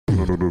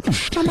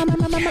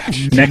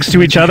next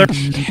to each other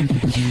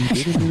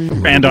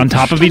and on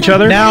top of each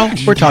other. Now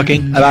we're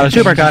talking about a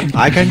supercut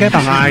I can get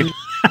behind.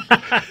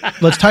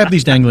 Let's tie up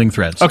these dangling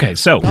threads. Okay,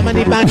 so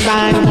Comedy bang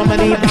bang,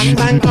 comedy bang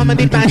bang,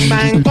 comedy bang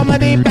bang,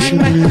 comedy bang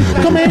bang,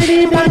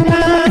 comedy bang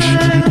bang,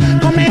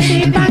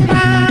 comedy bang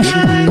bang,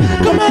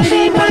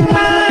 comedy bang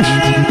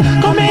bang,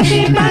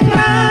 comedy bang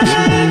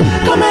bang,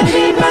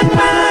 comedy bang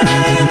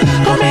bang,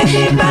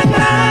 comedy bang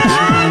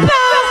bang.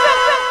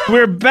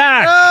 we're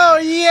back. Oh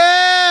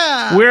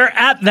yeah! We're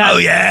at that. Oh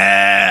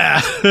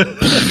yeah!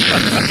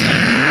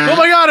 Oh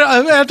my god,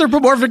 an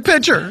anthropomorphic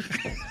picture.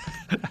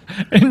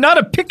 Not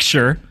a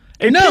picture.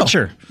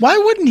 Picture. Why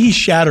wouldn't he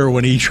shatter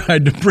when he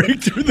tried to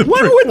break through the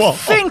One brick would wall?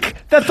 think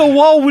that the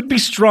wall would be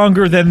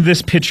stronger than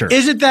this picture.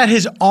 Is it that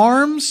his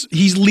arms,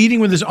 he's leading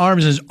with his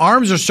arms, and his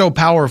arms are so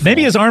powerful?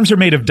 Maybe his arms are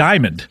made of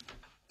diamond.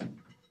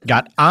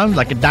 Got arms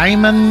like a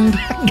diamond.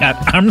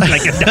 Got arms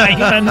like a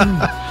diamond.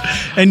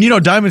 And you know,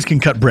 diamonds can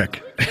cut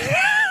brick.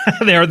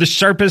 They are the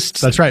sharpest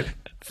That's right.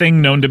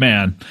 thing known to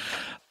man.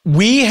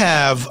 We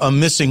have a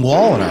missing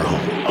wall in our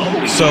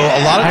home. So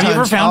a lot of times. Have you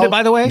ever found it,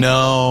 by the way?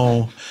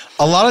 No.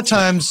 A lot of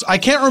times, I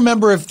can't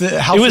remember if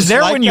the house It was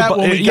there like when you that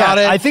when we got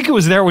it. I think it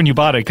was there when you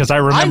bought it because I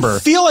remember. I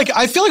feel like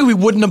we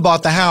wouldn't have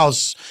bought the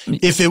house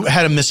if it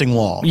had a missing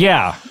wall.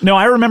 Yeah. No,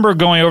 I remember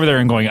going over there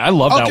and going, I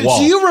love that wall.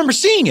 So you remember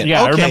seeing it?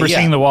 Yeah, okay, I remember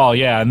seeing the wall.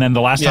 Yeah, and then the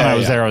last time I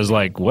was there, I was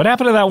like, "What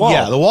happened to that wall?"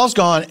 Yeah, the wall's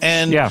gone.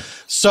 And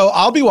so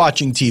I'll be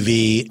watching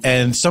TV,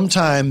 and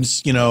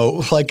sometimes, you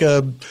know, like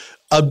a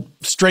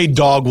stray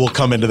dog will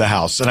come into the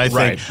house, and I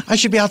think I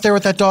should be out there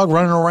with that dog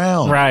running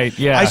around. Right.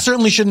 Yeah. I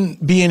certainly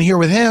shouldn't be in here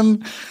with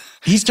him.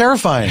 He's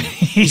terrifying.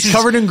 He's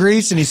covered in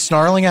grease, and he's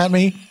snarling at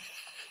me.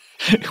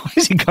 Why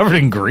is he covered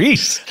in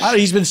grease?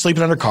 He's been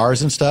sleeping under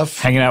cars and stuff.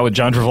 Hanging out with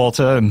John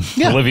Travolta and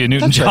Olivia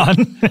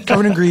Newton-John. Right.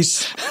 Covered in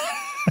grease.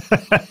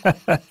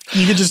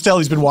 You can just tell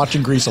he's been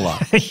watching Grease a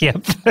lot.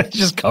 Yep,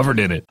 just covered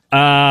in it. What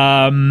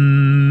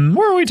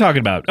are we talking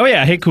about? Oh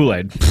yeah, Hey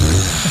Kool-Aid.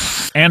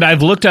 And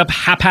I've looked up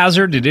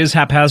haphazard. It is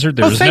haphazard.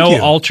 There's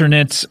no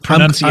alternate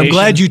pronunciation. I'm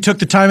glad you took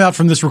the time out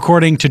from this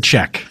recording to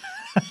check.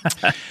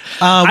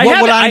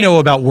 What would I know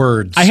about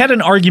words? I had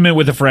an argument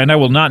with a friend. I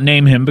will not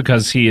name him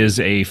because he is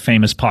a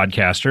famous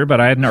podcaster, but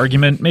I had an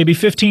argument maybe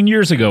 15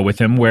 years ago with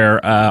him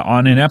where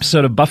on an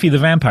episode of Buffy the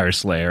Vampire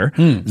Slayer,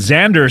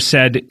 Xander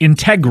said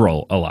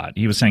integral a lot.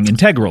 He was saying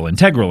integral,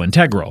 integral,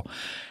 integral.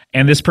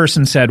 And this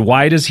person said,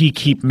 why does he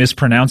keep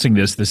mispronouncing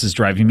this? This is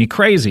driving me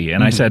crazy.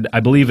 And I said,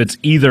 I believe it's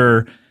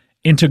either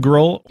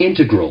integral,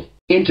 integral,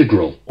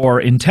 or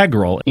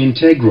integral.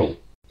 It's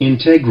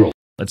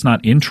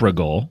not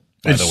integral.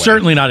 It's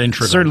certainly not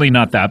integral. Certainly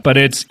not that, but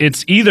it's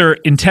either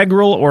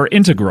integral or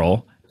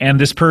integral. And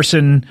this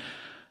person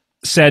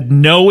said,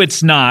 no,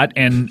 it's not,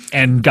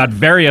 and got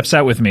very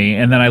upset with me.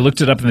 And then I looked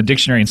it up in the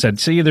dictionary and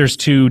said, see, there's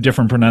two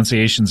different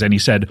pronunciations. And he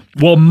said,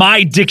 well,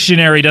 my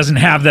dictionary doesn't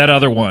have that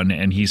other one.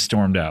 And he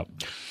stormed out.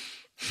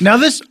 Now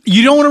this,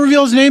 you don't want to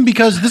reveal his name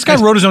because this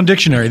guy wrote his own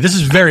dictionary. This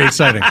is very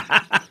exciting.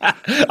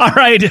 All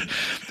right.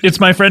 It's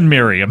my friend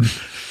Miriam.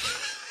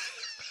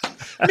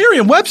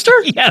 Merriam-Webster?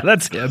 Yeah,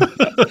 that's him.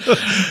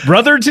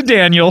 Brother to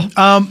Daniel.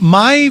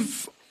 My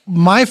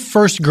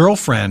first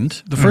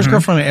girlfriend, the first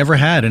girlfriend I ever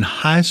had in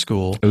high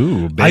school,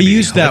 baby. I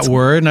used that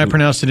word and I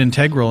pronounced it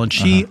integral, and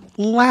she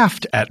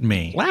laughed at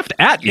me. Laughed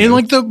at you? In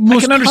like the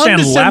most I can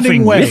understand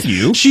laughing way. with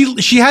you.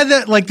 She had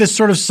that like this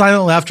sort of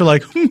silent laughter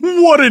like,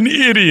 what an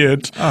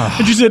idiot.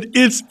 And she said,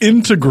 it's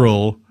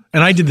integral.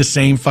 And I did the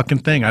same fucking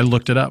thing. I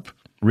looked it up.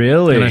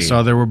 Really? And I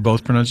saw there were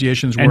both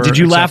pronunciations were And did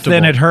you laugh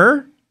then at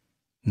her?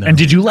 No. And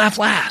did you laugh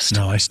last?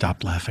 No, I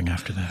stopped laughing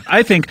after that.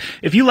 I think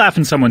if you laugh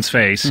in someone's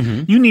face,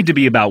 you need to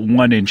be about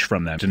 1 inch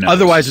from them to nose.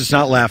 Otherwise, it's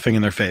not laughing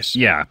in their face.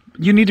 Yeah.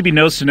 You need to be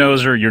nose to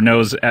nose, or your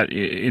nose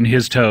in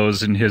his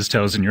toes and his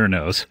toes in your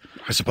nose.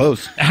 I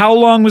suppose. How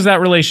long was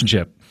that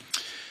relationship?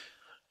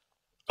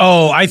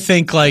 Oh, I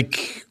think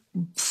like...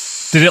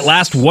 Did it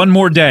last one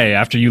more day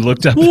after you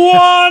looked up?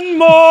 One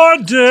more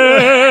day.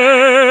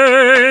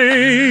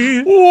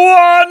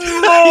 One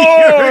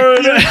more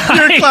day.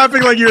 You're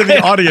clapping like you're in the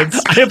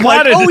audience. I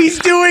applauded. Like, oh, he's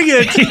doing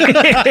it.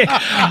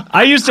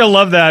 I used to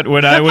love that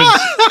when I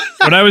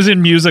was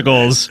in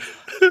musicals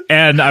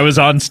and I was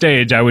on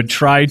stage. I would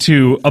try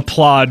to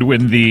applaud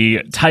when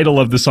the title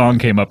of the song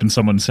came up and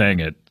someone sang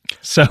it.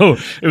 So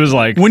it was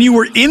like when you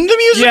were in the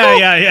musical.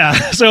 Yeah.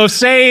 So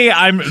say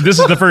this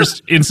is the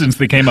first instance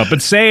that came up,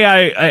 but say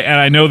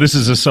I know this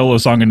is a solo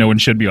song and no one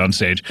should be on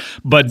stage,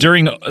 but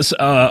during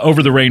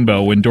Over the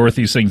Rainbow when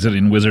Dorothy sings it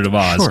in Wizard of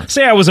Oz,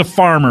 say I was a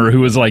farmer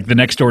who was like the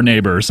next door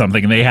neighbor or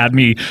something, and they had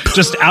me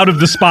just out of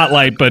the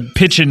spotlight but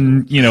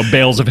pitching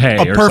bales of hay.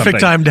 A perfect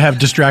time to have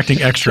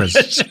distracting extras.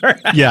 Sure.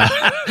 Yeah.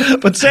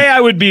 But say I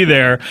would be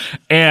there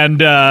and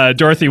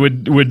Dorothy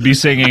would be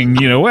singing,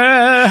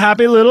 well,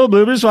 happy little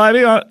bluebirds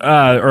flying on.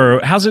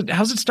 Or how's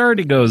it start?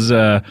 It goes,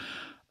 I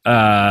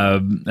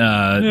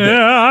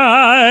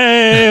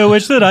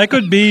wish that I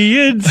could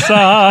be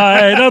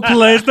inside a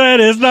place that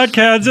is not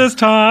Kansas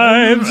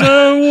times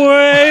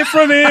away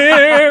from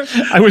here.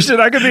 I wish that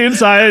I could be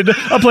inside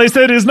a place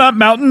that is not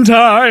mountain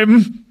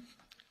time.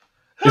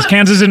 Is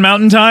Kansas in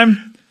Mountain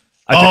Time?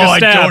 I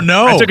don't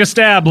know. I took a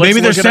stab. Let's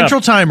Maybe they're look it Central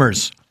up.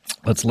 Timers.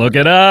 Let's look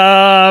it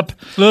up.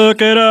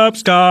 Look it up,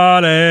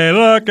 Scotty.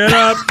 Look it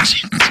up.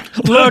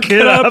 Look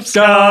it up,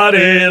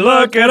 Scotty.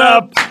 Look it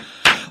up.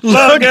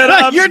 Look it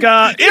up,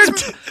 Scott.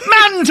 It's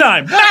Mountain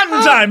Time.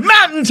 Mountain Time.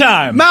 Mountain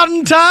Time.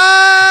 Mountain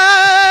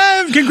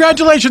Time.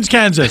 Congratulations,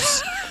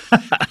 Kansas.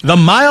 The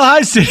Mile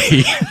High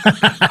City.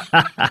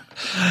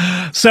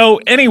 So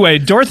anyway,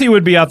 Dorothy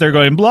would be out there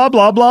going blah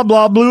blah blah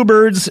blah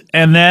bluebirds,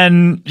 and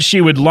then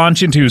she would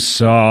launch into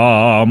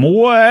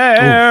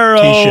somewhere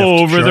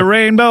over the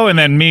rainbow, and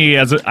then me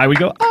I would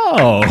go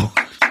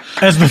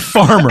as the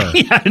farmer.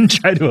 Yeah, and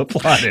try to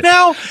applaud it.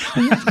 Now,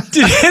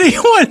 did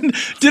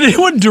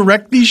anyone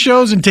direct these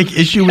shows and take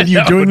issue with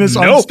you doing this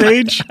on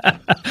stage?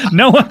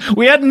 No,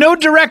 we had no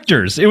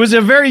directors. It was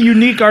a very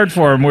unique art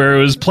form where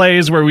it was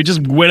plays where we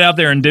just went out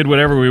there and did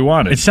whatever we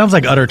wanted. It sounds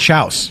like utter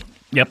chouse.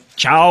 Yep,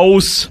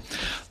 chouse.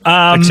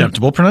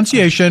 Acceptable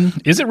pronunciation.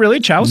 Is it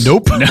really chouse?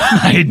 Nope. No,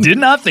 I did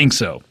not think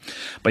so.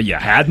 But you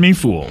had me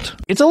fooled.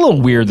 It's a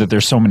little weird that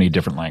there's so many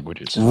different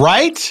languages.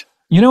 Right?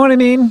 You know what I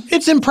mean?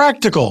 It's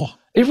impractical.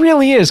 It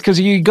really is, because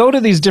you go to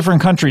these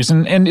different countries,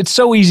 and it's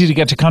so easy to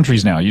get to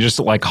countries now. You just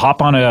like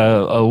hop on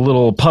a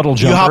little puddle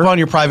jumper. You hop on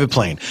your private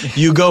plane.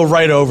 You go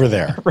right over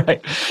there.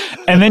 Right.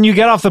 And then you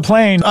get off the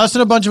plane. Us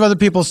and a bunch of other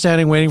people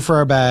standing waiting for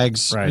our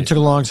bags. Right. It took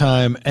a long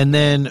time. And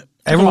then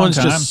everyone's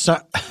just...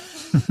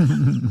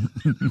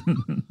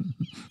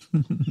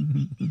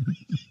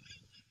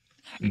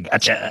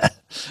 Gotcha.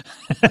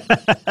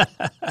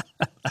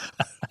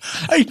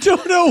 I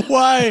don't know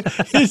why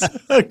it's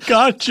a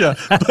gotcha,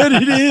 but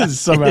it is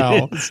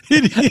somehow.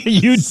 It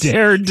is. You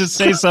dared to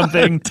say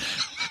something.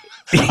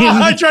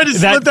 I tried to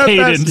slip that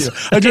past you.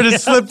 I tried to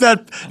slip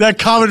that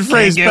common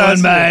phrase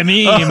past by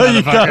me,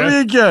 you got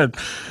me again.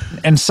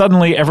 And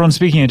suddenly everyone's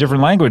speaking a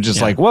different language.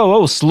 It's like,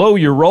 whoa, slow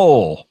your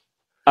roll.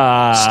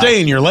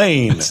 Stay in your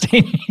lane.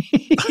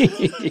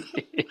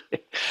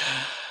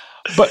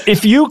 But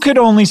if you could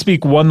only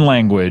speak one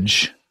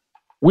language,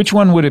 which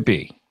one would it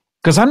be?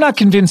 Because I'm not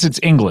convinced it's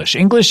English.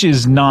 English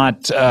is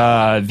not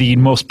the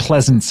most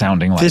pleasant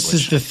sounding language. This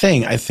is the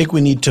thing. I think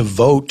we need to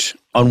vote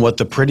on what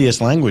the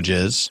prettiest language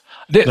is.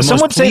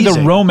 Some would say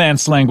the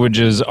Romance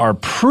languages are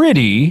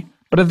pretty,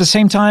 but at the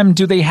same time,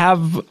 do they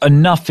have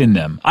enough in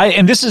them?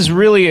 And this is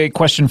really a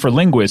question for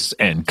linguists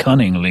and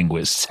cunning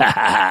linguists.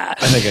 I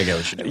think I get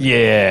what you're doing.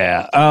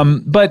 Yeah.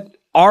 But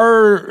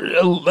are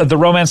the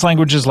Romance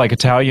languages like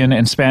Italian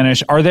and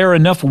Spanish, are there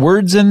enough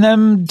words in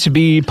them to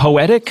be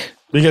poetic?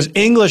 Because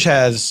English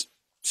has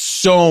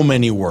so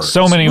many words.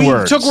 We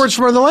took words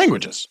from other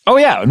languages. Oh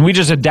yeah, and we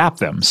just adapt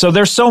them. So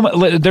there's so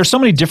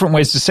many different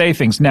ways to say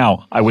things.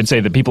 Now, I would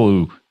say the people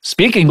who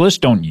speak English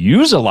don't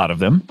use a lot of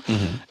them,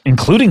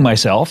 including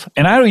myself,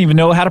 and I don't even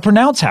know how to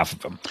pronounce half of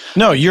them.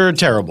 No, you're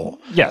terrible.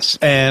 Yes.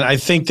 And I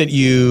think that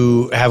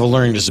you have a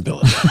learning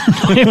disability.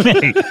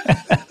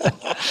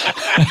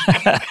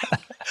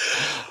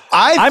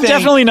 I'm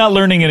definitely not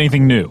learning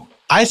anything new.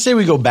 I say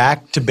we go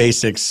back to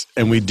basics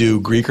and we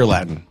do Greek or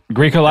Latin.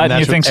 Greek or Latin,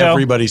 you think so?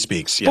 Everybody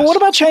speaks, yes. But what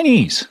about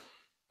Chinese?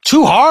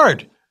 Too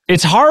hard.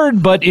 It's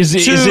hard, but is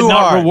it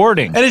not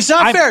rewarding? And it's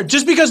not fair.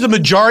 Just because the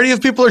majority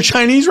of people are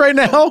Chinese right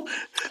now,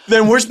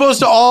 then we're supposed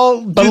to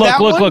all do that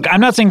one? Look,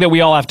 I'm not saying that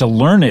we all have to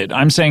learn it.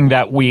 I'm saying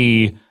that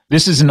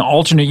this is an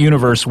alternate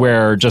universe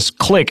where just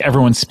click,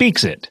 everyone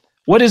speaks it.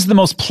 What is the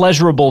most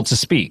pleasurable to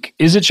speak?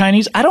 Is it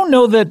Chinese? I don't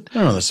know that. I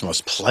don't know that's the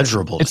most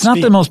pleasurable It's not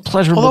the most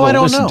pleasurable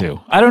to listen to.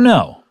 I don't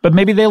know. But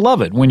maybe they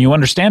love it. When you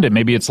understand it,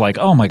 maybe it's like,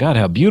 oh my God,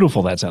 how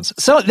beautiful that sounds.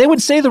 So they would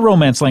say the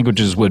Romance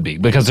languages would be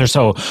because they're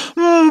so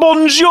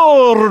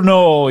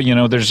buongiorno. You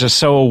know, they're just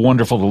so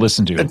wonderful to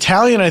listen to.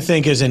 Italian, I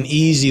think, is an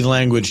easy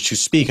language to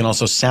speak and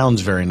also sounds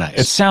very nice.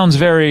 It sounds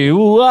very it's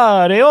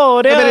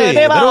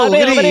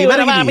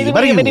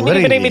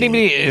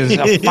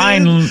a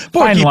fine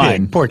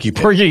line. Porky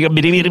pig.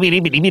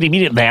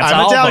 That's I'm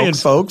all, Italian,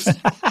 folks.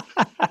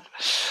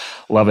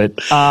 Love it.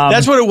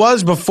 That's what it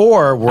was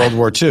before World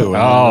War II.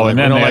 And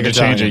then they had to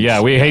change it.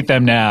 Yeah, we hate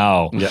them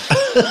now. Yeah.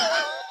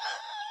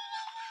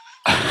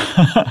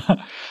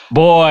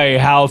 Boy,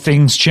 how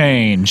things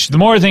change. The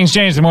more things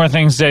change, the more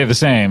things stay the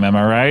same. Am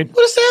I right? What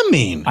does that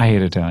mean? I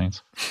hate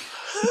Italians.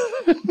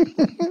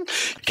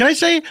 Can I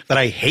say that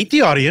I hate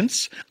the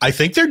audience? I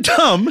think they're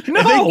dumb and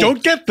they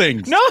don't get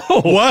things. No.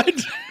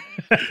 What?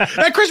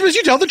 At Christmas,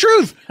 you tell the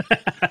truth.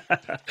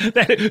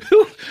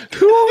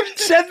 Who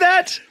said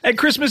that? At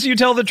Christmas, you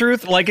tell the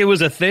truth like it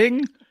was a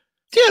thing?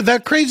 Yeah,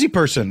 that crazy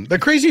person. The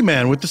crazy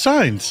man with the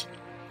signs.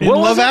 In What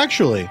was Love it?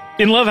 Actually.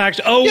 In Love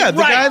Actually. Oh, Yeah,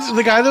 right.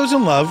 the guy that was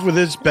in love with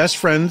his best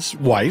friend's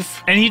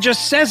wife. And he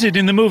just says it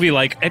in the movie,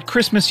 like, at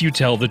Christmas, you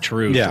tell the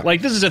truth. Yeah.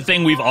 Like, this is a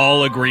thing we've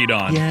all agreed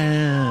on.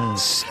 Yeah.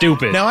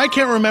 Stupid. Now, I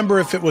can't remember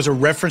if it was a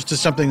reference to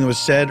something that was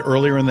said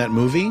earlier in that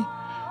movie,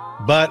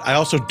 but I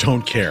also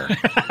don't care.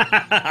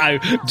 I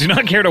do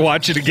not care to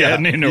watch it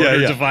again in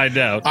order to find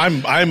out.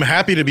 I'm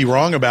happy to be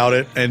wrong about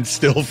it and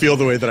still feel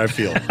the way that I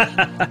feel.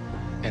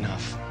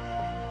 Enough.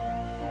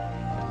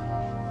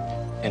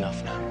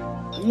 Enough now.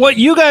 what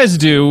you guys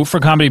do for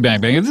Comedy Bang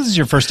Bang, if this is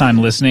your first time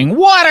listening,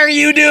 what are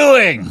you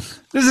doing?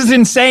 This is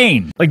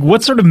insane. Like,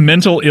 what sort of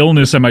mental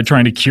illness am I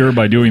trying to cure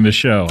by doing this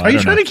show? Are you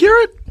trying to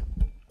cure it?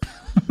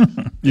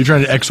 You're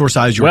trying to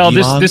exorcise your Well,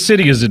 demon? this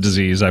city is a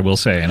disease, I will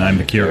say, and I'm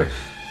the cure.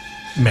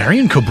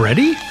 Marion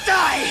Cobretti?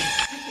 Die!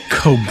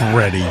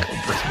 Cobretti.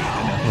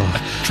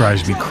 Ugh,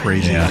 drives me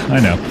crazy. Yeah, I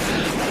know.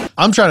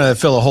 I'm trying to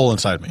fill a hole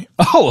inside me.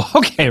 Oh,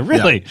 okay,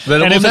 really? Yeah,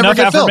 but it will if never enough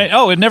get filled.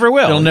 Oh, it never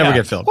will. It'll never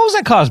get filled. What was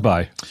that caused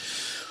by?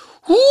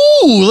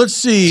 Ooh, let's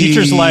see.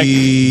 Teachers like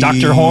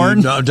Dr. Horn?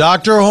 No,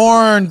 Dr.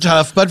 Horn,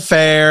 tough but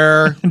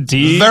fair.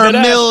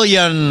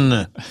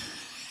 Vermilion.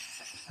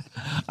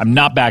 I'm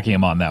not backing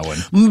him on that one.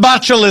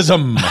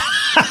 Botulism.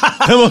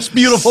 The most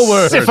beautiful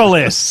word.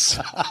 Syphilis.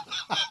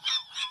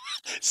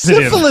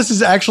 Syphilis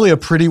is actually a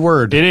pretty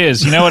word. It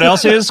is. You know what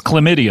else is?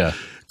 Chlamydia.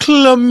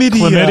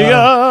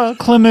 Chlamydia.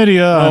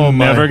 Chlamydia. Oh, I'm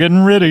never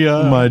getting rid of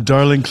you. My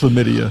darling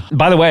chlamydia.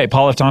 By the way,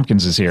 Paul F.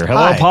 Tompkins is here. Hello,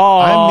 Hi,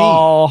 Paul. I'm me.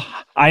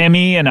 I am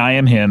me and I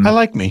am him. I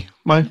like me.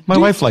 My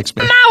wife likes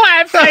me.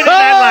 My wife likes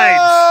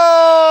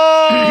that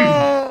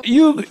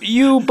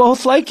You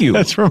both like you.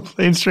 That's from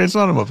Planes, Trains,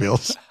 and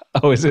Automobiles.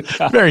 Oh, is it?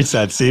 Very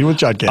sad scene with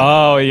John Candy.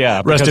 Oh,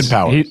 yeah. Rest in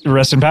power.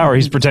 Rest in power.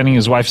 He's pretending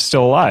his wife's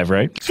still alive,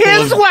 right?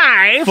 His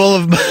wife. Full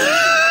of...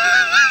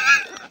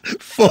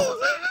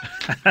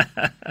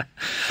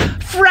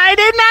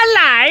 Friday Night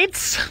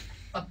Lights.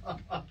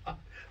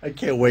 I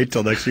can't wait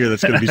till next year.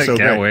 That's going to be so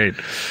great. Can't wait.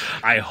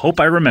 I hope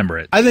I remember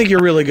it. I think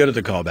you're really good at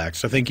the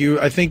callbacks. I think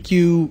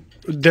you.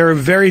 There are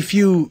very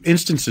few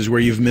instances where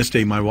you've missed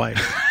a my wife.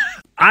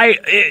 I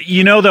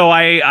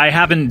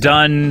haven't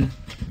done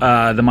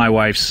the My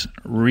Wife's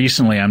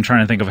recently. I'm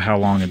trying to think of how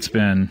long it's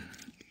been.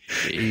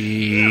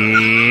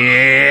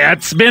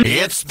 It's been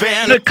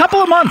a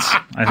couple of months,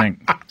 I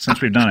think,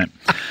 since we've done it.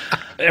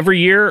 Every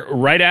year,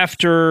 right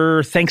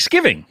after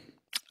Thanksgiving,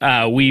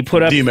 we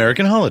put up The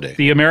American holiday.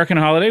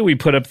 We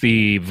put up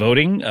the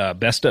voting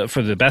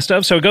for the best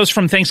of. So it goes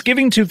from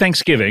Thanksgiving to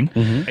Thanksgiving.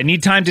 Mm-hmm. I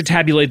need time to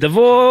tabulate the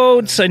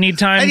votes. I need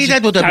time to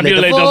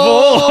tabulate the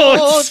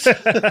votes.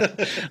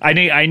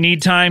 I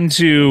need time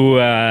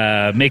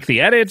to make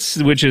the edits,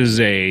 which is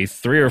a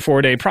 3 or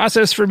 4 day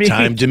process for me.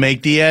 Time to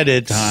make the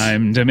edits.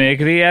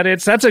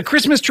 That's a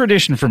Christmas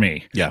tradition for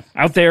me. Yeah.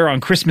 Out there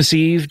on Christmas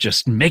Eve,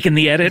 just making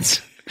the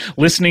edits.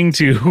 Listening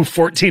to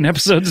 14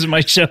 episodes of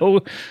my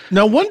show.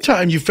 Now, one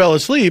time you fell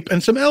asleep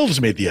and some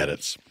elves made the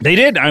edits. They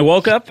did. I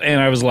woke up and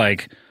I was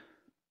like,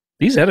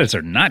 these edits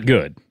are not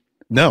good.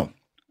 No.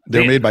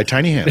 They're made by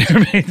tiny hands.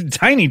 They're made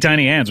tiny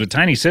hands with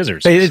tiny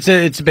scissors.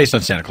 It's based on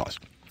Santa Claus.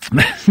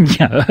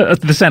 Yeah,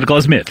 the Santa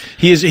Claus myth.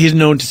 He's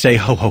known to say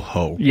ho, ho,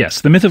 ho.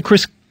 Yes, the myth of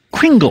Kris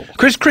Kringle.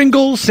 Kris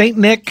Kringle, Saint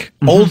Nick,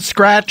 Old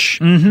Scratch,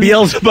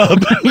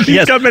 Beelzebub.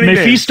 Yes, got many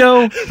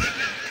Mephisto.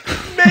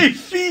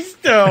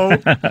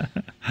 Mephisto.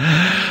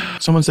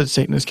 Someone said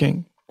Satan is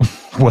king.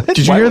 What?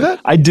 Did you hear that?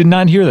 I did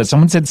not hear that.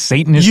 Someone said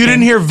Satan is You king.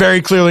 didn't hear very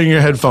clearly in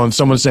your headphones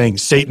someone saying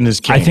Satan is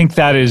king. I think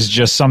that is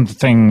just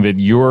something that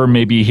you're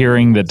maybe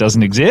hearing that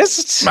doesn't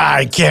exist.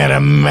 I can't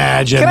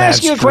imagine. Can I that's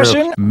ask you a true.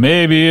 question?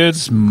 Maybe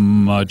it's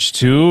much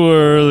too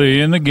early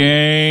in the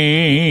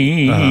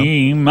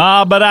game,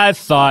 but I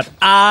thought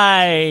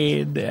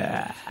I'd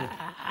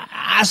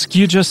ask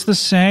you just the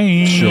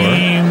same. Sure.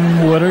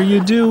 What are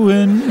you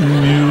doing,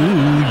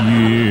 New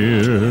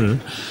Year?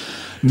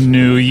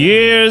 New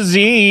Year's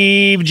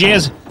Eve,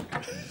 jizz.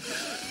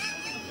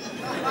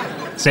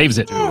 Saves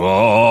it.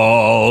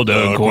 Old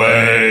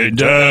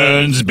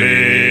acquaintance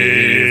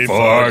be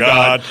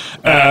forgot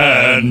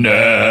and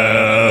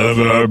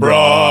never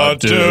brought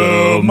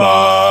to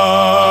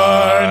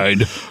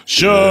mind.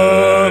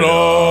 Should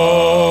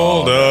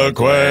old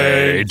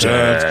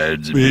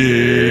acquaintance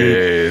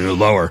be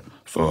lower?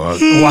 Why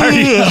are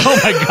you? Oh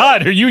my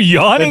God! Are you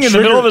yawning in the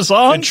middle of a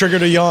song? And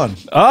triggered a yawn.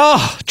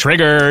 Oh,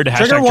 triggered.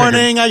 Trigger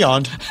warning. I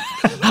yawned.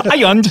 I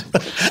yawned.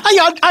 I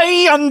yawned. I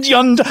yawned. I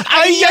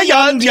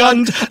yawned.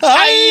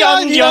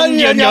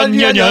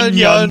 I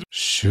yawned.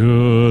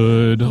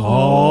 Should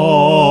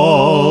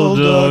old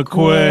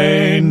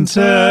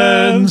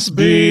acquaintance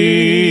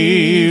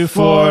be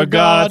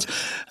forgot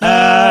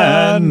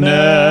and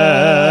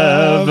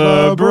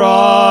never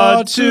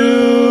brought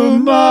to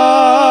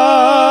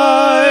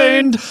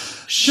mind?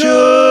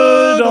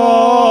 Should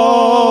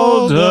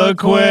old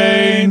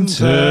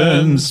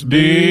acquaintance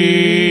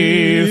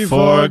be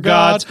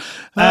forgot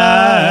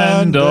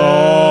and days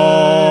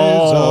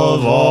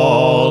of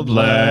auld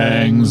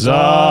lang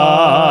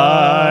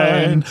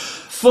syne?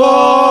 For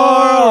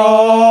auld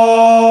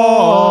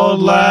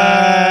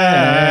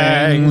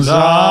lang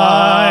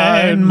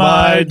syne,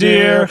 my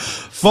dear,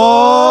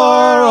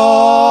 for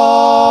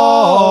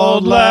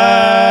auld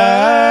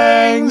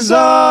lang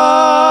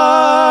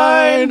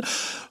syne,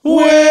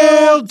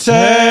 we'll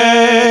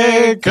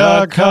take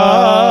a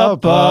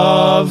cup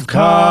of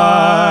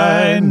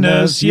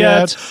kindness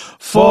yet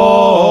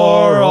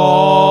for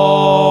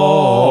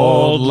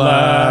auld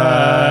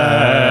lang.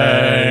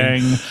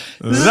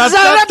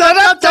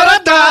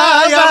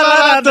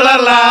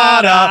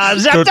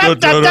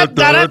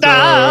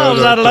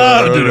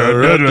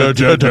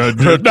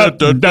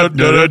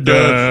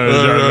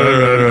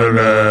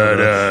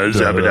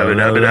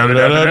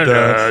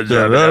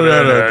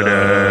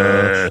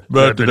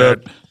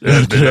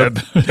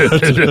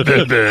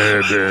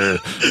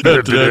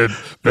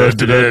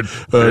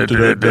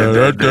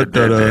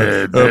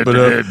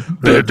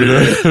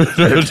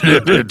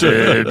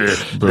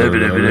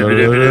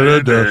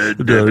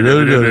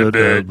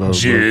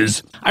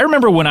 I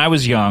remember when I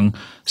was young,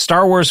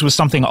 Star Wars was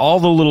something all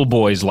the little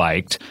boys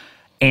liked.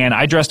 And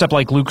I dressed up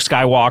like Luke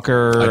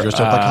Skywalker. I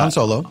dressed up like Han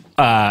Solo.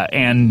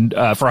 And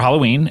for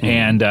Halloween.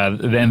 And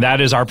then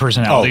that is our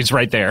personalities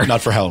right there.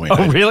 Not for Halloween.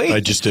 Oh, really? I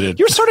just did it.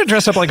 You're sort of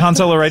dressed up like Han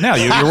Solo right now.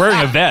 You're wearing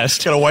a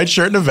vest. Got a white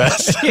shirt and a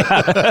vest.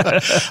 Yeah.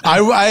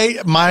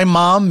 My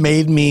mom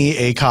made me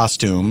a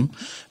costume,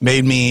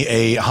 made me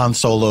a Han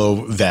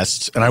Solo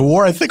vest, and I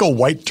wore, I think, a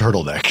white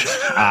turtleneck.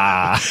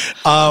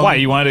 Why?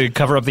 You wanted to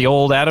cover up the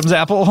old Adam's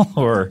apple?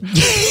 Or yeah,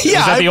 is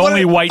that the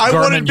only white garment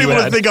I wanted people you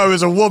had? to think I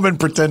was a woman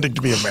pretending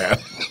to be a man.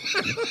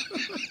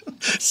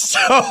 So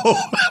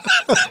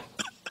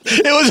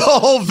it was a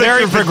whole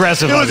very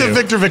progressive. It was a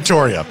Victor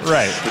Victoria,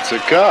 right? It's a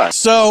gun.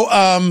 So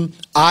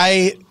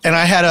I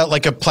had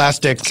a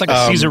plastic. It's like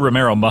a Cesar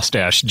Romero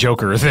mustache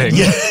Joker thing.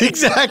 Yeah,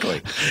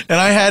 exactly. And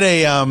I had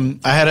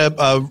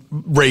a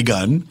ray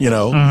gun. You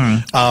know,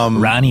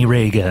 Ronnie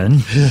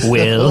Reagan.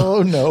 Will.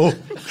 Oh no.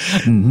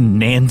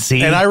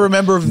 Nancy. And I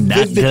remember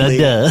vividly.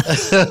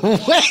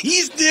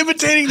 He's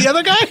imitating the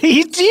other guy?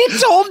 He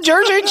told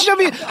George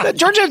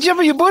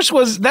H.W. Bush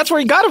that's where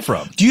he got it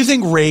from. Do you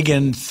think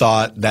Reagan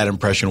thought that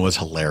impression was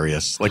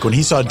hilarious? Like when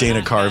he saw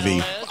Dana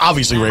Carvey,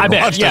 obviously Reagan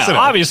watched this. Yeah,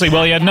 obviously.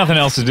 Well, he had nothing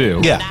else to do.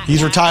 Yeah,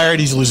 he's retired.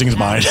 He's losing his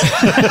mind.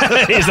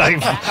 He's like,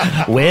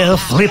 well,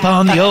 flip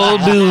on the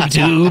old boob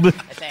tube.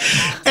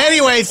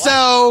 Anyway,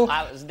 so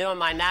I was doing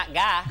my not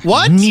guy.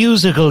 What?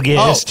 Musical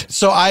guest.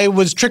 So I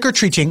was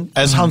trick-or-treating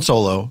as Han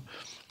Solo,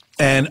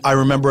 and I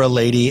remember a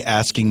lady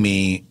asking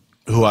me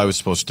who I was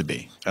supposed to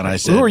be. And I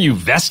said, who are you,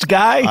 vest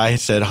guy? I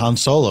said Han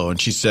Solo, and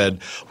she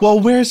said, well,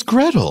 where's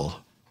Gretel?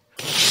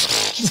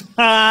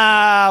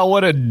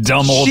 What a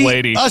dumb old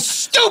lady. A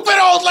stupid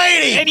old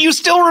lady! And you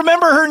still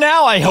remember her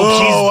now. I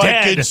hope she's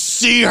dead. I could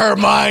see her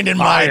mind in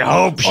my... I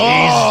hope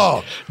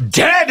she's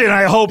dead, and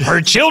I hope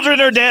her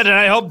children are dead, and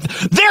I hope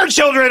their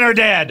children are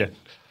dead.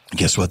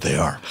 Guess what they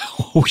are?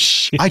 Oh,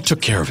 shit. I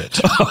took care of it.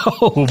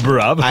 Oh,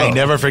 bravo. I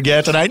never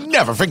forget, and I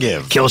never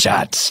forgive. Kill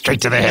shot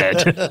straight to the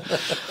head.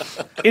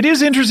 It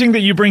is interesting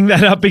that you bring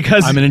that up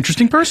because... I'm an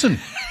interesting person.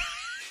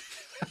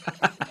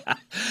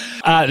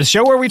 The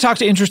show where we talk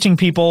to interesting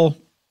people,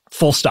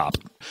 full stop.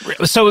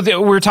 So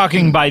we're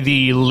talking by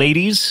the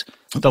ladies,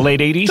 the late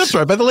 80s? That's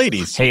right, by the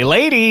ladies. Hey,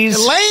 ladies.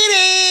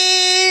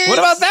 Ladies! What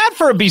about that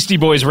for a Beastie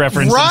Boys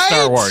reference in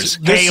Star Wars?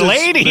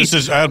 Ladies. This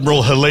is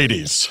Admiral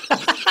Helades.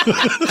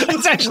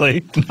 It's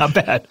actually not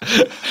bad.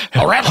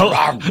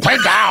 Break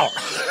out!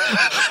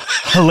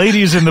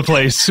 Ladies in the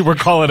place. We're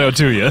calling out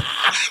to you.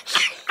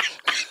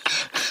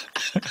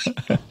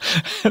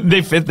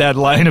 They fit that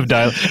line of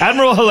dialogue.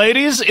 Admiral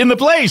Helades in the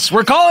place.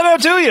 We're calling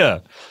out to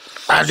you.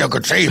 As you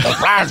can see, the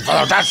plans for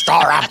the Death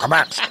Star have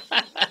commenced.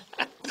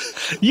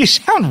 You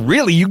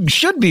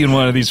should be in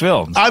one of these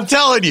films. I'm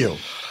telling you.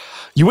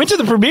 You went to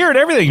the premiere and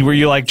everything. Were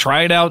you like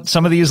trying out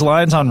some of these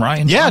lines on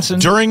Ryan Johnson?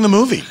 Yeah, during the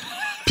movie.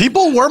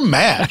 People were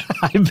mad.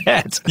 I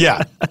bet.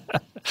 Yeah.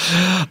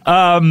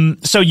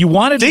 So you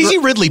wanted Daisy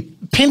Ridley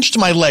pinched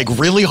my leg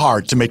really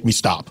hard to make me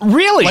stop.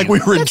 Really? Like we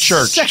were in That's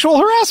church. Sexual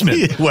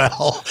harassment.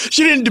 Well,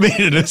 she didn't mean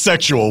it in a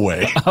sexual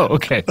way. Oh,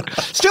 okay.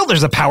 Still,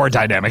 there's a power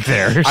dynamic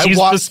there. She's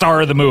the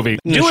star of the movie.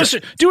 Do a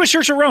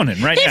Saoirse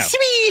Ronan right now. It's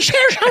me,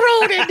 Saoirse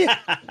Ronan.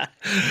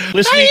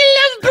 I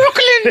love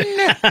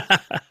Brooklyn.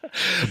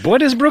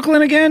 What is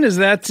Brooklyn again? Is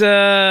that... It's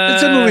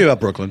a movie about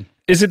Brooklyn.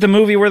 Is it the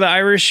movie where the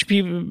Irish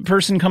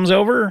person comes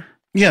over?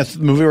 Yes,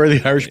 the movie where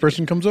the Irish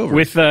person comes over.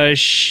 With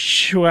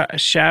Saoirse Ronan.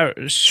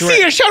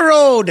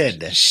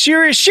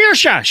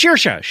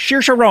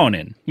 Saoirse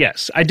Ronan.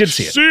 Yes, I did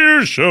see it.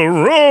 Saoirse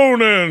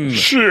Ronan.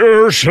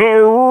 Saoirse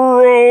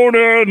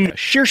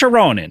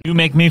Ronan. You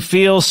make me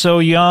feel so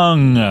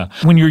young.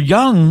 When you're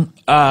young,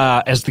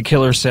 as the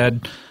killer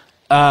said,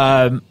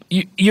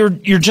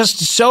 you're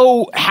just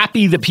so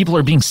happy that people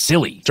are being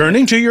silly.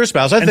 Turning to your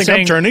spouse. I think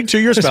I'm turning to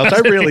your spouse. I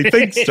really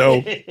think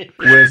so.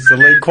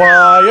 Whistling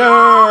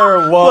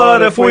choir.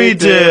 What if we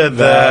did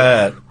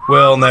that?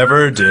 We'll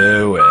never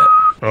do it.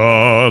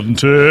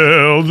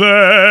 Until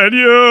then,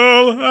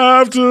 you'll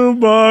have to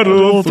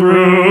muddle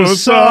through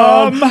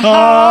somehow.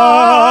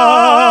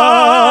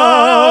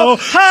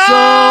 So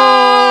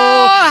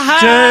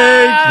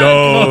take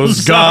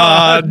those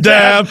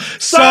goddamn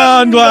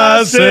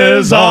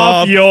sunglasses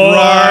off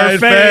your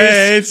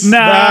face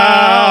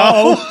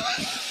now.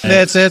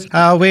 This is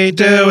how we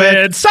do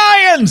it.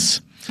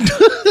 Science!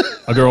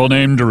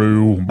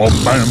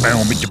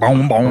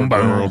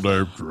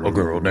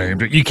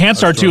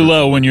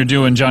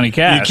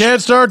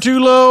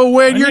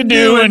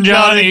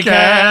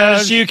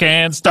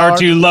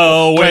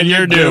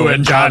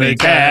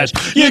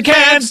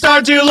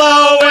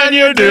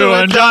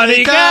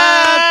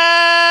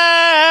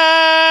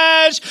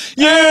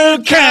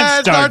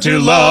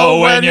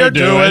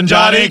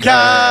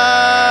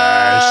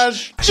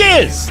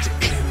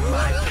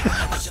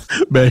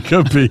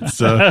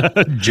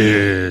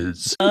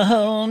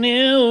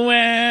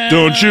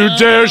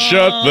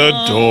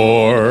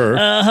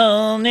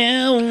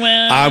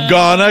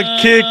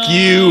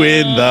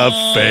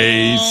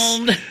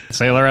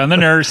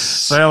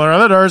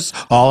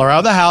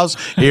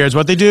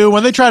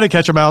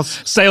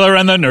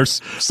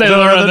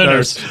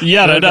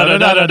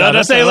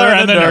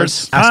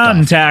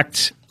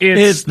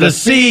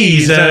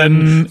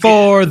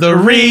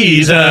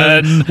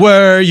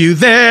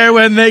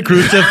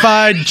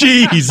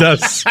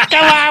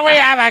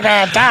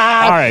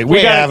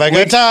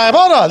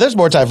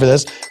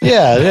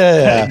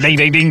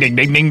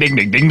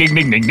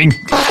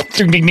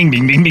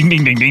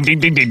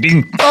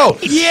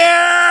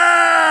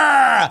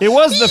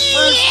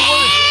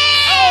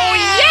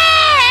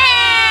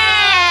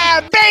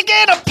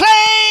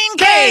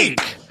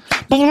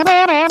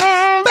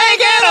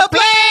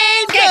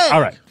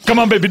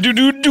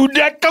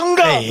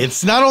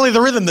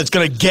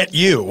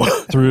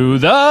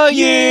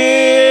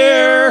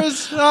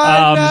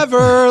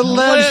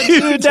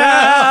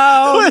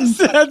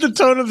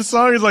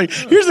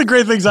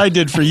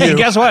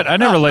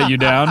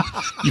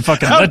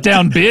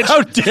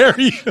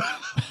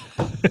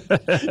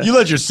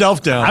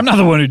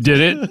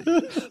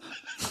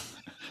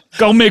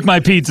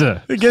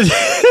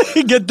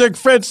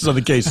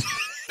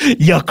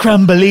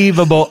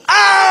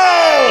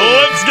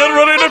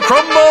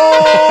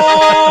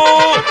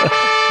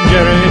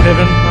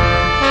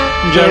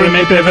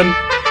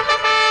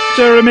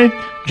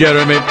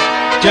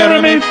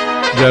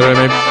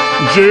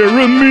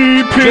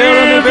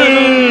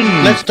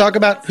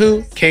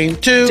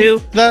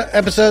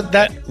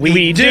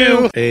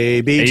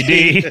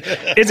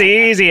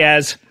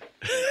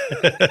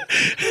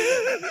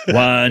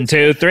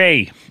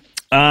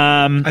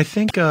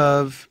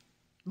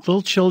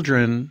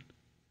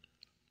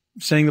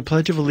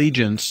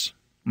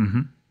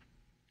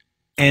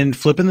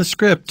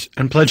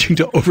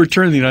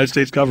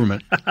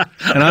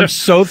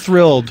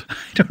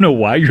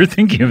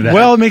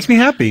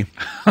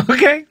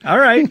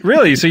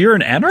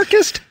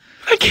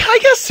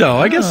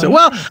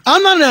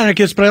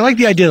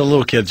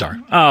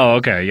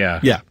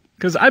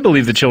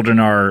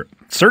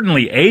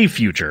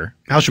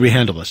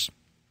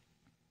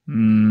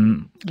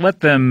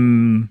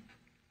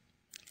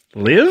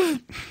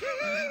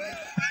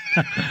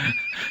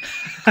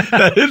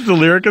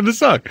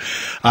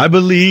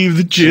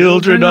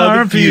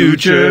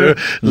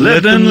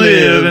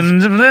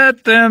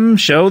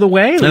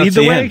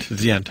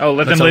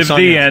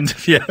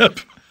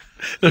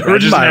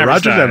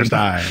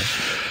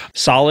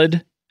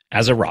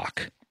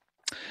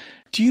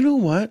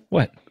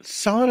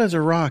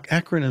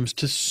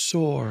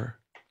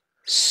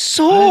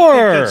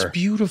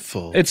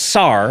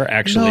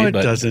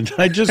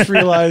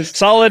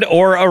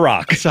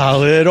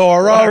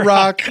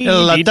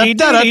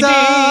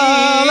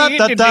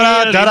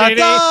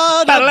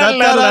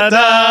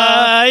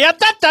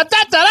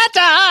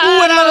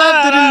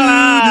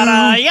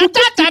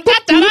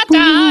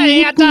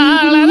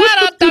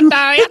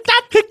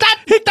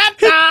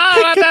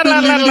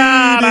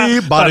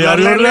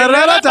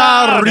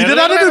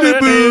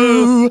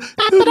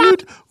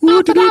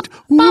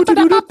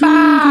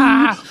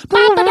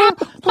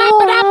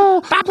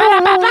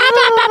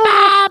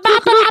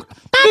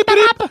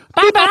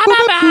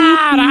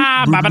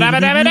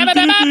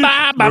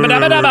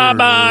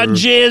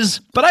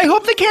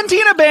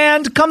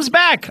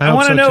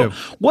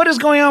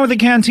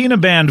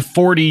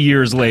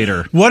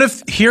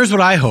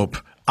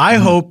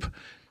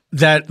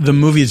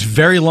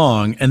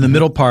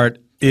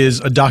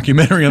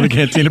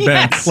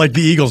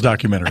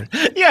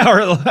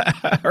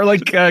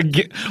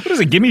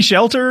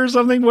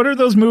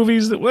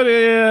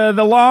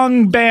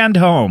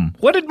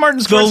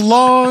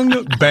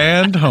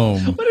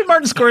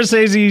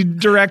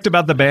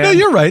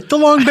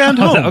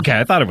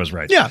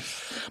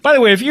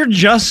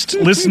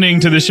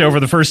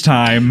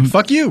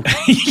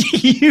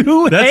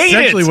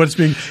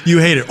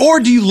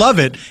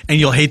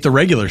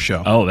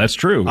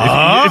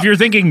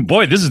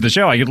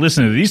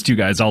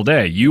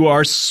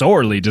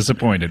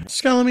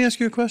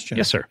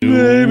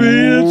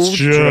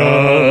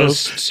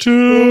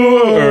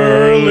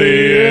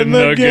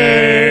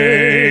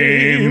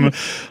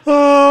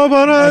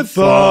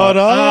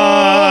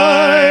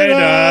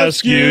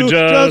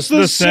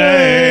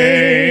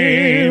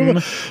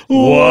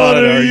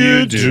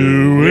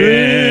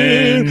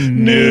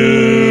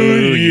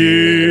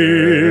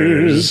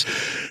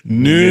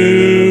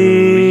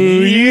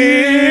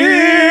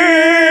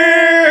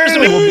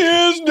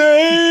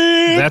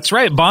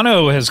 That's right.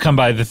 Bono has come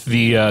by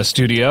the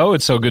studio.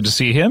 It's so good to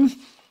see him.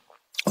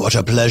 What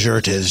a pleasure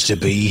it is to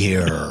be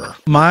here.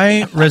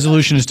 My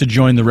resolution is to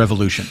join the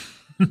revolution.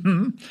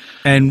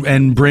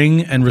 and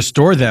bring and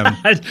restore them.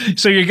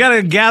 So you got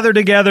to gather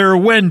together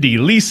Wendy,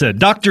 Lisa,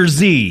 Dr.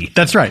 Z.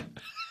 That's right.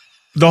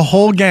 The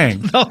whole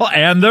gang. Oh,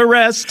 and the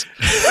rest.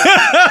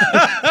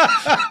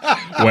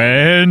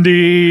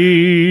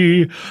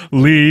 Wendy,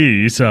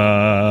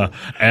 Lisa,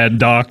 and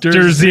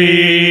Dr.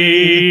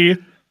 Z.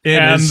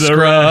 And the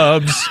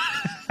Scrubs.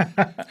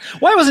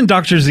 Why wasn't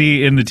Dr.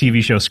 Z in the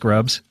TV show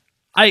Scrubs?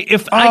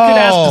 If I could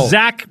ask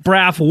Zach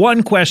Braff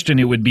one question,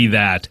 it would be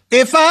that.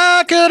 If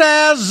I could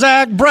ask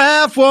Zach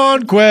Braff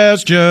one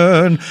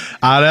question,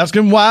 I'd ask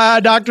him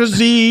why Dr.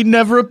 Z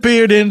never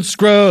appeared in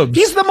Scrubs.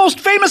 He's the most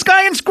famous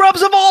guy in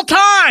Scrubs of all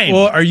time.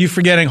 Well, are you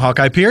forgetting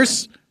Hawkeye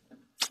Pierce?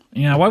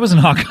 Yeah, why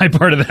wasn't Hawkeye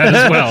part of that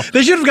as well?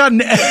 They should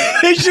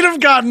have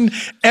gotten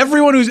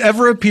everyone who's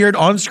ever appeared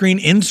on screen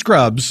in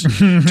Scrubs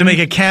to make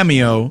a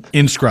cameo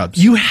in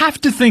Scrubs. You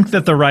have to think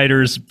that the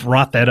writers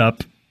brought that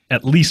up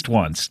at least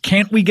once.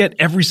 Can't we get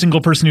every single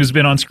person who's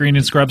been on screen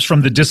in Scrubs,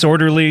 from the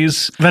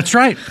Disorderlies? That's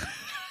right.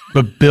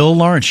 But Bill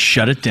Lawrence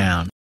shut it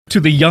down. To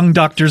the young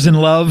doctors in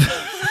love.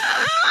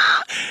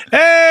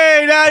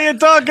 Hey, now you're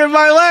talking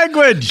my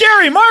language.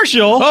 Gary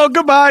Marshall. Oh,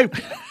 goodbye.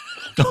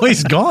 Oh,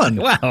 he's gone.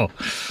 Wow.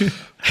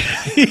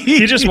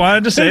 He just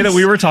wanted to say that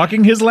we were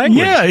talking his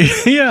language.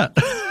 Yeah.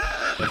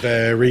 The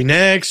very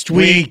next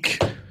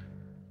week.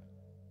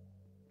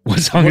 What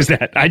song is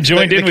that? I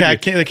joined in with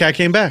you. The cat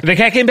came back. The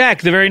cat came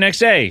back the very next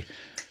day.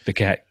 The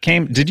cat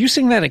came. Did you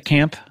sing that at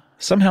camp?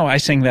 Somehow I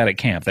sang that at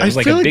camp. That was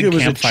like a big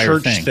campfire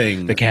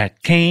thing. The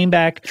cat came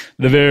back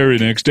the very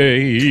next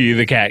day.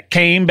 The cat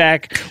came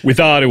back. We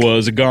thought it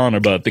was a goner,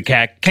 but the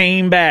cat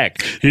came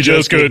back. He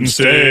just couldn't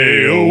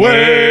stay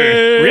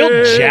away. Real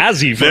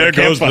jazzy for There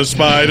goes the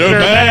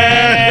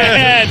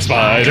Spider-Man.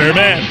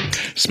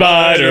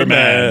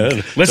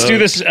 Spider-Man. Let's do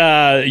this.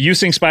 You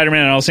sing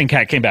Spider-Man and I'll sing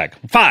Cat Came Back.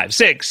 5,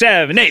 6,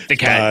 7, 8. The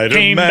cat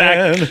came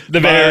back the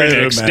very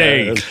next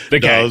day. The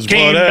cat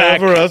came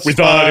back. We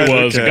thought it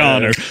was a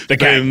goner. The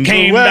cat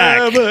came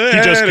back.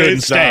 He just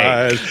couldn't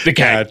stay. The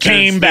cat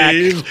came back.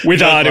 We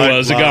thought it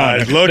was a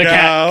goner. The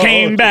cat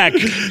came back.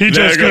 He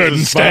just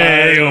couldn't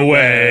stay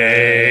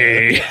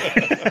away.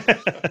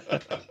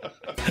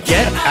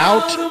 Get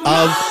out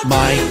of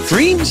my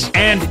dreams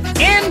and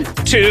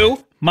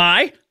into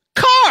my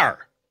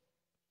car.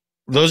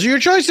 Those are your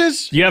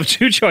choices. You have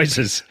two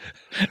choices.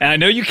 And I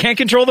know you can't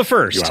control the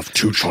first. You have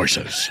two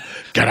choices.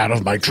 Get out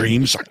of my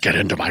dreams or get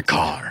into my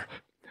car.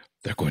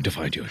 They're going to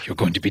find you. You're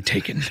going to be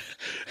taken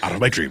out of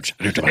my dreams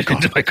and into my car.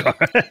 Into my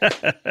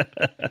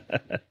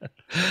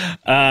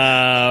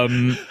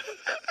car.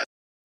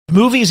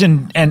 Movies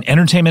and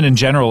entertainment in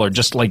general are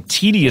just like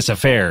tedious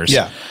affairs.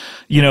 Yeah.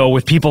 You know,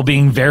 with people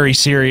being very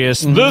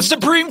serious. Mm-hmm. The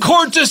Supreme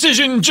Court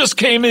decision just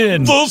came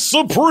in. The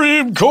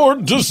Supreme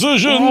Court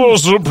decision. The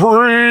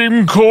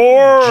Supreme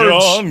Court.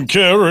 John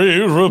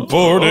Kerry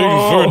reporting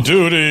for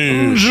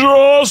duty.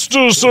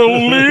 Justice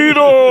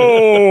Alito.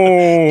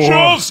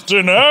 Just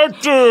an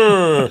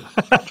actor.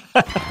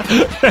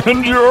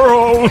 And your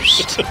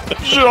host,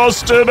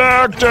 just an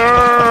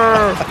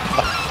actor.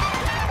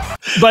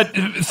 But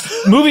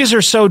movies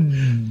are so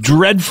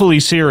dreadfully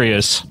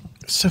serious.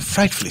 So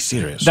frightfully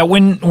serious. That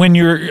when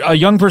you're a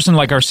young person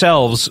like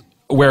ourselves,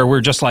 where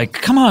we're just like,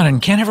 come on, and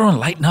can't everyone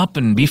lighten up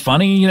and be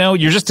funny? You know,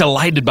 you're just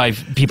delighted by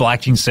people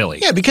acting silly.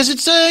 Yeah, because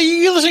it's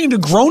you're listening to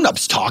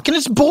grown-ups talk, and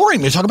it's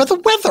boring. They talk about the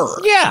weather.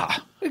 Yeah,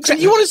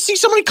 exactly. You want to see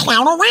somebody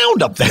clown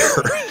around up there.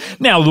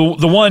 Now,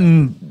 the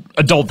one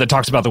adult that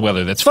talks about the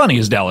weather that's funny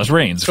is Dallas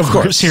Raines, of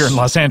course, here in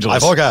Los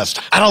Angeles. I forecast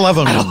at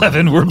 11. At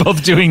 11, we're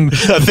both doing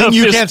the thing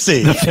you can't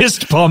see. The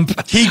fist pump.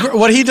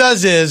 What he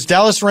does is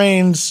Dallas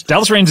Raines.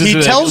 Dallas Raines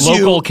is a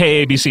local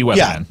KABC weatherman.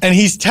 Yeah, and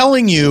he's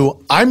telling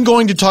you, I'm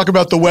going to talk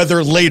about the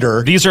weather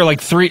later. These are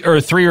like 3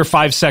 or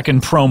 5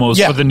 second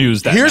promos for the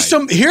news that Here's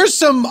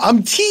some.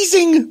 I'm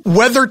teasing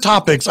weather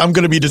topics I'm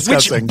going to be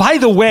discussing. Which, by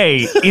the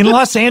way, in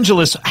Los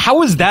Angeles,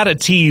 how is that a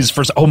tease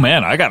for? Oh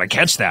man, I got to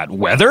catch that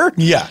weather.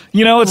 Yeah,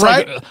 you know, it's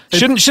right? Like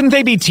shouldn't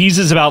they be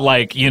teases about,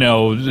 like, you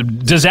know,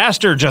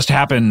 disaster just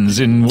happens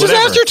in whatever.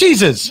 Disaster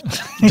teases.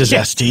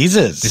 Disaster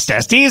teases.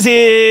 Disaster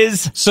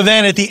teases. So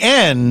then at the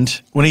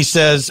end, when he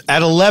says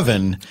at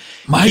 11,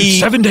 my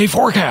 7-day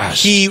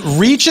forecast, he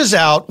reaches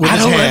out with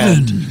his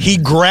hand. He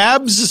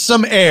grabs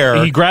some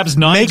air. He grabs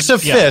makes a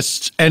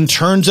fist and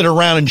turns it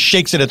around and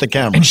shakes it at the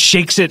camera. And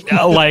shakes it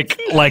like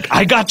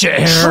I got you,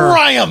 air.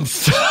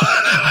 Triumph.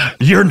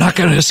 You're not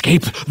going to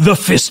escape the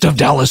fist of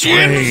Dallas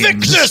Raines.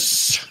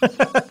 Invictus.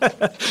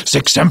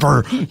 Sic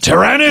Semper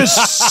Tyrannis.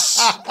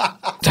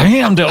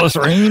 Damn, Dallas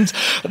Raines.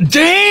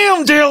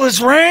 Damn, Dallas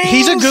Raines.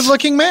 He's a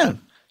good-looking man.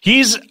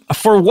 He's,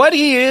 for what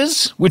he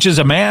is, which is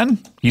a man,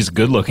 he's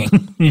good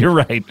looking. You're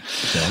right.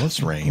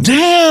 Dallas Raines.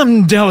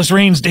 Damn, Dallas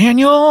Raines,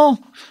 Daniel.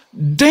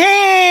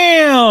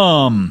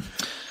 Damn.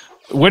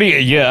 What do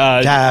you?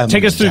 Damn,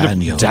 take us through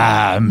Daniel.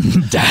 Damn,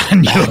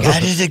 Daniel.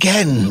 At it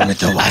again with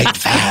the white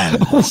van.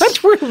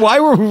 Why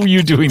were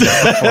you doing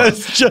that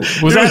before?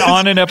 Was that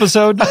on an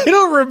episode? I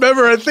don't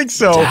remember. I think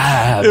so.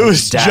 Damn, it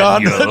was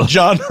Daniel.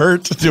 John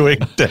Hurt doing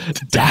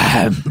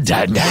Damn,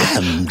 Daniel.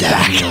 Damn,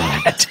 Daniel.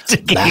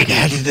 Back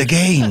at it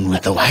again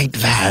with the white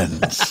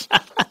vans.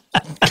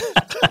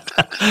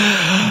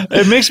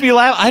 It makes me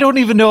laugh. I don't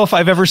even know if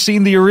I've ever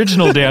seen the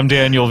original Damn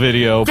Daniel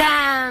video.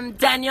 Damn,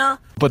 Daniel.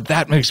 But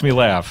that makes me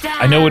laugh.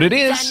 I know what it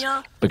is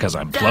Daniel. because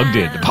I'm plugged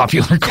into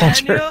popular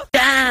culture.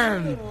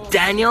 Damn,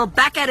 Daniel.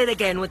 Back at it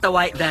again with the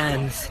white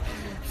vans.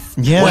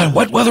 Yeah.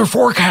 Wet weather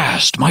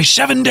forecast. My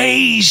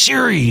 7-day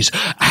series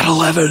at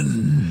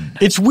 11.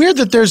 It's weird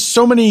that there's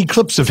so many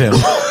clips of him.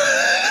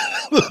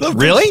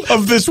 Really?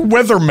 Of this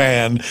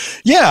weatherman.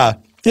 Yeah.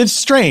 It's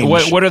strange.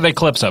 What are they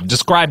clips of?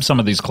 Describe some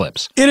of these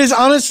clips. It is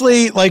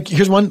honestly like,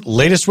 here's one,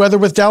 latest weather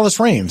with Dallas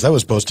rains. That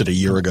was posted a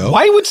year ago.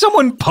 Why would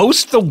someone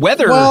post the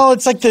weather? Well,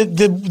 it's like the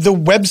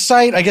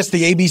website, I guess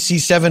the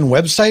ABC7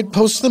 website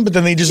posts them, but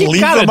then they just leave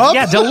them up.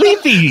 Yeah,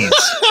 delete these.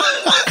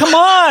 Come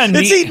on.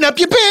 It's eating up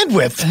your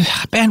bandwidth.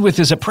 Bandwidth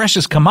is a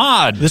precious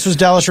commodity. This was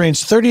Dallas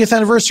Rain's 30th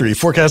anniversary,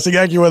 forecasting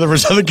AccuWeather for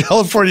Southern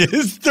California.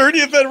 His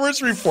 30th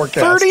anniversary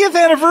forecast. 30th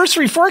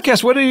anniversary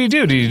forecast. What did he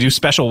do? Did he do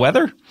special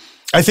weather?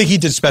 I think he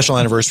did special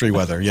anniversary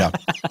weather, yeah.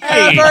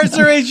 Hey,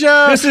 anniversary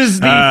show! This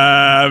is the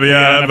Happy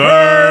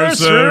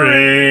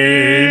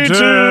anniversary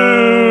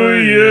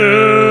to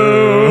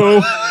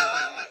you.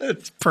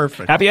 It's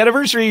perfect. happy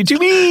anniversary to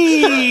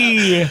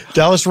me.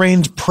 Dallas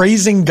Rain's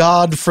praising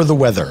God for the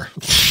weather.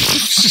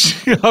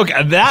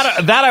 Okay,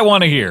 that I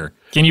want to hear.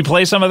 Can you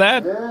play some of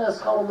that? Yes,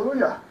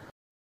 hallelujah.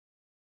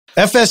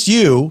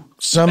 FSU,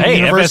 some Hey,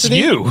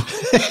 university. FSU.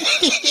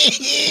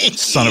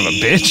 Son of a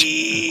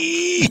bitch.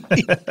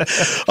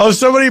 Oh,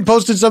 somebody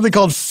posted something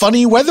called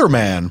Funny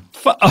Weatherman.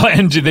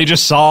 And they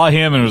just saw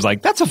him and was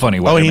like, that's a funny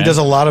weather. Oh, and he man. does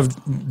a lot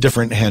of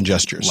different hand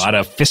gestures. A lot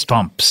of fist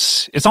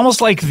pumps. It's almost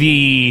like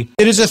the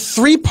It is a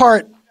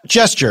 3-part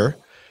gesture.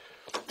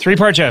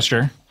 3-part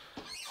gesture.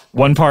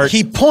 1 part.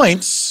 He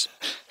points,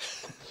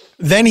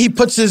 then he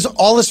puts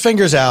all his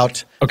fingers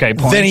out. Okay,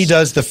 points. Then he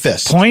does the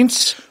fist.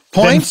 Points,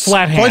 then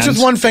flat hand. Points with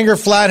one finger,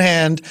 flat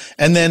hand,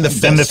 and then the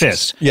fist. Then the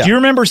fist. Yeah. Do you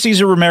remember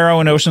Cesar Romero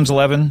in Ocean's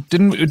 11?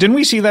 Didn't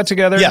we see that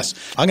together? Yes.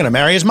 I'm going to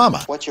marry his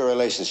mama. What's your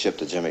relationship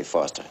to Jimmy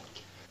Foster?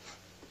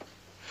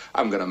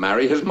 I'm going to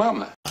marry his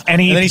mama.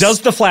 And he does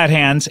the flat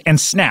hands and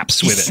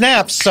snaps with it.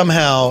 Snaps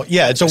somehow.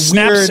 Yeah, it's a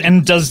Snaps weird.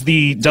 and does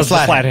the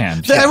flat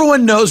hand. So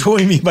everyone knows what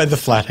we mean by the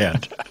flat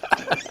hand.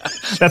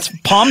 That's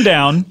palm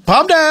down.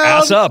 Palm down.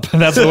 Ass up.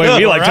 That's the way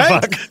we like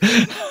Right? to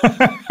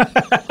fuck.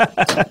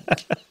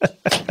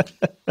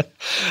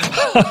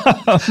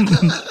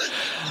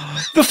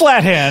 The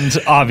flat hand,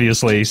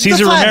 obviously.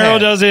 Cesar flat Romero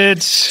hand. does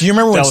it. Do you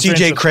remember when Dallas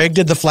C.J. Rains- Craig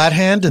did the flat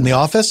hand in The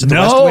Office? At the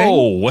No. West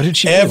Wing? What did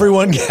she do?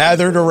 Everyone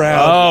gathered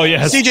around. Oh,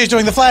 yes. C.J.'s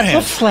doing the flat The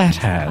hand. flat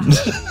hand.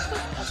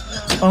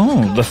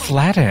 Oh, the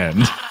flat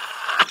hand.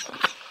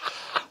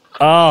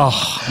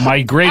 Oh,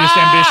 my greatest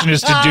ambition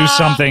is to do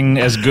something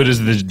as good as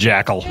the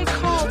Jackal. They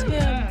called him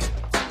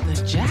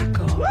the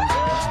Jackal.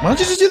 Why don't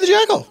you just do the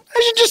Jackal?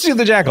 I should just do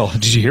the Jackal.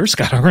 Did you hear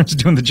Scott Aukerman's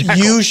doing the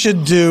Jackal? You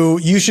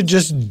should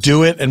just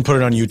do it and put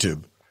it on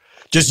YouTube.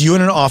 Just you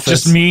in an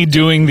office. Just me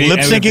doing the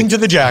lip syncing to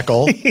the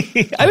Jackal.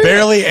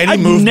 Barely any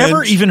movement. I've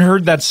never even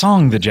heard that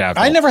song, The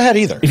Jackal. I never had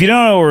either. If you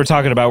don't know what we're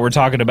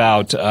talking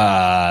about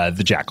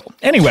The Jackal.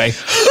 Anyway.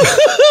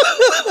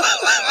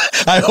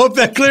 I hope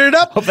that cleared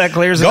up. Hope that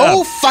clears it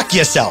Go up. fuck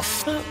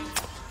yourself.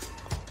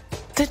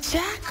 The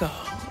Jackal.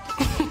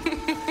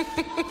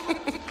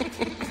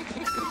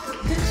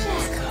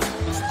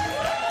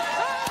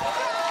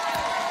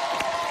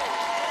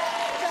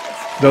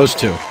 Those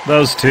two.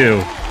 Those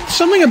two.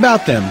 Something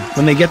about them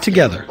when they get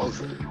together.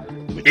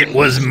 It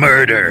was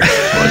murder.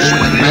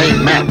 When they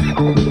met,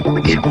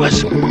 it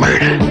was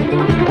murder.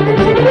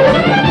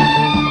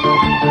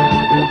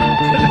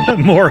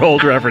 More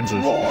old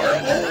references.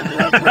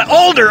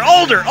 Older.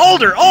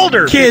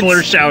 Kids. People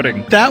are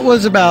shouting. That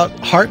was about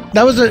Heart.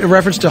 That was a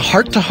reference to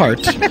Heart,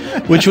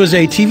 which was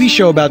a TV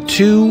show about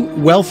two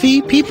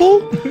wealthy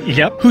people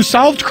Yep. who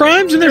solved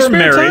crimes in their They were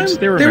spare married. time.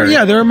 They were married.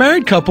 Yeah, they're a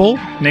married couple.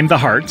 Named the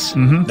Hearts.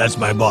 That's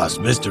my boss,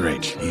 Mr.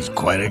 H. He's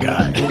quite a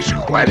guy. He's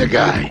quite a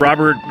guy.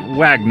 Robert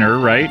Wagner,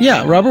 right?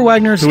 Yeah, Robert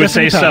Wagner. Who would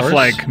say Stephanie stuff Powers.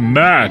 like,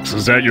 Max,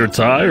 is that your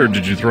tie or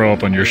did you throw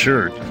up on your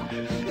shirt?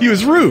 He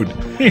was rude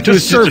to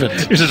his servant.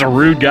 He's just a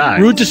rude guy.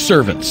 Rude to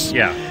servants.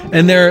 Yeah.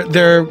 And their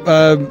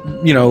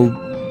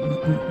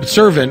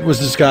servant was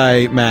this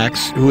guy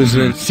Max, who was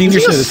a senior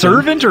Is he a citizen.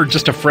 servant or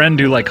just a friend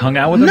who like hung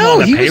out with him No, on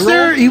the he payroll? was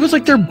there. He was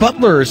like their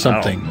butler or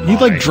something. Oh, he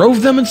like my.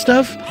 drove them and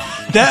stuff.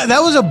 That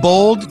was a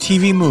bold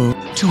TV move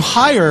to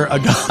hire a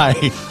guy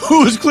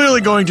who was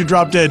clearly going to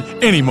drop dead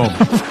any moment.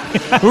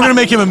 We're going to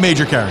make him a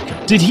major character.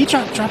 Did he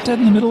drop dead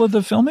in the middle of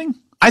the filming?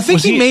 I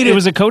think he made it. It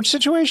was a coach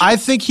situation? I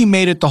think he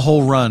made it the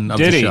whole run of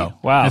Did the he? show.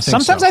 Wow.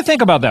 Sometimes I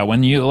think about that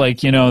when you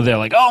they're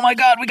like, oh my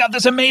God, we got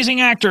this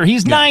amazing actor.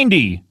 He's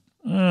 90.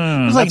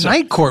 It was like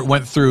Night Court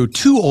went through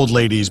 2 old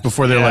ladies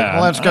before they're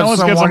like, let's get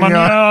someone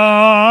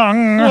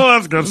young.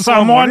 Let's get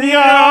someone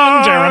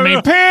young. Jeremy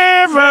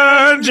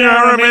Piven.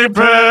 Jeremy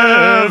Piven.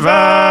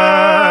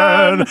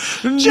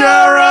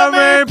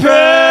 Jeremy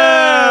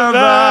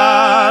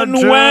Piven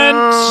went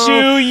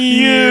to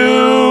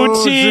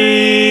UTA.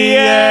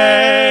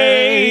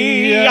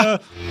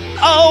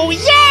 Oh,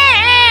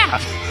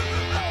 yeah.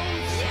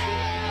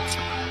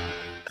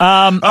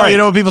 All right. You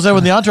know what people said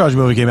when the Entourage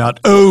movie came out?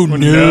 Oh, no.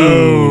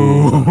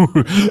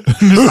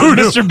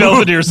 Mr.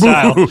 Belvedere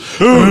style.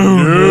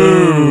 Oh,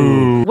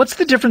 no. What's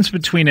the difference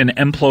between an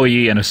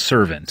employee and a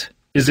servant?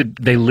 Is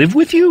it they live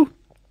with you?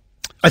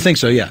 I think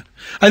so, yeah.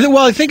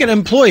 I think an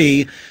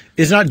employee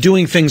is not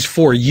doing things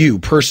for you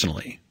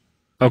personally.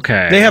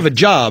 Okay. They have a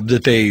job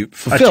that they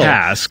fulfill. A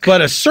task.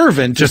 But a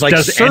servant just like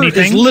does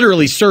anything? Is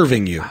literally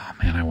serving you. Oh,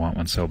 man, I want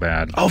one so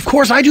bad. Oh, of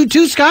course I do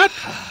too, Scott.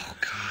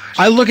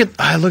 I look at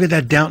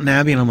that Downton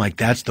Abbey and I'm like,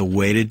 that's the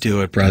way to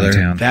do it,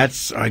 brother.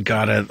 That's I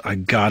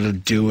gotta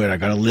do it. I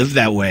gotta live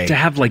that way. To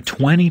have like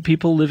 20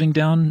 people living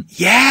down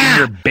in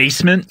your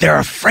basement. They're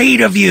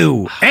afraid of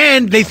you.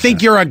 And they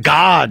think you're a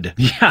god.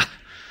 Yeah.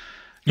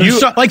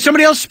 Like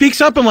somebody else speaks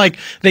up and like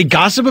they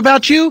gossip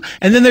about you,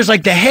 and then there's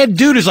like the head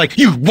dude is like,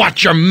 you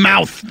watch your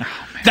mouth. Oh,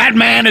 that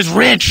man is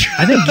rich.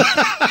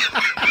 I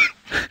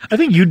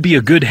think you'd be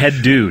a good head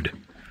dude.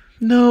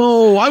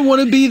 No, I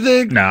want to be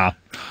the Nah.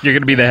 You're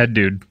gonna be the head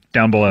dude.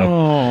 Down below.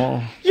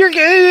 Oh.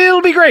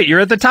 It'll be great. You're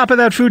at the top of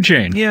that food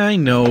chain. Yeah, I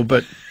know,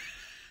 but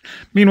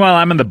meanwhile,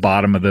 I'm in the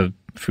bottom of the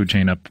food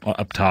chain up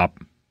top.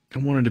 I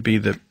wanted to be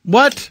the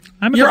what?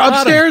 You're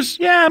upstairs?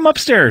 Yeah, I'm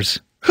upstairs.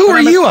 Who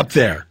are you up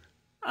there?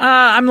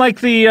 I'm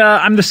like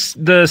I'm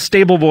the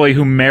stable boy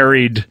who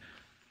married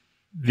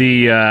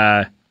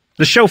the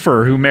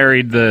chauffeur who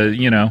married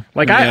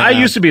I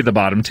used to be at the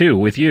bottom too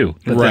with you,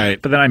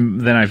 but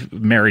then I've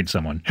married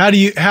someone. How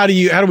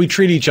do we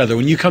treat each other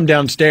when you come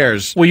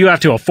downstairs? Well, you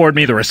have to afford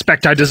me the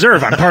respect I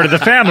deserve. I'm part of the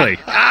family.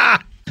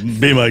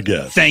 Be my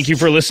guest. Thank you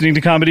for listening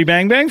to Comedy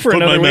Bang Bang for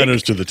another week. Put my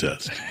manners to the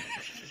test.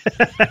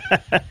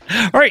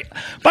 All right.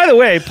 By the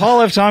way,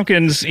 Paul F.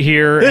 Tompkins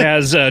here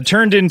has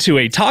turned into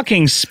a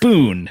talking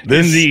spoon in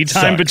the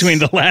time between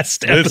the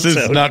last episode. This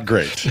is not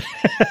great.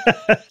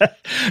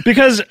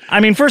 Because,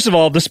 first of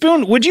all, the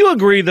spoon, would you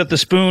agree that the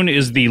spoon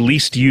is the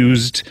least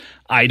used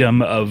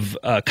item of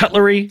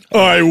cutlery?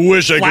 I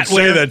wish I could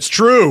say that's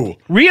true.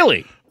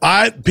 Really?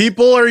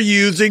 People are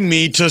using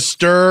me to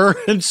stir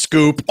and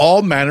scoop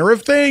all manner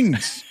of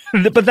things.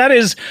 But that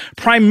is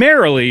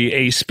primarily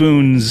a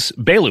spoon's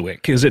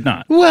bailiwick, is it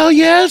not? Well,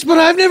 yes, but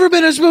I've never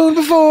been a spoon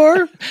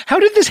before. How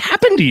did this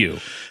happen to you?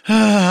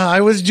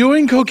 I was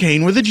doing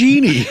cocaine with a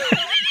genie.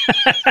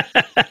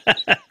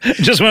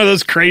 Just one of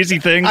those crazy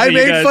things. I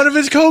made fun of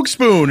his Coke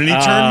spoon, and he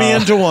turned me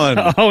into one.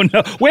 Oh,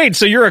 no. Wait,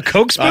 so you're a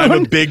Coke spoon? I'm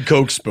a big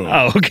Coke spoon.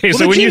 Oh, okay. Well,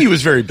 so the genie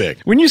was very big.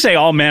 When you say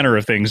all manner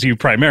of things, you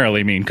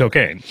primarily mean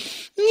cocaine.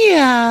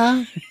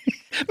 Yeah.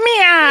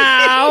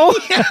 Meow.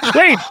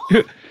 Wait,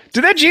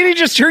 did that genie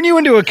just turn you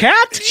into a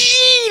cat?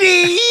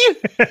 Genie!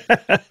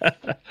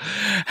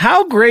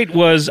 How great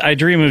was I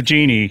Dream of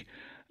Genie?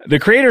 The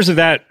creators of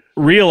that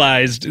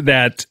realized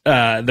that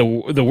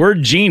the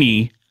word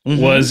genie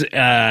was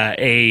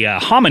a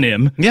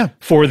homonym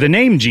for the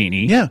name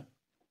Genie. Yeah.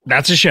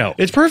 That's a show.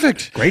 It's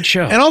perfect. Great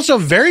show. And also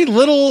very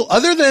little,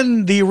 other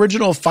than the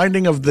original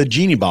finding of the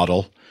genie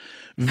bottle.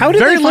 How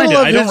did they find it?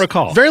 I don't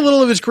recall. Very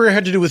little of his career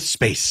had to do with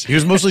space. He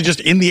was mostly just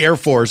in the Air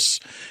Force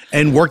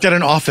and worked at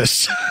an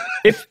office.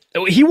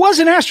 He was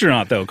an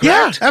astronaut, though,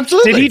 correct? Yeah,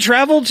 absolutely. Did he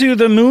travel to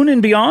the moon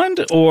and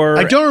beyond, or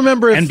I don't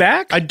remember and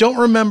back? I don't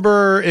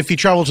remember if he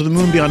traveled to the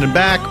moon, beyond, and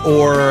back,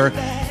 or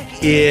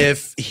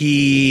if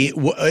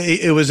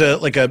it was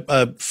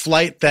a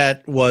flight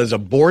that was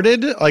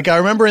aborted. Like I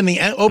remember in the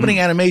opening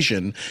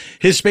animation,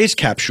 his space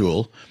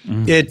capsule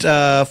it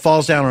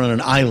falls down on an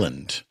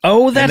island.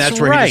 Oh, that's right. And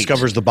that's where he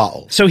discovers the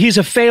bottle. So he's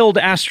a failed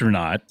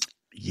astronaut.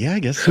 Yeah, I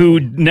guess so. Who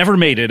never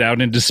made it out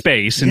into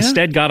space.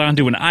 Instead, got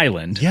onto an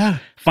island. Yeah.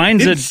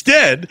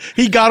 Instead,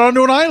 he got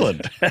onto an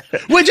island,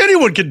 which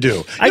anyone could do.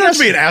 You don't have to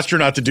be an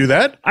astronaut to do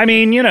that. I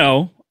mean,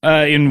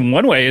 in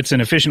one way, it's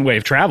an efficient way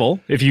of travel.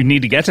 If you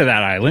need to get to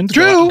that island,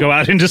 True. Go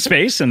out into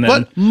space, and then.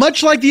 But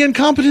much like the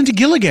incompetent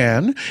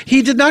Gilligan,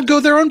 he did not go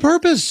there on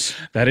purpose.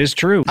 That is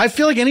true. I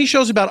feel like any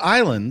shows about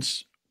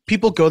islands,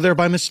 people go there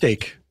by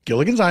mistake.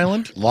 Gilligan's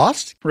Island,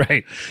 Lost.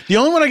 Right. The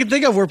only one I can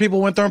think of where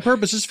people went there on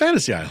purpose is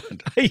Fantasy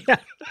Island. Yeah.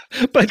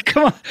 But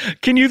come on.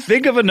 Can you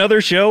think of another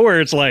show where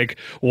it's like,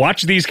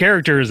 watch these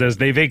characters as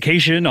they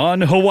vacation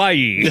on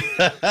Hawaii?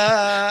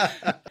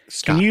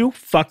 Can you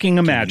fucking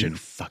imagine?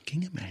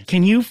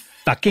 Can you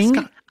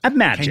fucking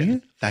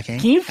imagine?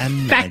 Can you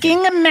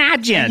fucking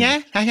imagine?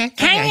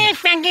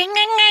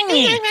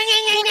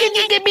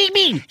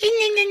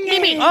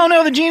 Oh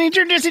no, the genie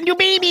turned us into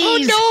babies. Oh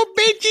no,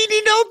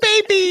 genie, no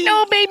baby.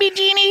 No baby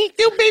genie.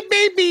 No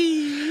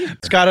baby.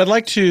 Scott, I'd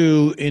like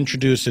to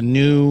introduce a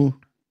new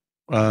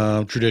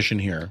tradition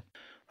here.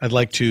 I'd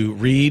like to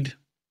read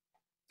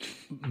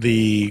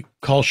the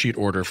call sheet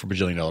order for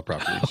Bajillion Dollar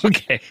Properties.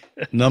 Okay.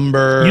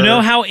 Number. You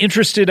know how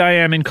interested I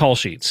am in call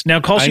sheets. Now,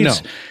 call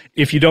sheets,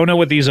 if you don't know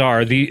what these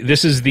are,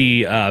 this is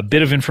the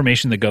bit of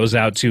information that goes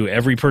out to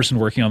every person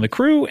working on the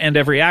crew and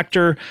every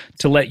actor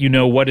to let you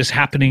know what is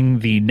happening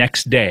the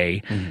next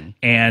day. Mm-hmm.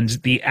 And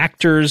the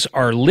actors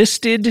are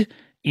listed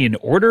in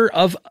order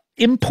of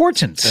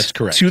importance. That's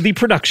correct. To the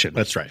production.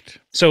 That's right.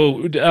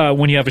 So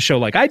when you have a show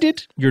like I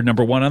did, you're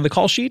number one on the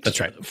call sheet. That's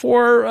right.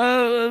 For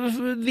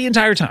the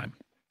entire time.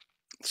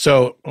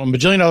 So on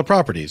Bajillion Dollar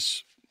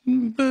Properties,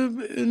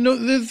 no,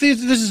 this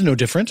is no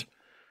different.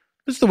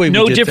 This is the way we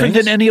no did different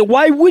things. than any.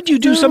 Why would you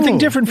do something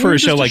different for a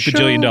show like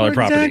Bajillion Dollar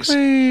Properties?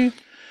 Exactly.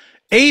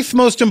 Eighth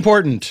most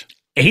important.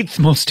 Eighth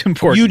most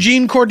important.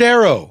 Eugene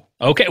Cordero.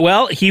 Okay,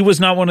 well, he was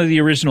not one of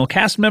the original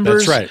cast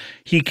members. That's right.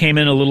 He came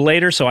in a little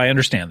later, so I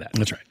understand that.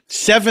 That's right.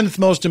 Seventh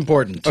most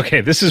important.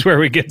 Okay, this is where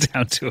we get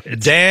down to it.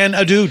 Dan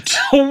Adut.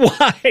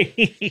 Why?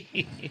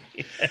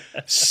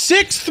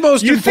 Sixth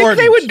most important. You'd think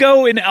they would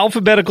go in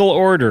alphabetical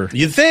order.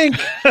 You'd think,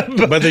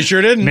 but they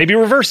sure didn't. Maybe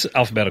reverse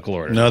alphabetical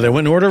order. No, they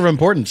went in order of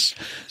importance.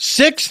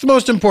 Sixth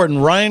most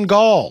important, Ryan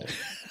Gall.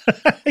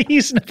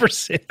 He's number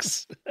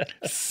 6.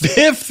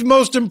 Fifth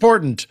most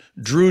important,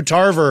 Drew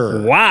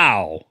Tarver.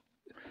 Wow.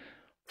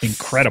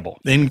 Incredible.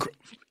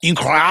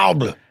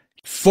 Incredible.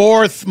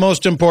 Fourth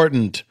most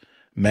important,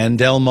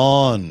 Mandel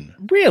Mon.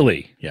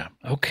 Really? Yeah.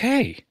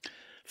 Okay.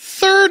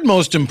 Third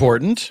most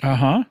important,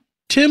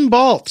 Tim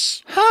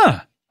Baltz.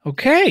 Huh.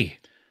 Okay.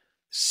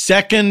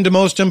 Second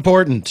most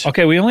important.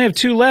 Okay, we only have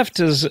 2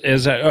 left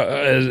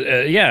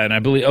and I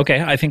believe,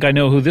 okay, I think I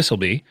know who this will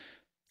be.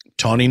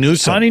 Tawny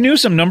Newsome. Tawny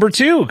Newsome, number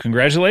 2.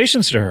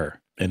 Congratulations to her.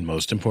 And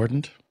most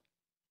important,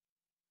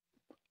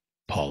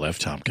 Paul F.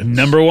 Tompkins.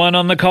 Number 1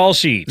 on the call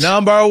sheet.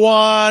 Number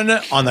 1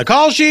 on the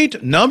call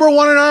sheet. Number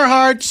 1 in our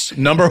hearts.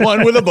 Number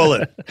 1 with a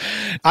bullet.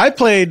 I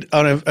played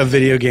on a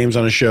video games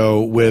on a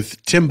show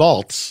with Tim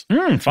Baltz.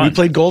 Fun. We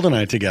played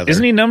GoldenEye together.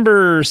 Isn't he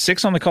number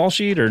 6 on the call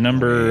sheet or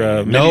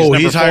number? No,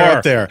 he's higher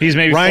up there. He's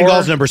maybe Ryan 4?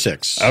 Gall's number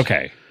 6.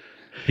 Okay.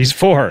 He's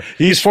 4.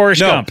 He's Forrest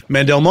Gump.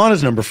 Mandel Mon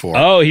is number 4.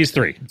 Oh, he's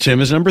 3. Tim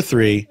is number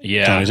 3.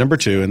 Yeah. Tony's number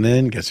 2. And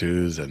then guess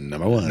who's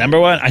number 1? Number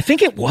 1. I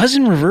think it was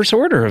in reverse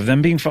order of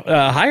them being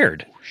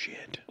hired.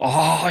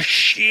 Oh,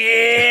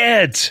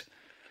 shit.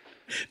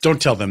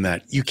 Don't tell them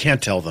that. You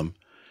can't tell them.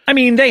 I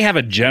mean, they have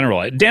a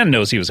general. Dan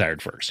knows he was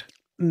hired first.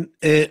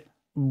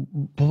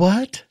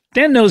 What?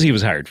 Dan knows he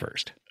was hired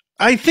first.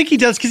 I think he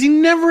does because he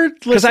never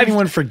lets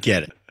anyone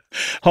forget it.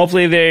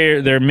 Hopefully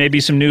there may be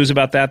some news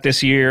about that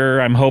this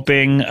year. I'm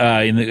hoping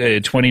in the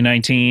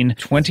 2019.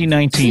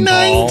 2019,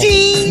 Paul.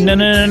 19.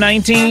 No,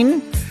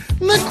 19.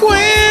 The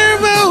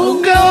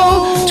Cuervo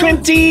go.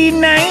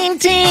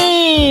 2019.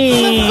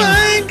 The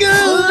fine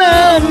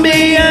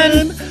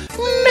Colombian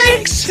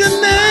makes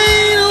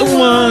tonight a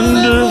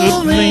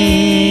wonderful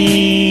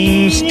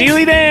thing.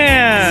 Steely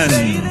Dan.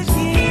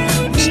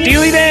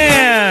 Steely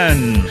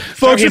Dan.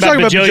 Folks, we're talking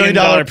about Bajillion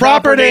Dollar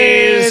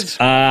Properties.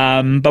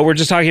 But we're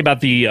just talking about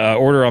the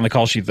order on the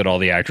call sheet that all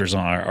the actors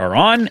are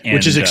on. And,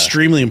 which is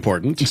extremely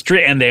important.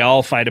 And they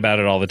all fight about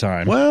it all the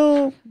time.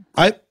 Well,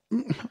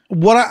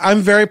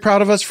 I'm very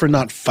proud of us for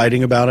not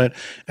fighting about it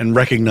and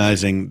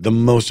recognizing the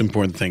most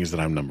important thing is that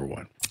I'm number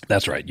 1.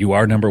 That's right. You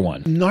are number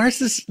 1.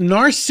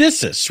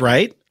 Narcissus,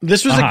 right?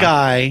 This was a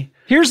guy.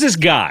 Here's this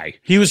guy.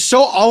 He was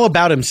so all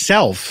about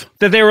himself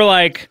that they were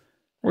like,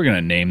 we're going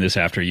to name this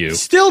after you.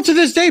 Still to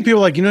this day, people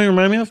are like, you know what you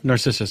remind me of?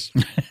 Narcissus.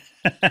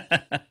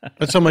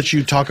 That's how much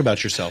you talk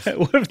about yourself.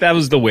 What if that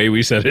was the way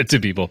we said it to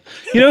people?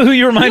 You know who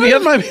you remind me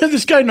of?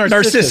 This guy,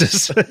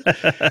 Narcissus.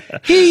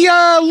 He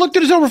looked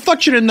at his own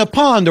reflection in the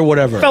pond or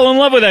whatever. Fell in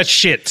love with that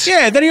shit.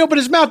 Yeah, then he opened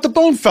his mouth, the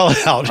bone fell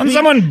out. And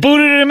someone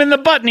booted him in the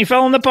butt and he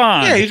fell in the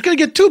pond. Yeah, he's going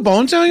to get 2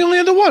 bones and he only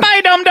had the 1.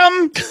 Bye,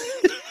 dum-dum.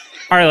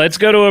 All right, let's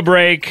go to a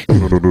break. Hey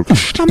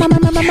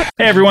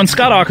everyone,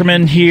 Scott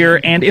Aukerman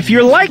here, and if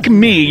you're like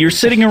me, you're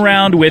sitting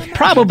around with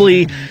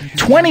probably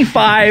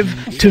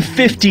 25 to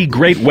 50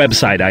 great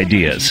website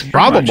ideas.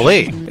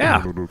 Probably.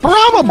 Yeah.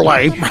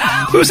 Probably.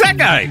 Who's that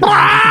guy?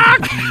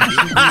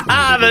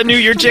 The New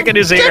Year chicken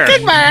is here.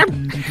 Chicken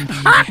man.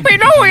 Happy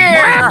New Year.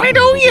 Happy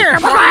New Year.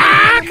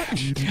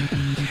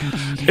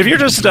 If you're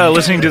just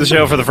listening to the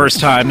show for the first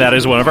time, that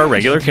is one of our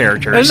regular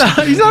characters. And,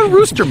 he's not a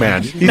rooster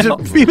man. He's a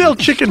female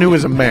chicken who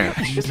is a man.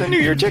 He's the New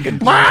Year chicken.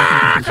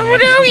 Happy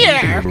New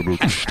Year.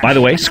 By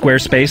the way,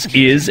 Squarespace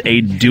is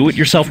a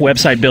do-it-yourself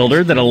website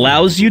builder that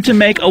allows you to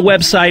make a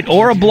website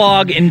or a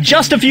blog in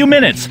just a few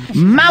minutes.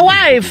 My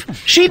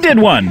wife, she did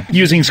one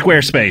using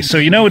Squarespace, so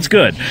you know it's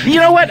good. You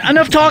know what?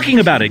 Enough talking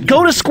about it.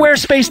 Go to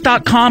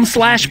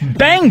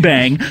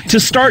squarespace.com/bangbang to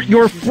start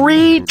your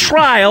free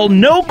trial,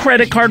 no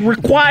credit card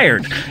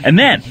required. And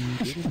then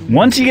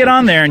Once you get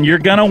on there and you're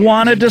going to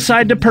want to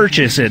decide to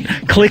purchase it,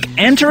 click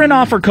enter an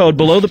offer code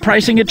below the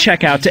pricing at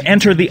checkout to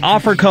enter the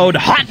offer code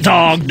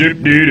HOTDOG. Get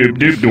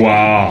a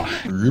job.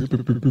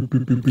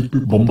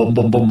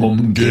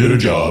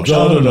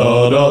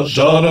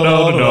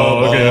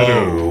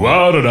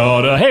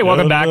 Hey,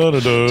 welcome back.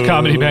 It's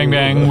Comedy Bang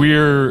Bang.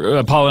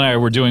 We're Paul and I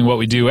were doing what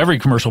we do every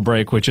commercial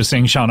break, which is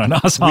sing Shauna Na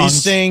songs. We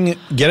sing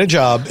Get a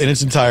Job in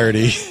its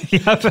entirety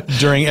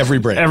during every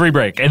break. Every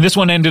break. And this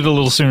one ended a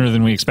little sooner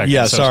than we expected.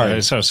 Yeah,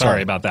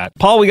 sorry about that.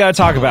 Paul, we got to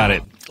talk about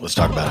it. Let's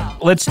talk about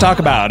it. Let's talk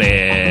about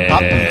it.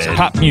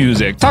 Pop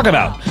music. Talk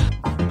about.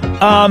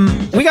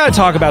 We got to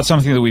talk about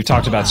something that we've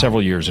talked about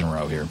several years in a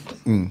row here.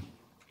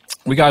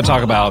 We got to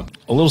talk about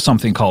a little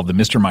something called the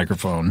Mr.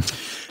 Microphone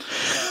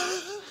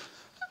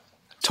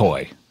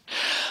toy.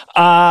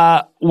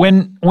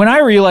 When I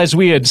realized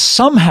we had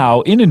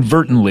somehow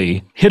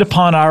inadvertently hit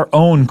upon our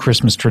own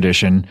Christmas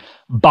tradition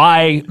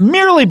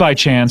merely by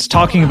chance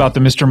talking about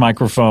the Mr.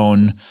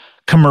 Microphone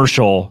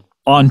commercial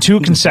on 2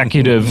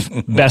 consecutive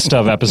best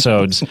of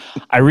episodes,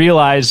 I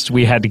realized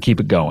we had to keep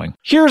it going.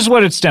 Here's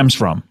what it stems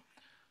from.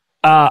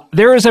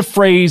 There is a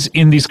phrase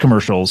in these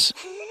commercials.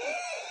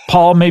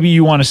 Paul, maybe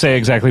you want to say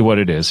exactly what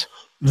it is.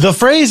 The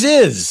phrase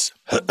is,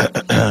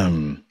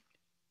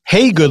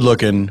 hey, good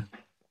looking,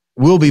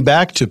 we'll be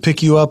back to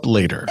pick you up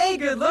later. Hey,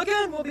 good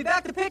looking, we'll be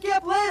back to pick you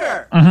up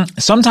later.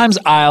 Sometimes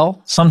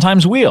I'll,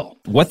 sometimes we'll.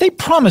 What they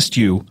promised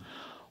you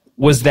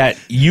was that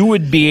you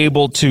would be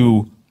able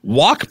to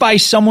walk by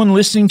someone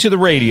listening to the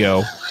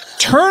radio,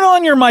 turn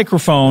on your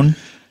microphone,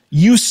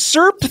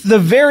 usurp the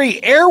very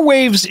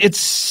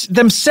airwaves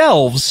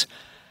themselves,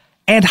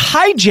 and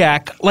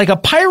hijack, like a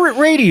pirate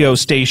radio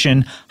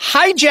station,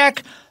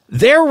 hijack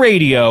their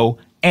radio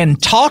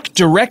and talk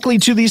directly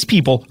to these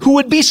people who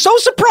would be so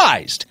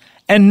surprised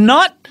and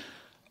not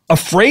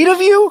afraid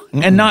of you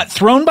and not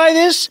thrown by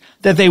this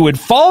that they would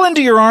fall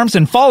into your arms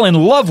and fall in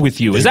love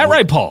with you. Is that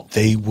right, Paul?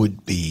 They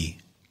would be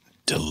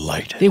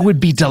delighted. They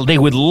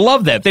would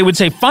love that. They would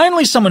say,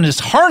 finally someone has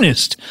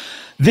harnessed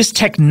this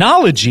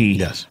technology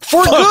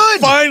for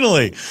good.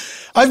 Finally.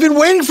 I've been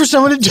waiting for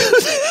someone to do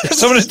this.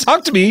 Someone to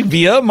talk to me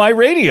via my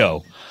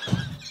radio.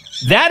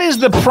 That is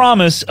the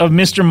promise of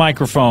Mr.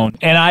 Microphone.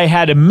 And I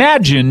had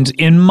imagined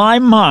in my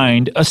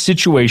mind a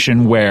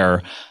situation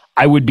where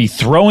I would be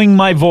throwing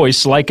my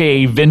voice like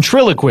a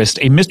ventriloquist,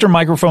 a Mr.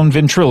 Microphone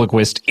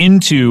ventriloquist,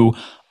 into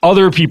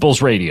other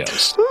people's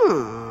radios.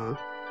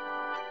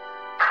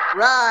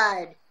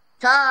 Rod,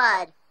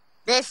 Todd,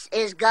 this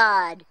is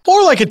God.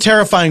 Or like a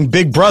terrifying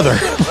big brother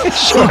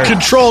who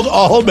controlled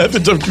all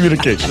methods of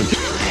communication.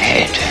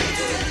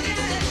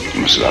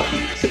 You must love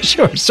him.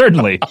 Sure,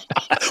 certainly.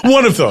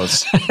 One of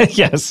those.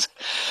 Yes.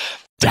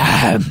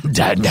 Damn.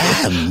 Back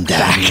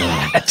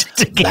at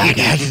it again. Back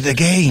at it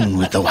again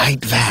with the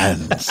white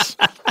vans.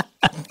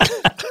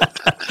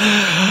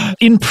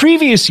 In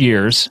previous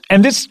years,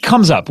 and this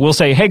comes up, we'll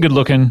say, hey, good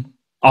looking,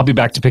 I'll be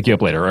back to pick you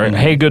up later. Or,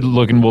 hey, good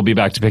looking, we'll be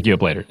back to pick you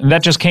up later. And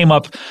that just came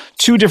up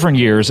 2 different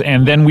years,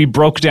 and then we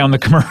broke down the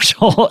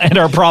commercial and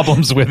our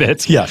problems with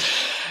it. Yes.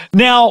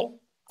 Now,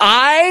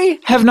 I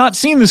have not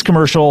seen this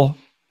commercial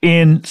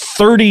in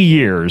 30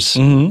 years.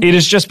 It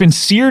has just been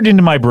seared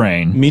into my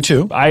brain. Me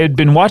too. I had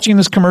been watching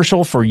this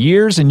commercial for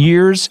years and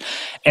years,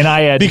 and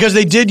I had... Because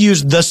they did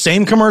use the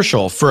same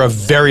commercial for a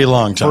very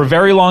long time. For a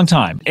very long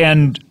time.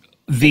 And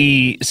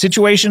the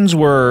situations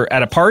were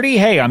at a party.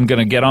 Hey, I'm going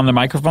to get on the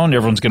microphone.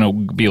 Everyone's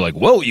going to be like,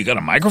 whoa, you got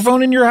a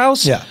microphone in your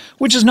house? Yeah.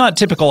 Which is not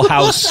typical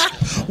house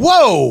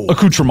whoa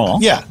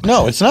accoutrement. Yeah,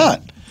 no, it's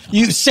not.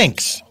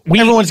 Sinks.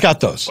 Everyone's got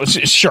those.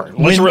 Sure.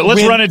 Let's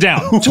run it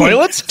down.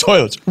 Toilets?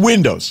 Toilets.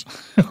 Windows.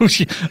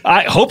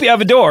 I hope you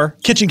have a door.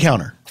 Kitchen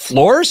counter.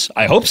 Floors?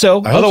 I hope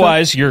so.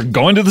 Otherwise, you're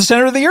going to the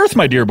center of the earth,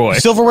 my dear boy.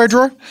 Silverware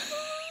drawer?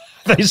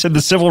 They said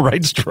the civil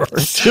rights drawer.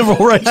 Civil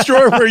rights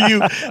drawer where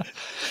you...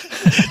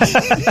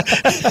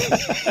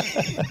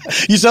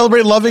 You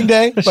celebrate Loving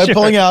Day by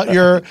pulling out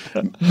your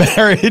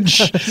marriage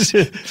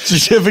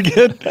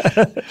certificate.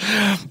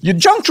 Your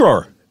junk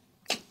drawer.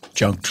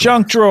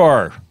 Junk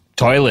drawer.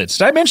 Toilets.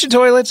 Did I mention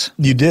toilets?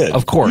 You did.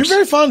 Of course. You're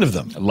very fond of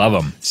them. I love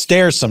them.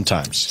 Stairs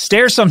sometimes.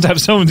 We're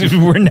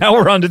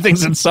on to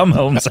things that some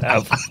homes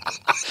have.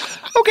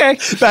 Okay.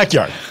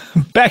 Backyard.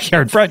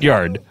 Backyard, front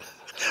yard.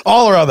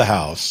 All around the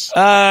house.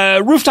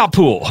 Rooftop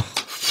pool.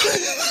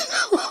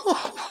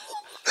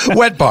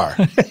 Wet bar.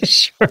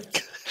 Sure.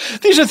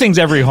 These are things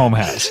every home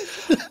has.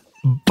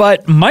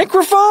 But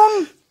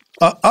microphone?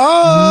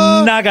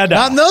 Nagada.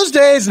 Not in those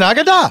days.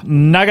 Nagada.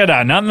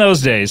 Nagada. Not in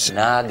those days.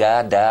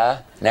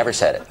 Nagada. Never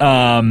said it.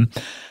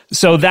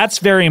 So that's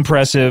very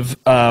impressive.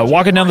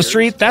 Walking down the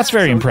street, that's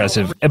very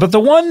impressive. But the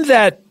one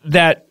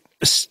that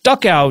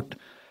stuck out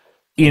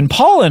in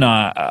Paul and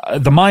I,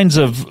 the minds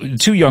of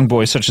 2 young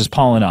boys such as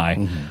Paul and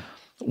I,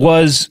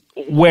 was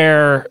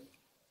where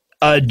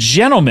a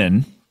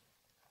gentleman,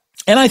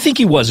 and I think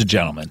he was a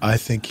gentleman. I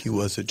think he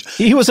was a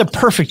gentleman. He was a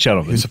perfect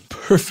gentleman. He was a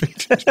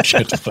perfect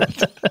gentleman.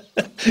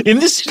 In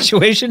this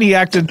situation, he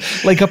acted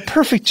like a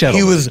perfect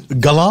gentleman. He was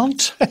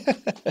gallant.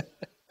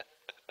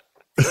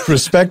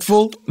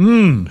 Respectful,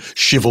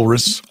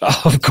 chivalrous.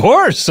 Of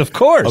course. A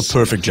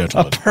perfect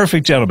gentleman. A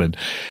perfect gentleman.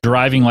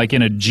 Driving like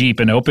in a Jeep,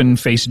 an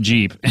open-faced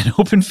Jeep.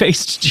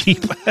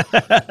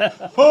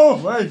 Oh,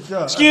 my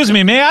God. Excuse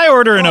me, may I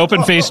order an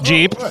open-faced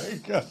Jeep? Oh, my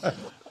God.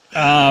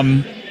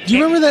 Do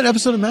you remember that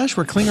episode of MASH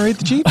where Klinger ate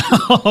the Jeep?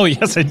 Oh,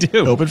 yes, I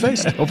do.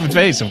 Open-faced.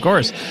 Open-faced, of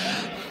course.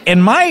 In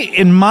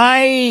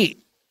my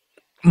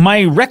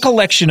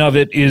recollection of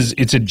it is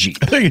it's a Jeep.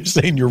 I thought you were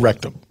saying your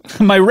rectum.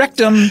 My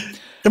rectum...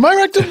 In my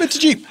rectum, it's a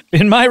Jeep.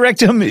 In my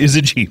rectum is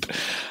a Jeep.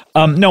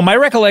 No, my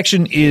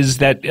recollection is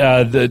that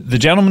the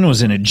gentleman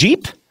was in a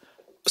Jeep,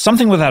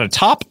 something without a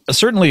top,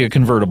 certainly a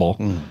convertible.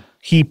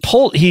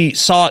 He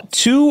saw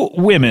two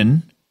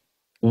women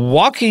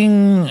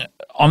walking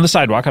on the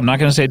sidewalk. I'm not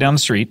going to say down the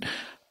street.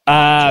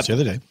 Just the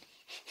other day.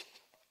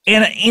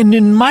 And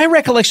in my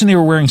recollection, they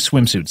were wearing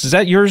swimsuits. Is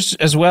that yours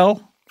as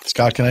well?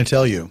 Scott, can I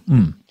tell you?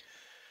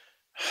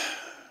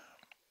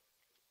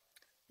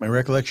 My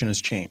recollection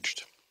has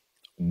changed.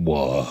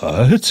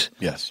 What?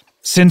 Yes.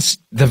 Since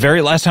the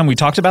very last time we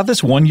talked about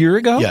this 1 year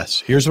ago?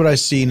 Yes. Here's what I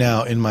see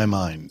now in my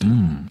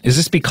mind. Is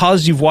this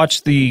because you've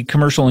watched the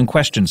commercial in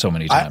question so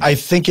many times? I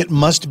think it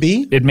must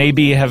be. It may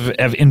be have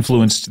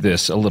influenced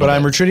this a little bit. But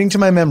I'm retreating to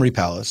my memory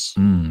palace.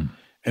 And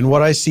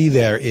what I see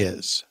there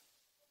is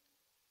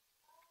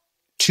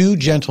two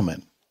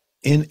gentlemen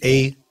in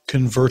a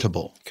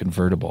convertible.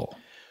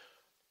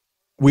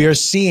 We are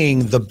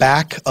seeing the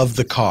back of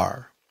the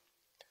car.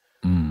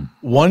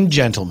 One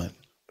gentleman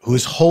who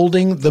is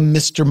holding the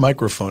Mr.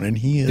 Microphone, and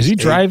he is... Is he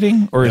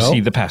driving, or is he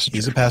the passenger?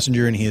 He's a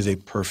passenger, and he is a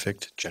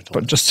perfect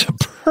gentleman. But just a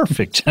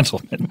perfect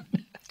gentleman.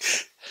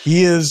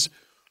 He is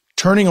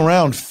turning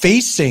around,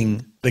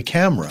 facing the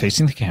camera.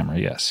 Facing the camera,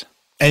 yes.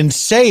 And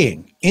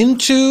saying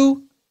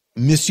into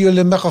Monsieur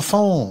le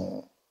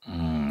Microphone,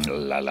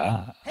 la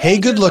la. Hey,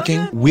 good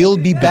looking, we'll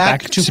be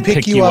back to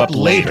pick you up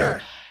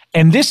later.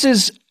 And this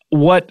is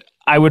what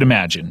I would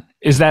imagine,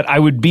 is that I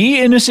would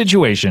be in a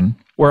situation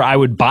where I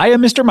would buy a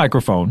Mr.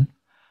 Microphone,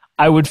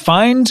 I would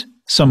find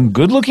some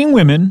good-looking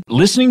women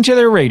listening to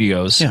their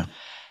radios,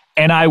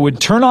 and I would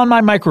turn on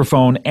my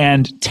microphone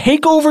and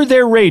take over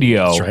their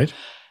radio. That's right.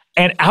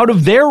 And out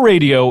of their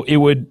radio,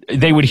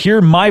 they would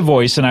hear my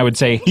voice, and I would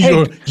say,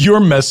 hey,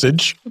 your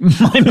message.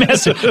 My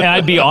message. And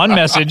I'd be on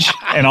message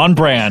and on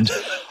brand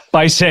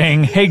by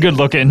saying, hey, good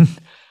looking,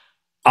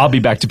 I'll be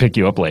back to pick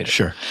you up later.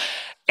 Sure.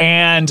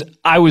 And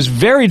I was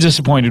very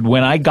disappointed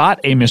when I got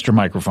a Mr.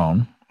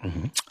 Microphone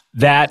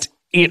that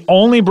it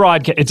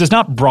does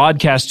not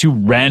broadcast to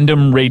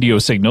random radio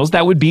signals.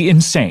 That would be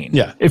insane.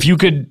 Yeah. If you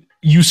could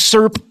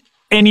usurp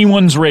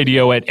anyone's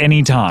radio at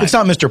any time. It's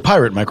not Mr.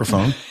 Pirate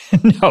Microphone.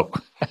 No.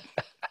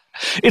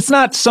 It's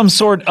not some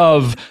sort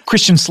of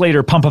Christian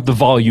Slater pump up the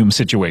volume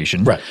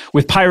situation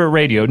with pirate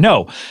radio.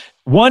 No.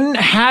 One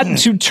had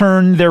to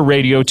turn their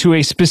radio to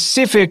a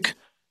specific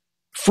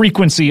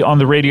frequency on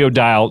the radio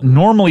dial,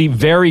 normally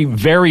very,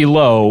 very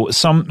low,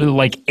 some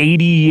like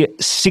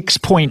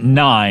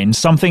 86.9,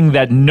 something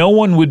that no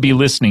one would be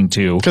listening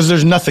to. Because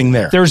there's nothing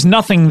there. There's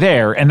nothing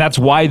there, and that's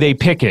why they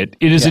pick it.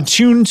 It is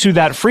attuned to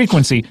that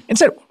frequency.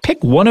 Instead,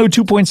 pick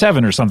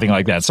 102.7 or something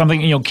like that.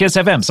 Something, Kiss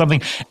FM,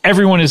 something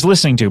everyone is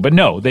listening to. But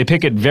no, they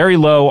pick it very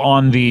low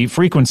on the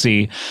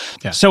frequency.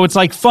 Yeah. So it's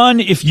like fun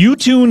if you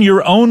tune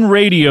your own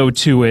radio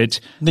to it.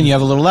 Then you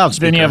have a little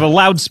loudspeaker. Then you have a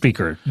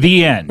loudspeaker.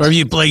 The end. Or if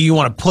you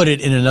want to put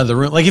it in another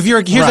room. Like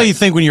here's how you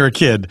think when you're a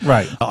kid.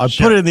 Right. I'll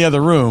put it in the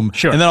other room.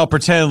 Sure. And then I'll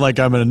pretend like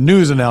I'm a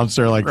news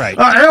announcer. Like,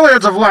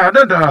 aliens have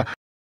landed.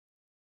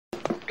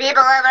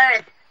 People of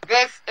Earth,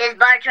 this is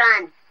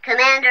Bartron,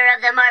 commander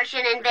of the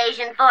Martian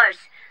Invasion Force.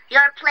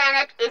 Your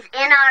planet is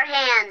in our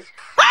hands.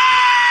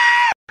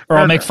 Or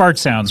I'll make fart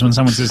sounds when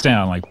someone sits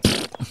down, like.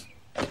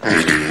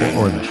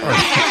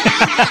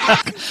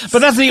 But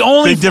that's the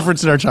only big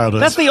difference in our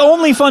childhood. That's the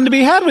only fun to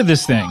be had with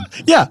this thing.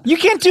 Yeah, you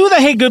can't do the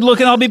 "Hey, good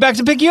looking, I'll be back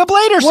to pick you up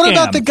later" What scam.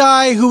 about the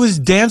guy who was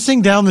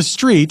dancing down the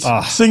street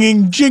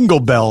singing Jingle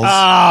Bells?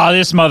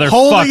 This motherfucker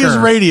holding his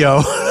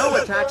radio.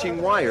 No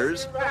attaching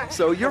wires,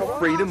 so you're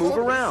free to move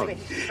around.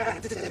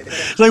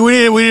 It's like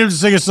we need to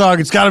sing a song.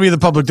 It's got to be in the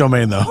public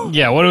domain, though.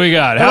 Yeah, what do we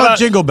got? How about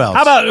Jingle Bells?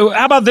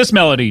 How about this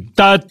melody?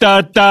 Dot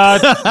dot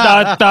dot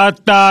dot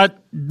dot dot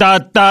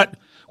dot dot.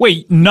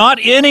 Wait, not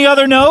any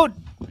other note?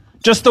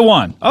 Just the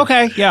one.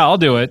 Okay, yeah, I'll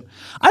do it.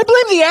 I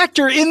blame the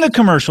actor in the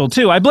commercial,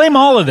 too. I blame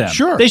all of them.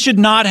 Sure. They should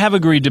not have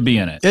agreed to be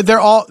in it. They're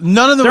all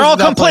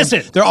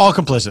complicit. They're all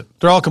complicit.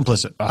 They're all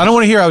complicit. I don't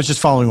want to hear I was just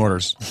following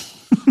orders.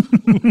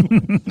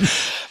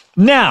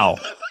 Now,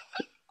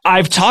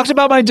 I've talked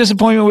about my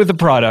disappointment with the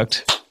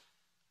product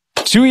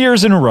 2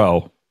 years in a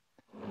row,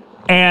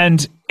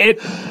 and it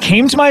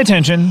came to my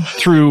attention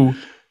through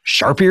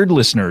sharp-eared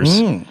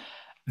listeners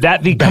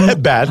that the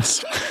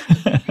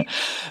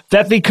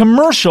that the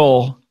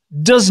commercial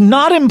does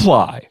not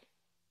imply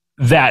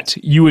that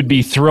you would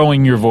be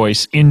throwing your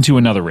voice into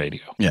another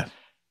radio. Yeah.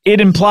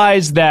 It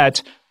implies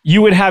that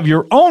you would have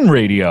your own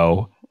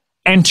radio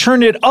and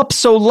turn it up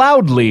so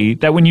loudly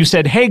that when you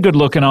said, "Hey, good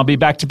looking, I'll be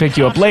back to pick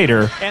you up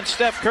later." And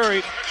Steph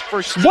Curry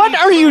for what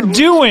are you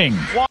doing?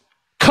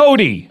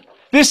 Cody,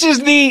 This is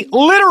the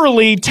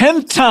literally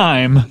 10th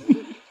time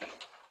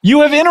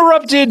you have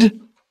interrupted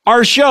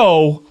our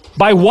show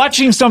by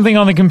watching something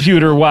on the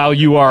computer while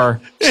you are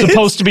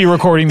supposed to be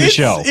recording the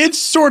show. It's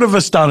sort of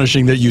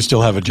astonishing that you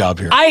still have a job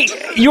here.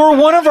 You're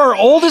one of our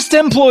oldest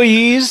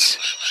employees,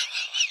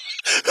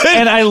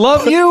 and I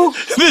love you.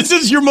 This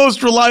is your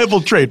most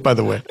reliable trait, by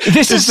the way.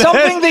 This is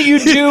something that you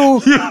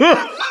do.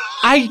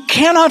 I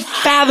cannot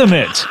fathom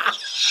it.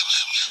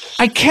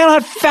 I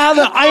cannot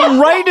fathom.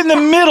 I'm right in the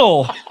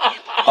middle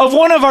of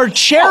one of our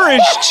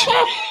cherished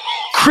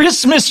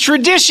Christmas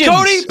traditions.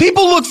 Cody,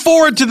 people look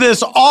forward to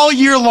this all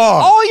year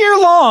long. All year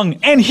long.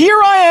 And here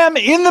I am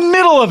in the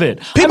middle of it.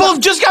 People have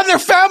just got their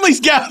families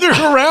gathered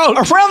around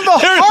the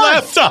their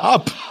hearth.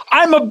 laptop.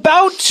 I'm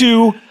about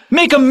to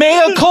make a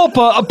mea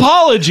culpa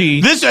apology.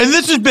 This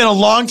has been a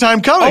long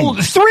time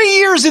coming. 3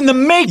 years in the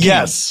making.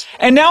 Yes.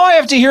 And now I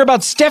have to hear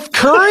about Steph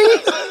Curry?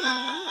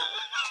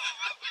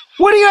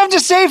 What do you have to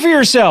say for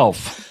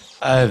yourself?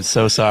 I'm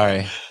so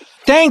sorry.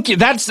 Thank you.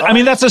 That's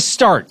a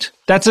start.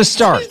 That's a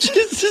start.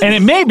 And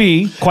it may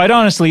be, quite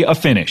honestly, a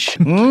finish.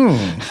 I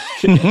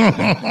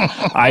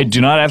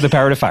do not have the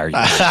power to fire you.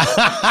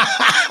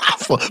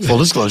 Full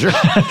disclosure.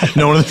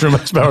 No one in this room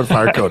has power to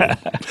fire Cody.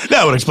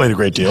 That would explain a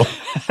great deal.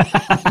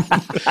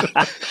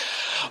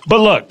 But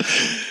look,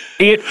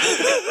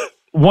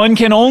 one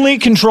can only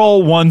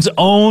control one's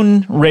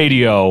own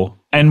radio,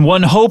 and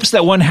one hopes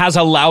that one has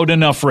a loud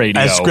enough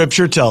radio. As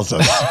scripture tells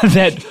us.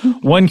 That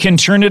one can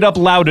turn it up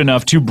loud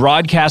enough to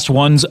broadcast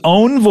one's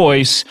own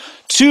voice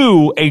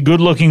to a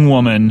good-looking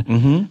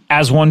woman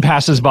as one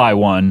passes by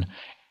one.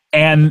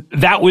 And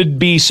that would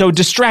be so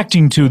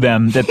distracting to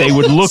them that they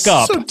would look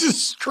up. So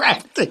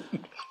distracting.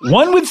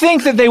 One would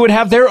think that they would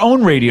have their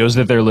own radios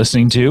that they're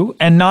listening to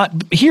and not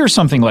hear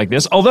something like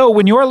this. Although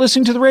when you are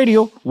listening to the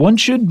radio, one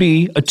should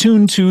be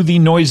attuned to the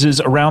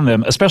noises around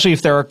them, especially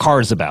if there are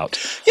cars about.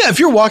 Yeah, if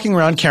you're walking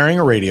around carrying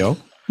a radio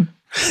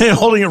and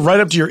holding it right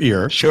up to your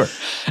ear. Sure.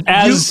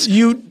 As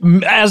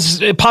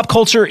pop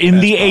culture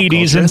in the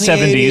 80s and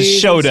 70s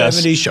showed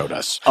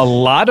us. A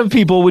lot of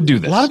people would do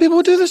this. A lot of people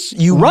would do this?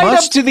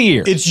 Up to the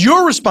ear. It's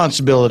your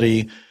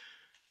responsibility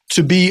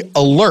to be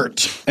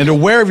alert and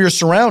aware of your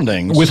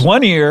surroundings. With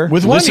one ear,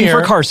 listen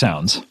for car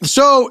sounds.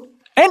 So,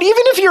 and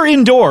even if you're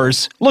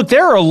indoors, look,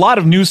 there are a lot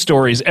of news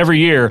stories every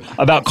year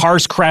about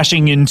cars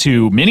crashing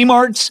into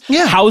mini-marts,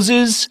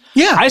 houses.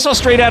 Yeah. I saw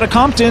Straight Outta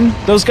Compton,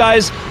 those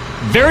guys,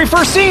 very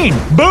first scene,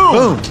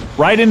 boom,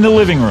 right in the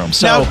living room.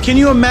 So now, can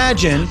you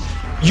imagine?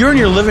 You're in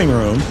your living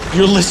room,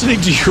 you're listening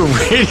to your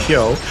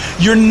radio,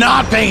 you're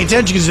not paying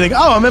attention because you think,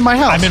 oh, I'm in my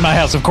house. I'm in my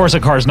house. Of course a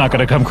car's not going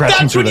to come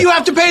crashing through. That's when you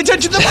have to pay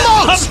attention the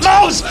most.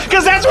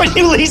 Because that's when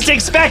you least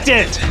expect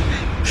it.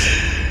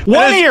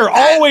 One ear,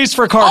 always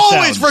for car sounds.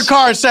 Always for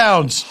car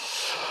sounds.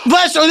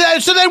 So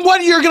then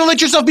what, you're going to let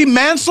yourself be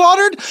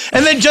manslaughtered?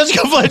 And then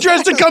Jessica Fletcher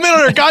has to come in on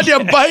her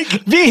goddamn bike?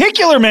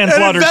 Vehicular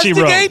manslaughter, she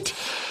wrote.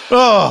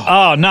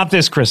 Oh, not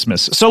this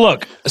Christmas. So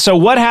look,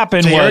 what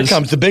happened was... Here it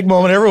comes, the big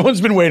moment everyone's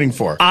been waiting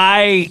for.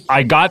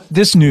 I got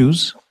this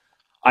news.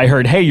 I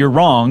heard, hey, you're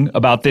wrong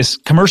about this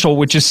commercial,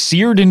 which is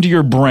seared into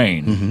your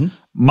brain.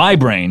 My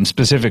brain,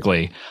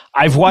 specifically.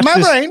 I've watched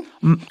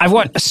I've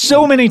watched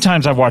so many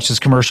times I've watched this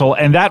commercial,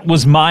 and that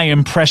was my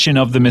impression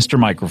of the Mr.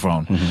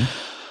 Microphone.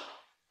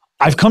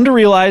 I've come to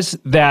realize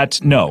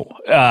that, no.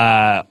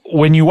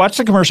 When you watch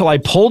the commercial, I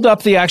pulled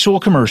up the actual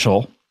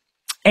commercial,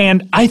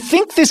 and I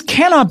think this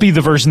cannot be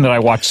the version that I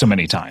watched so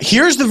many times.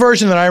 Here's the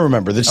version that I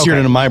remember that's seared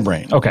into my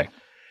brain. Okay.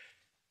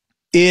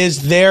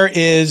 There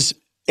is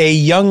a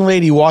young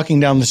lady walking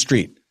down the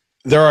street.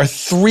 There are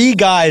 3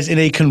 guys in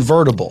a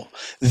convertible.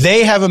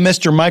 They have a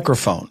Mr.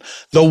 Microphone.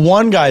 The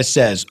one guy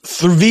says,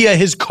 via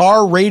his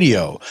car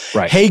radio,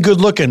 hey, good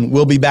looking,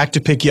 we'll be back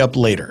to pick you up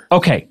later.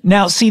 Okay.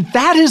 Now, see,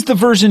 that is the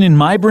version in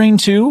my brain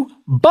too,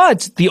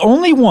 but the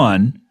only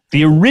one,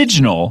 the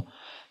original,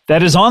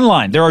 that is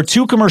online. There are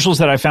 2 commercials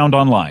that I found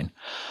online.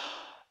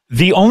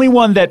 The only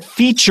one that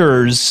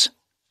features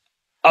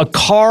a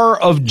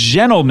car of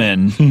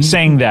gentlemen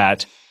saying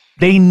that,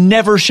 they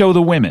never show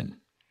the women.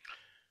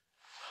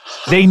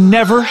 They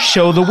never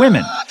show the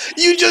women.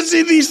 You just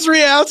see these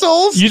 3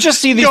 assholes? You just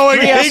see these going,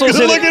 3 hey, assholes.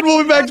 Good looking,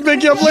 we'll be back to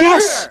pick you up later.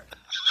 Yes.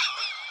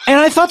 And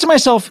I thought to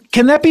myself,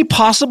 can that be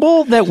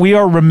possible that we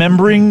are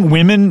remembering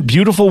women,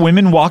 beautiful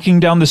women walking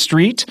down the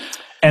street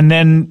and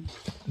then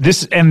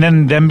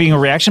them being a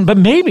reaction? But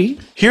maybe.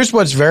 Here's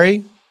what's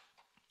very,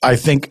 I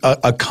think,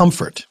 a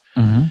comfort.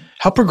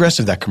 How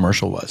progressive that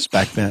commercial was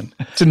back then.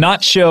 To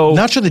not show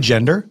the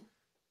gender.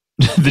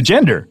 The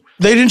gender.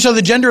 They didn't show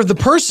the gender of the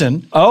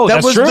person. Oh, that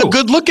that's was true. The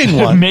good-looking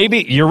one.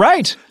 Maybe you're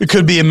right. It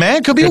could be a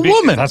man, could be a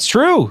woman. That's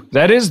true.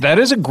 That is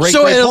a great.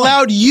 So great it point.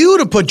 allowed you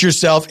to put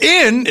yourself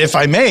in, if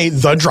I may,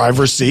 the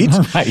driver's seat.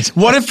 Right.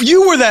 What if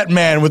you were that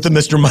man with the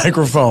Mr.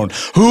 Microphone?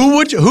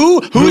 Who's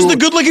the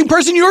good-looking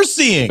person you're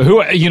seeing?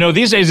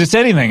 These days it's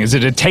anything. Is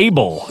it a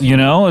table?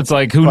 It's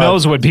like who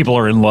knows what people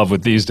are in love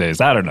with these days?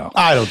 I don't know.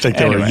 I don't think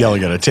they were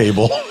yelling at a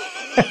table.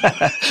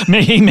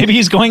 Maybe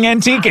he's going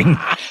antiquing.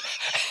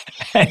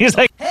 And he's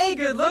like, hey Hey,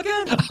 good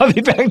looking. I'll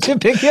be back to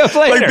pick you up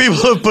later. Like people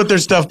who put their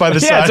stuff by the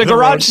side. Yeah, it's a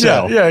garage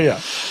sale.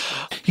 Yeah.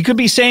 He could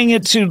be saying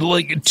it to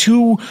like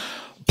two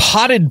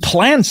potted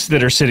plants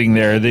that are sitting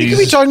there. He could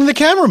be talking to the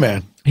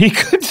cameraman. He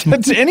could.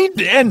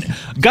 And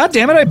God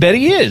damn it, I bet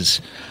he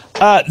is.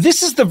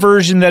 This is the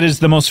version that is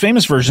the most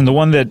famous version, the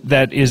one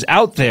that is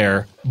out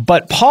there.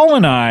 But Paul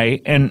and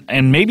I,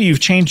 and maybe you've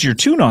changed your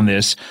tune on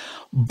this,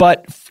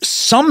 but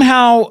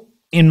somehow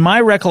in my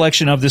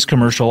recollection of this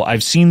commercial,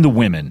 I've seen the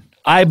women.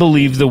 I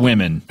believe the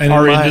women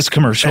are in this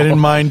commercial. And in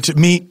mine,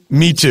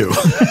 me too.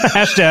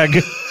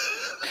 Hashtag.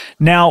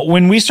 Now,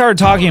 when we started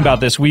talking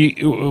about this,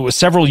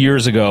 several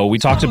years ago, we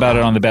talked about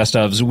it on the best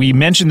ofs. We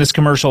mentioned this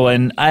commercial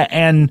and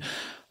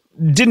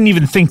didn't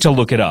even think to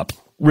look it up.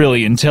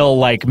 Really, until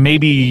like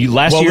maybe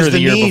last year or the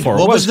year before.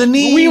 What was the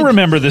need? We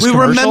remember this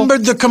commercial. We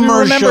remembered the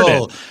commercial. We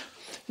remembered it.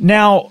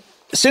 Now,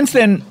 since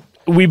then,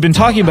 we've been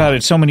talking about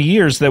it so many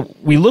years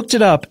that we looked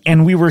it up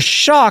and we were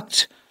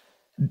shocked,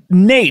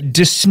 nay,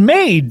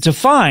 dismayed to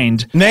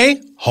find. Nay,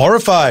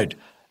 horrified.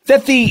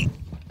 That the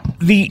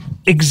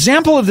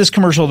example of this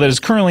commercial that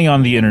is currently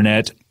on the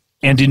internet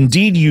and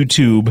indeed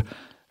YouTube,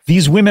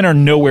 these women are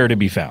nowhere to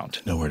be found.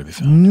 Nowhere to be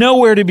found.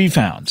 Nowhere to be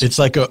found. It's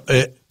like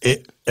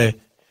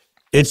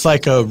It's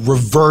like a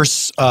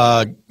reverse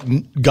Godless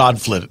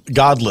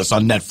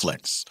on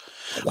Netflix.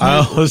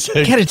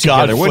 Get it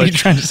together. What are you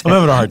trying to say? I'm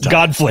having a hard time.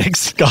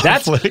 Godflix.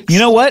 Godflix. You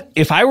know what?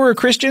 If I were a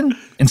Christian,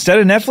 instead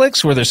of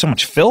Netflix, where there's so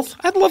much filth,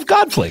 I'd love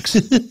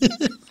Godflix.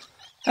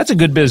 That's a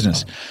good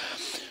business.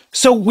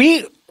 So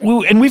we've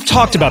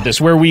talked about this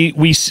where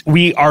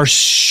we are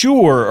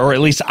sure, or at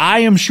least I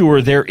am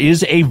sure, there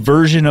is a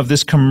version of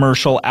this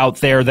commercial out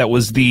there that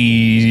was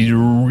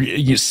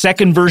the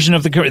second version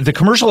of the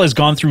commercial has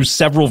gone through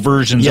several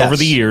versions over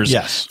the years.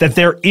 Yes. That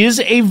there is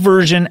a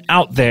version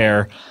out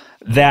there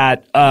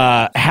that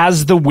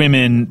has the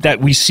women, that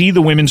we see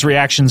the women's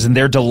reactions and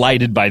they're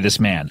delighted by this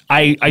man.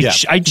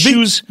 I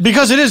choose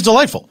because it is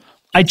delightful.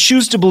 I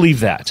choose to believe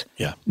that.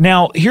 Yeah.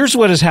 Now, here's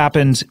what has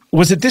happened.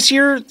 Was it this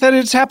year that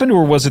it's happened,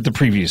 or was it the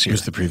previous year? It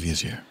was the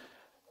previous year.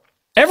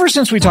 Ever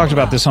since we talked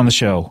about this on the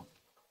show,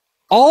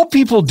 all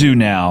people do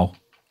now,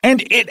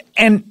 and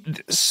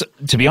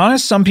to be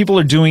honest, some people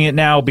are doing it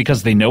now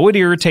because they know it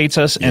irritates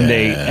us, and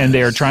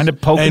they are trying to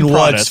poke and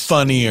prod us. What's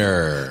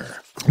funnier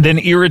than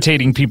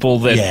irritating people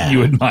that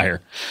you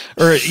admire,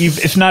 or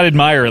if not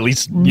admire, at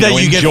least you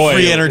enjoy, get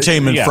free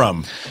entertainment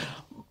from.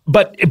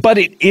 But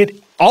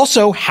it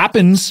also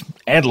happens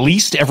at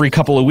least every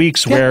couple of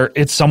weeks where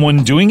it's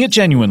someone doing it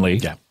genuinely.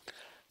 Yeah.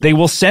 They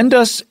will send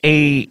us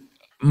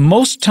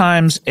most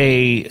times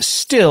a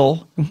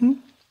still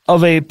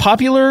of a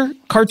popular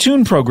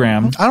cartoon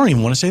program. I don't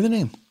even want to say the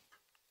name.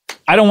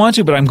 I don't want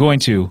to, but I'm going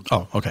to.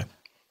 Oh, okay.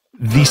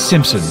 The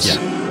Simpsons.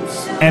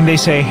 Yeah. And they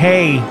say,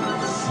 hey,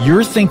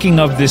 you're thinking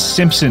of this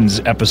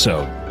Simpsons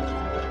episode.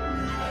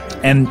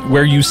 And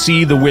where you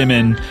see the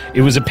women,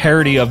 it was a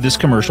parody of this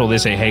commercial. They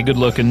say, hey, good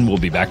looking, we'll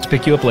be back to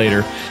pick you up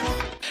later.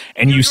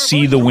 And you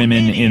see the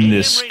women in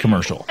this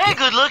commercial. Hey,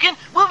 good looking,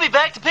 we'll be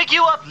back to pick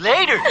you up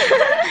later.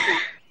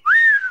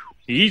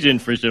 He's in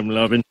for some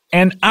loving.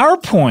 And our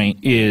point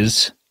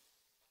is,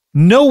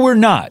 no, we're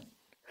not.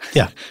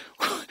 Yeah.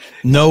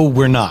 No,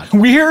 we're not.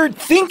 We're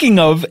thinking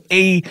of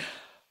a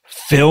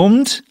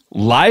filmed,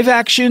 live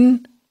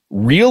action,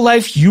 real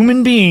life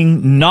human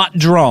being, not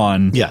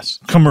drawn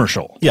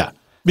commercial. Yeah.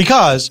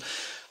 Because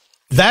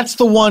that's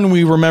the one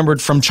we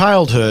remembered from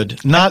childhood,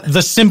 not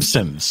The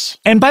Simpsons.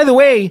 And by the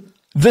way,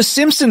 The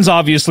Simpsons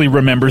obviously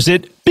remembers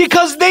it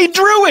because they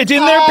drew it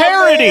in their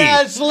parody.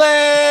 Obviously!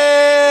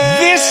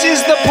 This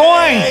is the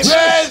point.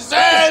 This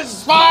is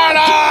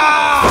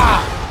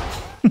Sparta!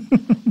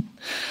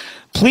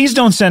 Please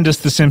don't send us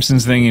the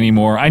Simpsons thing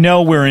anymore. I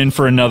know we're in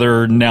for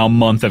another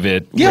month of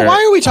it. Yeah,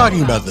 why are we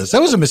talking about this?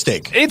 That was a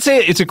mistake. It's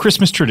a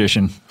Christmas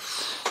tradition.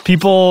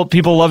 People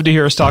love to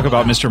hear us talk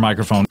about Mr.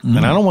 Microphone. And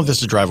I don't want this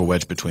to drive a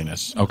wedge between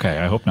us. Okay,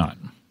 I hope not.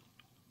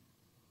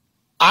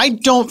 I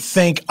don't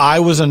think I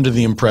was under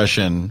the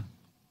impression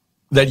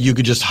that you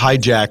could just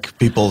hijack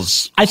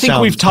people's I think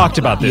sound. we've talked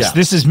about this. Yeah.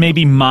 This is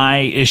maybe my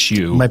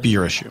issue. Might be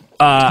your issue.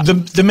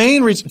 The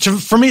main reason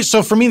for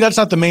me that's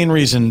not the main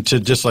reason to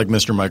dislike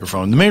Mr.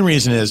 Microphone. The main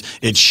reason is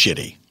it's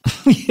shitty.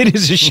 It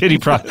is a shitty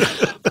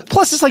product.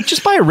 Plus, it's like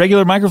just buy a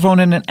regular microphone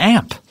and an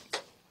amp.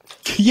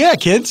 Yeah,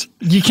 kids.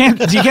 You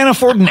can't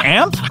afford an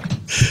amp?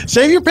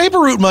 Save your paper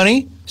route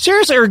money.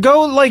 Seriously, or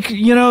go do.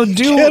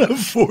 Can't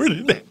afford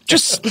an amp.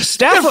 Just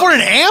staff. Can't afford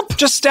an amp?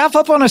 Just staff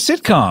up on a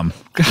sitcom.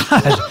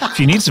 God, if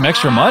you need some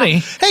extra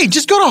money. Hey,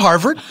 just go to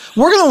Harvard.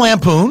 We're gonna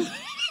lampoon.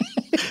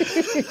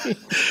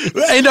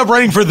 End up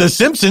writing for The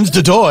Simpsons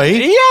to toy.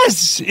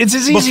 Yes, it's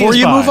as easy before as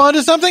you pie. move on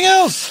to something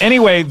else.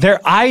 Anyway,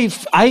 I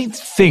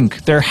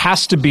think there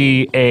has to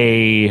be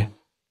a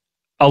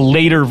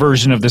later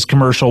version of this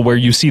commercial where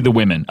you see the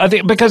women. I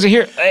think because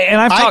here, and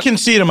I can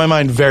see it in my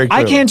mind very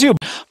clearly. I can too.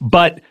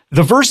 But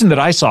the version that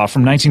I saw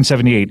from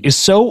 1978 is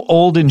so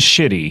old and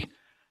shitty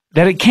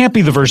that it can't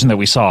be the version that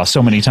we saw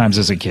so many times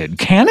as a kid.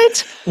 Can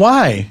it?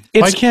 Why?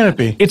 Why can't it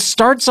be? It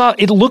starts off,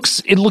 it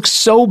looks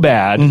so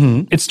bad.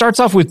 Mm-hmm. It starts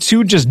off with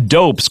two just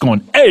dopes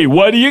going, "Hey,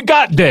 what do you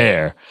got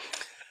there?"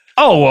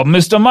 "Oh,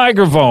 Mr.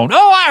 Microphone.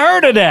 Oh, I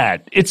heard of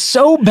that." It's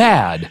so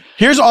bad.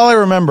 Here's all I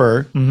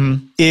remember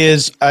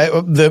is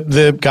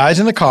the guys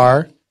in the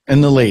car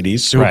and the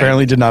ladies who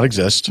apparently did not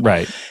exist.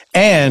 Right.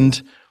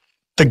 And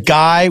the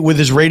guy with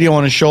his radio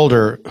on his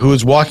shoulder who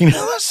was walking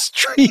down the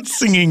street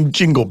singing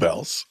Jingle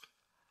Bells.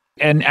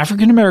 An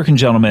African-American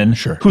gentleman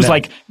who's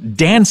like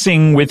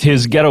dancing with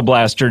his ghetto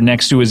blaster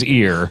next to his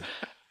ear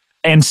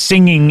and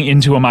singing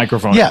into a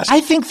microphone. Yes.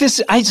 I think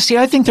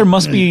there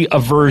must be a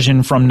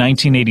version from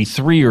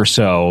 1983 or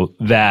so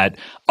that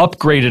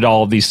upgraded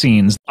all of these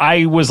scenes.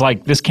 I was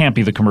like, this can't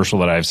be the commercial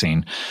that I've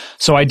seen.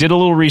 So I did a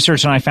little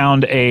research and I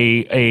found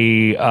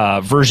a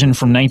version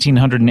from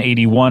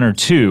 1981 or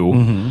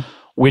 2,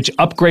 which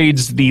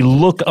upgrades the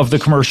look of the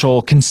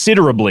commercial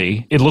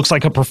considerably. It looks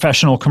like a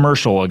professional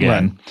commercial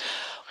again. Right.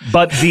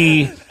 But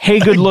the "Hey,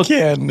 good look,"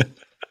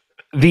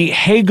 the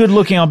 "Hey, good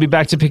looking, I'll be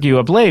back to pick you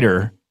up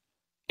later"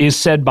 is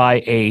said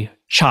by a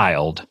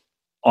child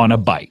on a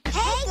bike. Hey,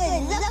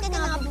 good looking,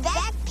 I'll be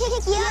back to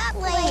pick you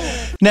up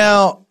later.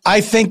 Now,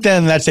 I think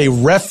then that's a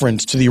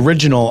reference to the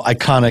original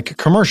iconic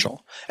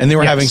commercial. And they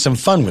were having some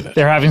fun with it.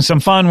 They're having some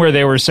fun where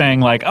they were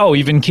saying like, "Oh,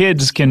 even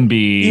kids can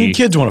be..." Even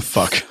kids want to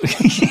fuck.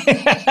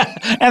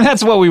 And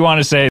that's what we want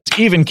to say.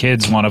 Even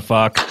kids want to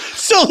fuck.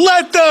 So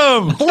let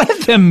them.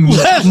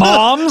 Let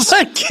moms.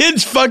 Let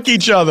kids fuck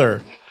each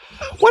other.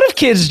 What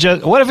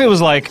if it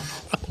was like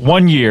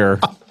 1 year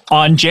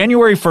on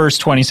January 1st,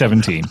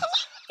 2017?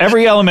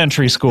 Every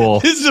elementary school.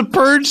 This is a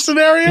purge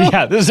scenario?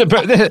 Yeah,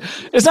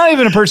 it's not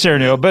even a purge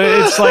scenario, but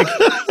it's like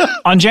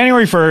on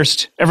January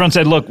 1st, everyone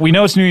said, "Look, we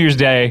know it's New Year's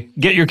Day.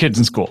 Get your kids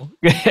in school."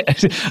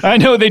 I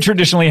know they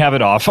traditionally have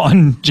it off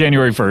on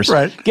January 1st.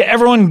 Right.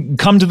 Everyone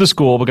come to the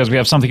school because we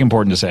have something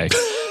important to say.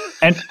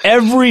 And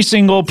every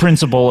single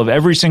principal of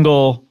every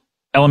single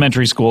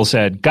elementary school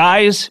said,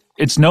 "Guys,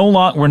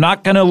 we're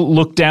not going to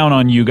look down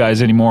on you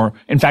guys anymore.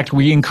 In fact,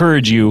 we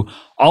encourage you.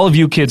 All of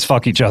you kids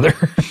fuck each other."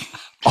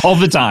 All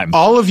the time.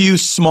 All of you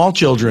small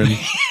children,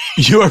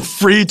 you are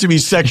free to be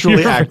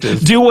sexually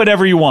active. Do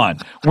whatever you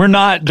want.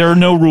 There are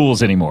no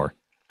rules anymore.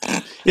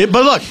 But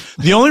look,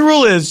 the only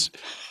rule is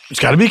it's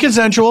got to be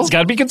consensual. It's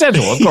got to be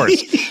consensual, of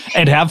course.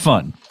 And have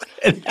fun.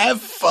 And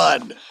have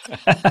fun.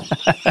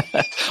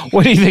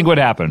 What do you think would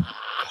happen?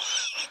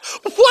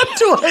 What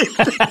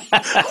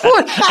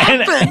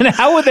happened? And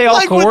how would they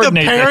all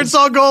coordinate? Would the parents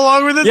all go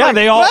along with it? Yeah,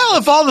 they all. Well,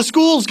 if all the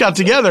schools got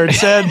together and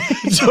said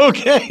it's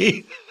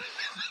okay.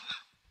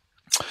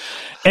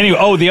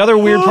 Anyway, the other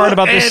weird part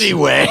about this.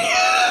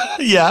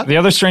 Yeah. The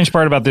other strange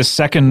part about this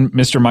second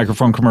Mr.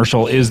 Microphone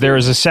commercial is there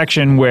is a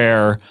section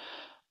where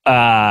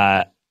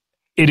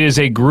it is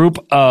a group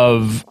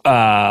of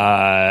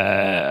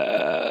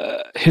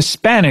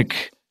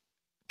Hispanic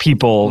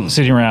people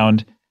sitting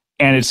around,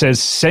 and it says,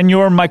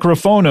 "Señor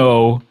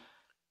Microfono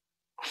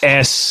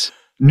es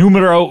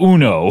número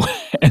uno."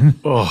 And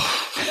what?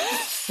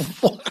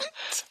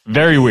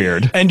 Very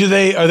weird. And are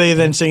they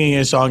then singing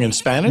a song in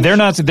Spanish? They're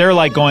not. They're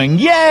like going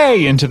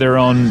 "yay" into their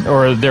own,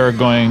 or they're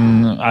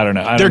going. I don't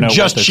know. They're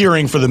just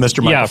cheering for the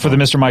Mr. Microphone. Yeah, for the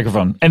Mr.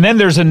 Microphone. And then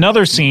there's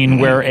another scene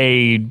where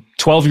a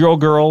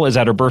 12-year-old girl is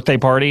at her birthday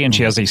party and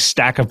she has a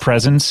stack of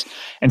presents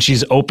and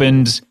she's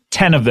opened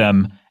 10 of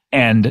them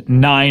and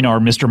 9 are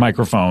Mr.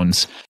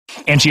 Microphones.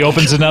 And she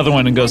opens another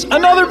one and goes,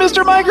 "Another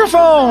Mr.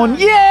 Microphone!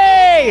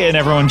 Yay!" And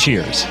everyone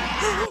cheers.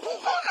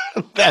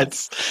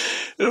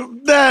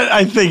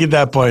 I think at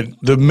that point,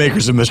 the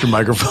makers of Mr.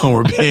 Microphone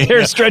were being...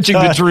 They're stretching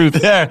the truth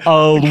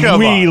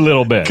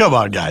little bit. Come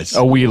on, guys.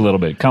 A wee little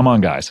bit. Come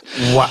on, guys.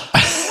 Wow.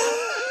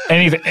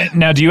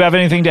 Now, do you have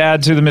anything to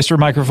add to the Mr.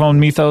 Microphone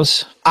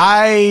mythos?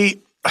 I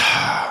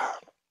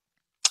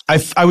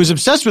was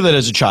obsessed with it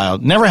as a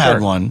child. Never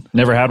had one.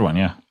 Never had one,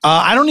 yeah.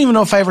 I don't even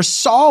know if I ever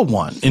saw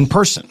one in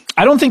person.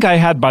 I don't think I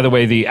had, by the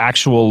way, the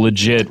actual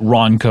legit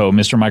Ronco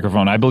Mr.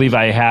 Microphone. I believe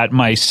I had,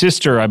 my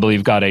sister,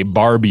 got a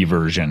Barbie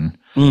version.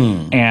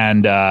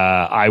 And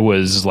I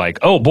was like,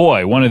 oh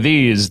boy, one of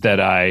these that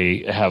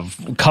I have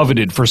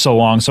coveted for so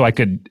long so I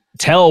could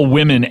tell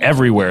women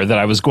everywhere that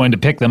I was going to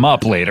pick them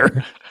up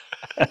later.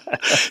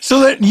 So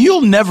that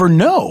you'll never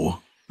know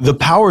the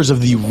powers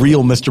of the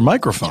real Mr.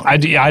 Microphone. I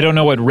don't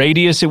know what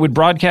radius it would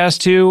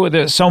broadcast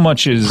to. So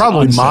much is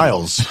probably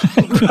miles.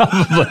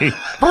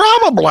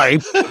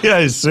 Probably. Yeah, I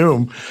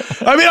assume.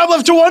 I mean, I'd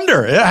love to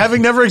wonder,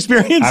 having never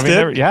experienced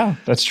it. Yeah,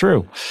 that's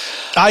true.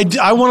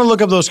 I want to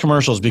look up those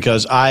commercials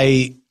because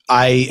I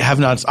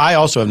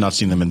also have not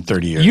seen them in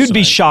 30 years. You'd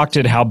be shocked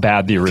at how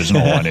bad the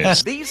original one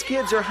is. These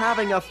kids are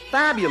having a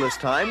fabulous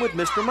time with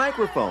Mr.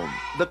 Microphone,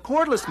 the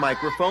cordless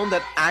microphone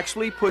that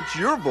actually puts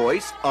your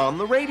voice on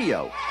the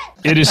radio.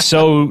 It is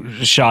so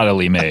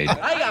shoddily made.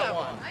 I got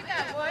one. I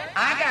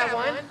got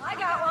one. I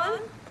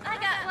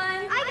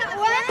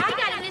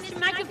got a Mr.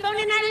 Microphone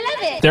and I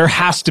love it. There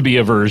has to be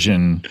a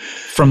version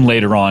from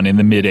later on in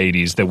the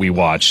mid-'80s that we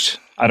watched.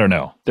 I don't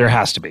know. There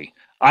has to be.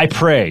 I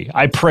pray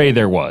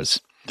there was.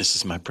 This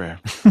is my prayer.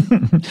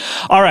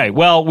 All right.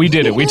 Well, we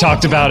did it. We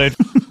talked about it.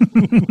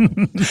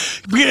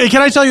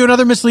 Can I tell you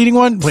another misleading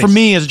one? Please. For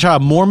me as a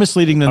child, more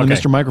misleading than the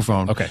Mr.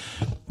 Microphone. Okay.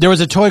 There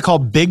was a toy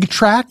called Big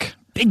Trak.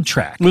 Big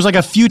Trak. It was like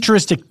a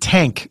futuristic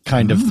tank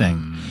kind of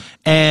thing.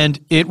 And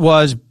it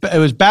was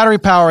battery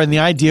power, and the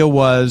idea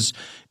was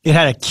it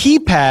had a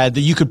keypad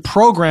that you could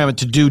program it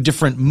to do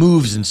different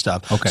moves and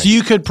stuff. Okay. So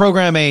you could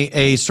program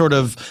a sort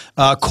of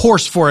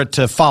course for it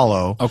to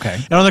follow. Okay.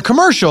 And on the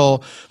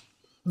commercial,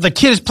 the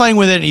kid is playing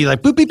with it, and he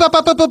like boop beep bop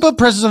bop bop bop bop,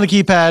 presses on the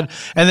keypad,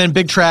 and then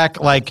Big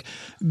Trak like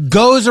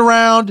goes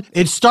around.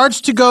 It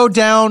starts to go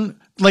down,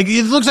 like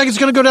it looks like it's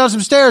going to go down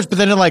some stairs, but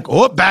then it like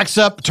backs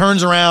up,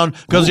 turns around,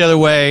 goes the other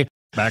way.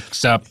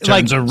 Backs up,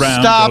 turns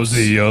around, stops. goes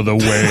the other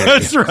way.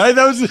 That's right.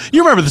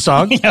 You remember the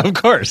song? Yeah, of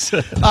course.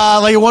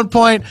 Like at one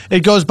point, it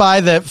goes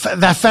by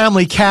that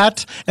family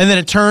cat, and then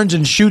it turns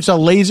and shoots a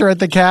laser at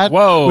the cat.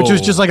 Whoa! Which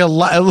was just like a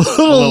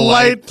little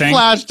light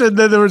flashed, and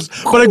then there was,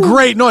 but a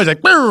great noise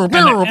like. And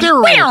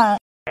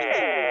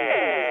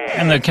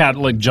the cat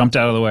like jumped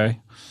out of the way.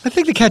 I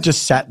think the cat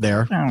just sat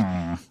there.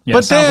 Yeah,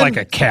 but sounds like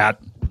a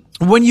cat.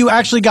 When you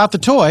actually got the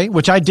toy,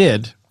 which I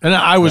did. And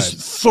I was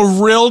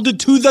thrilled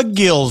to the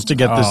gills to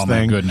get this thing. Oh,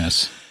 my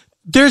goodness.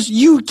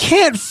 You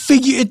can't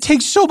figure, it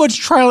takes so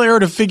much trial and error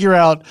to figure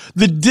out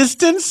the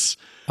distance.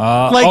 You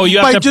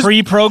have to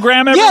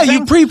pre-program everything? Yeah,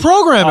 you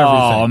pre-program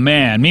everything. Oh,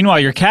 man. Meanwhile,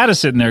 your cat is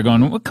sitting there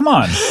going, well, come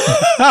on.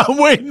 I'm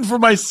waiting for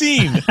my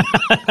scene.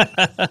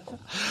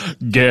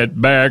 Get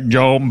back,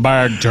 jump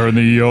back, turn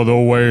the other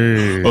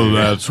way. Well,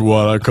 that's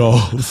what I call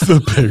the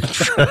Big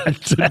Trak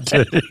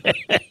today.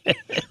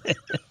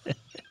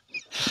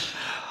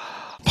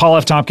 Paul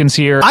F. Tompkins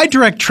here. I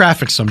direct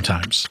traffic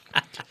sometimes,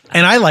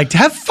 and I like to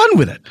have fun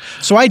with it.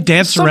 So I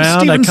dance around.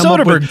 Steven I come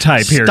Soderbergh up with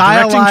type here,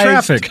 stylized directing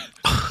traffic.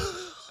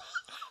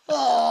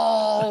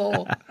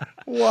 Oh,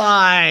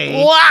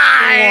 why?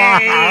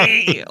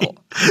 Why?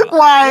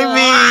 Why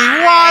me?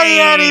 Why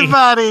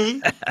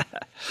anybody?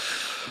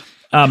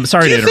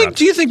 Sorry to interrupt.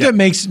 Do you think that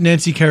makes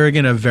Nancy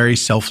Kerrigan a very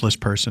selfless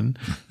person?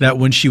 That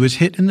when she was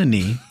hit in the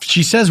knee,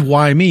 she says,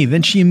 "Why me?"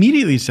 Then she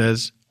immediately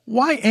says,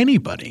 "Why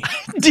anybody?"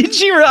 Did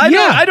she?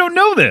 I don't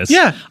know this.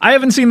 Yeah. I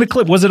haven't seen the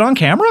clip. Was it on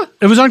camera?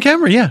 It was on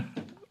camera, yeah.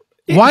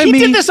 Why he me?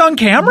 did this on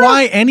camera?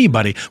 Why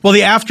anybody? Well,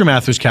 the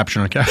aftermath was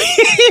captured on camera.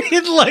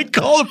 He'd like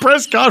call a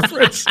press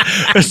conference.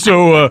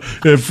 So,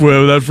 if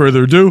without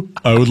further ado,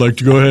 I would like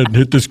to go ahead and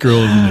hit this girl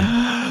in the knee.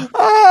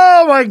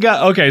 Oh, my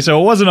God. Okay,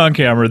 so it wasn't on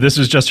camera. This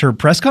is just her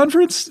press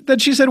conference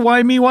that she said,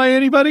 "Why me? Why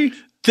anybody?"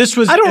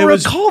 I don't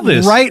recall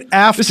this. Right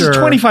after. This is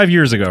 25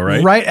 years ago,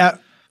 right? Right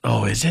at.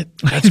 Oh, is it?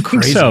 That's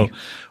crazy. So.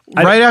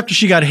 Right after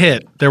she got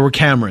hit, there were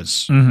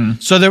cameras. Mm-hmm.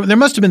 So there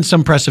must have been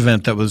some press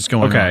event that was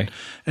going on.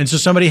 And so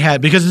somebody had,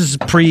 because this is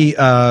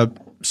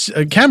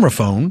pre-camera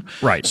phone.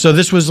 Right. So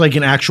this was like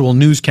an actual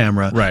news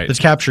camera that's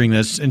capturing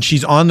this. And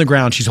she's on the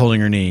ground. She's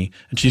holding her knee.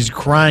 And she's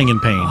crying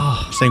in pain,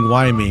 saying,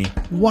 "Why me?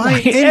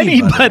 Why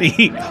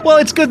anybody?" Well,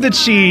 it's good that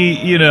she,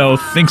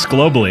 thinks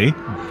globally,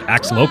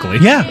 acts locally.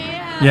 Yeah.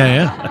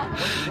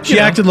 She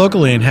acted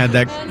locally and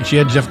she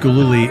had Jeff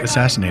Gillooly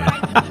assassinated.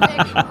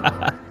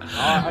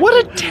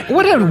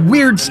 What a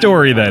weird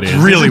story that is.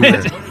 Really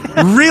weird.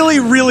 Really,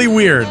 really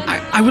weird.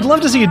 I would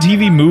love to see a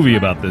TV movie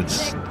about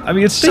this. I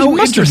mean, it's so interesting. They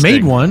must have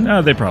made one.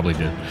 Oh, they probably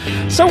did.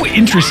 So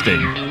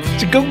interesting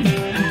to go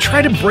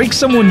try to break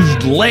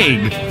someone's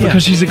leg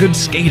because she's a good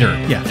skater.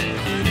 Yeah.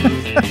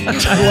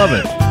 I love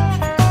it.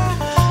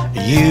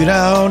 You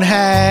don't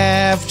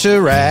have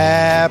to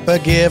wrap a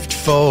gift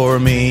for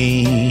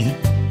me.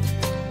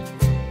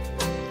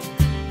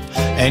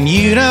 And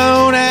you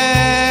don't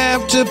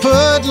have to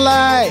put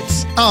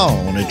lights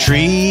on a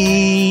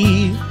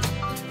tree.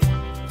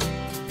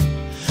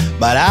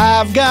 But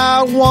I've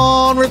got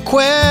one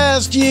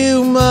request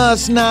you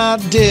must not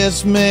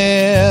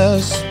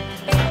dismiss.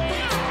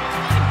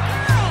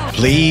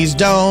 Please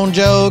don't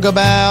joke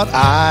about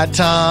I,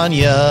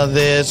 Tanya,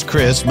 this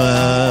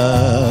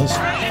Christmas.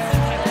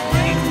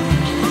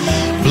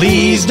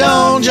 Please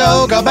don't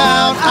joke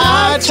about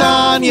I,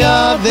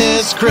 Tanya,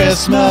 this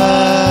Christmas.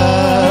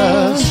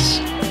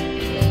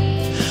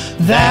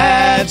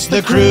 That's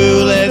the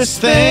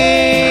cruelest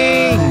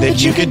thing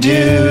that you could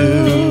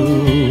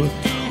do.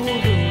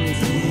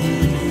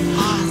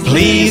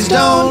 Please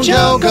don't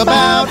joke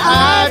about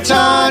I,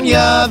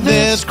 Tanya,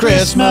 this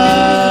Christmas.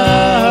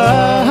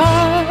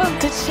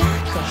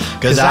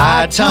 'Cause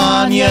I,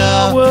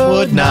 Tanya,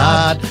 would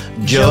not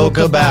joke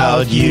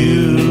about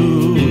you.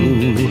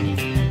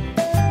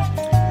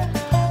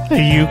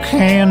 You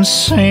can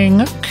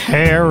sing a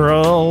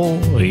carol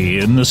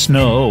in the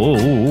snow,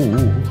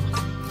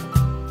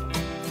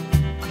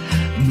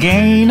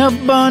 gain a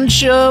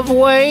bunch of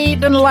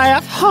weight and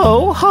laugh,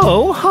 ho,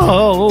 ho,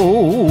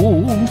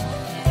 ho.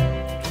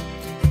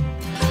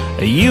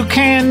 You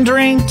can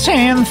drink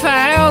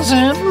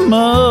 10,000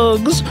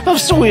 mugs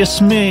of Swiss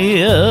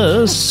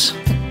Miss.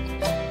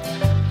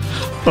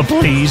 But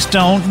please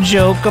don't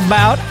joke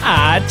about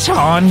I,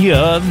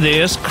 Tanya,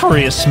 this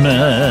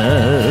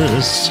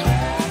Christmas.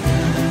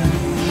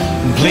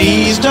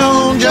 Please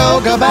don't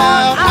joke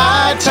about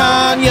I,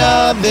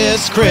 Tanya,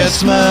 this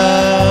Christmas.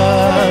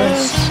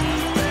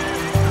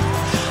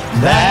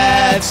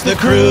 That's the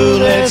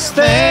cruelest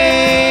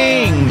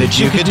thing that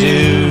you could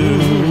do.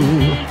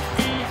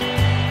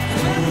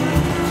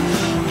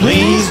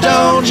 Please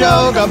don't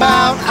joke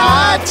about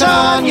I,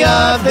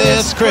 Tanya,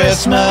 this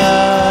Christmas.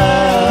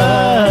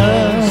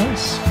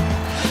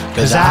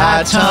 'Cause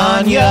I,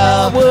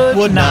 Tanya,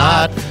 would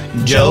not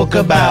joke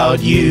about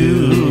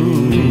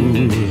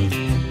you.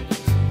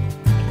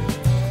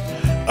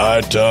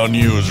 I,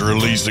 Tanya was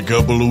released a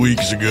couple of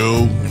weeks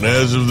ago, and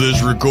as of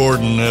this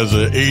recording has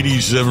an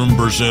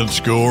 87%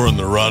 score on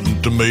the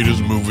Rotten Tomatoes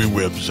movie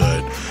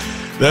website.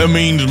 That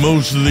means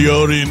most of the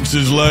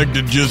audiences liked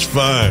it just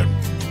fine.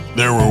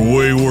 There were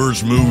way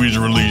worse movies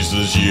released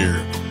this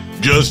year.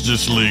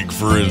 Justice League,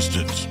 for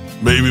instance.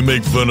 Maybe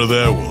make fun of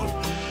that one.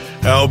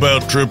 How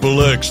about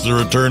Triple X, The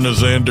Return of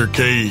Xander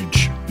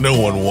Cage? No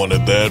one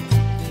wanted that.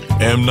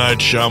 M. Night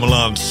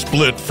Shyamalan's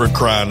Split, for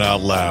crying out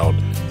loud.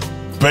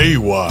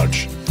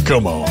 Baywatch.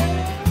 Come on.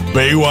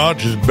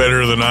 Baywatch is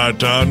better than I,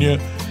 Tanya?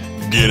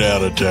 Get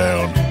out of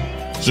town.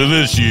 So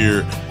this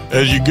year,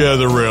 as you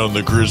gather around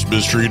the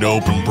Christmas tree to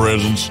open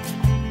presents,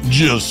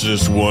 just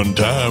this one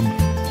time,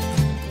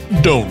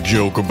 don't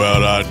joke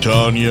about I,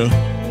 Tanya.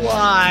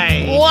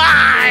 Why?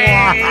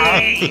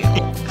 Why?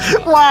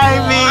 Why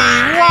me?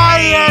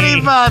 Why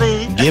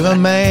anybody? Give a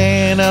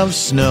man of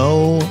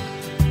snow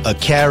a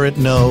carrot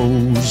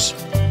nose.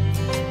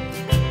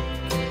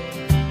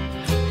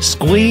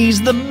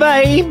 Squeeze the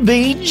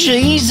baby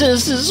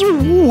Jesus'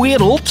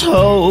 whittle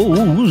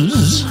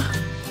toes.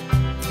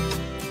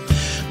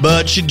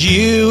 But should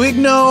you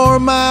ignore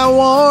my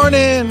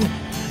warning,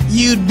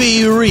 you'd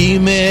be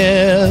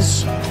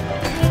remiss.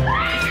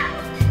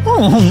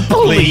 Oh,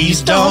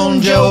 please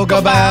don't joke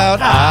about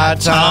I,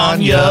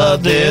 Tanya,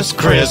 this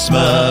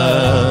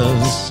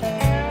Christmas.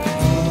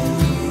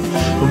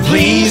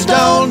 Please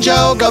don't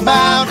joke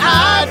about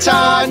I,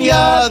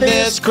 Tanya,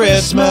 this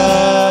Christmas.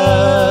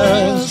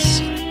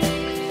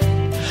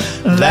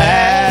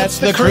 That's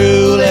the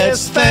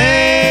cruelest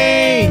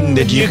thing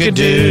that you could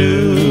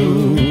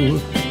do.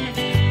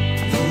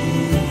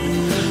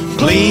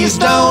 Please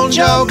don't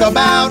joke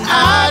about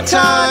I,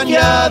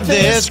 Tanya,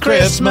 this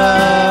Christmas.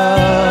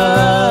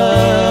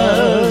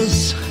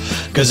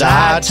 'Cause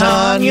I,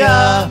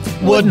 Tanya,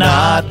 would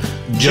not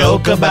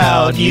joke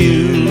about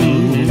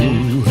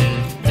you.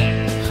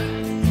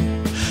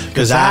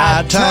 'Cause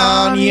I,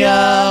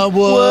 Tanya,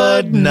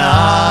 would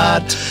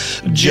not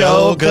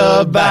joke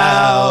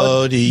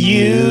about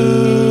you.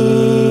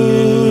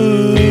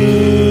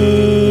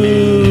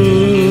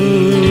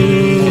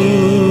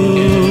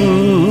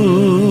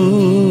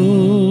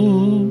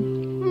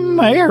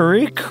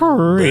 Merry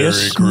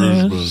Christmas. Merry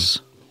Christmas.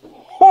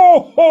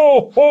 Ho,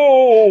 ho,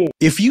 ho.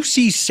 If you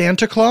see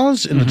Santa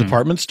Claus in the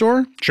department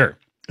store, sure,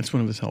 it's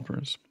one of his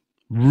helpers.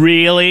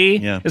 Really?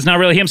 Yeah. It's not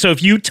really him. So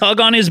if you tug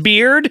on his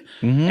beard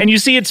and you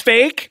see it's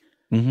fake,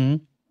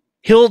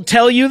 he'll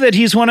tell you that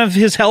he's one of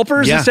his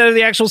helpers instead of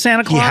the actual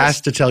Santa Claus? He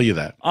has to tell you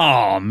that.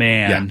 Oh,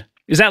 man. Yeah.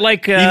 Is that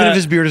like... even if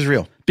his beard is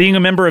real. Being a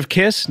member of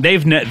KISS?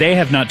 They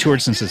have not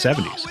toured since the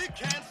 70s.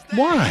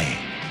 Why?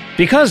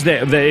 Because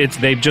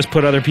they've just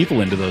put other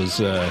people into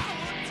those...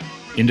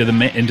 into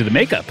the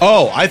makeup.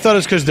 Oh, I thought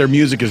it's because their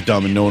music is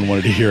dumb and no one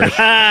wanted to hear it.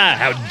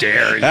 How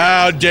dare you?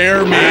 How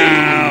dare me?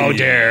 How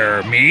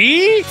dare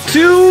me?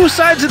 Two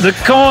sides of the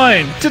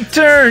coin to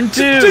turn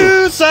to.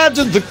 Two sides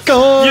of the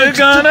coin. You're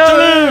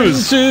gonna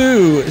lose.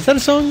 To. Is that a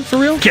song for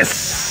real?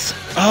 Kiss.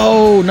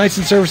 Oh, Knights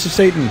in Service of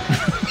Satan.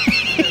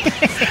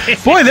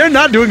 Boy, they're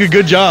not doing a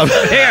good job.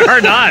 They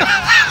are not.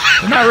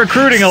 They're not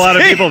recruiting a lot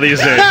of people these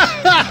days.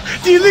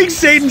 Do you think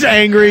Satan's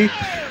angry?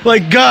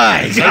 Like,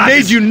 guys, I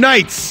made you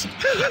knights.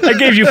 I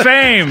gave you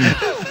fame,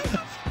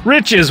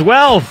 riches,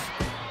 wealth,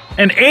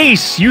 an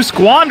ace. You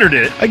squandered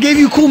it. I gave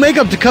you cool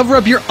makeup to cover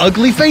up your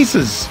ugly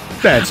faces.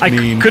 That's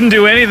mean. I couldn't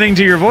do anything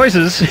to your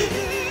voices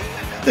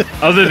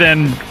other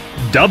than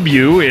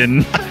W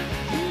in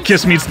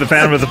Kiss Meets the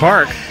Phantom of the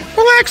Park.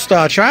 Relax,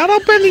 Star Child. I'll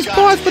bend these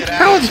bars with the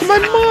powers of my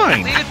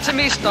mind. Leave it to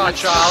me, Star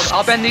Child.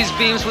 I'll bend these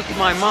beams with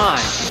my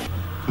mind.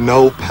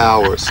 No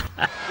powers.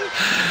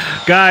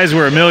 Guys,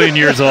 we're 1,000,000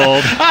 years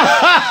old.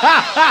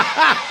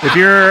 If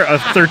you're a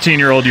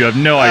 13-year-old, you have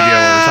no idea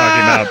what we're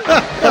talking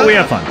about. But we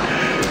have fun.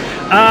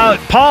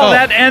 Paul,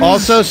 that ends...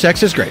 Also,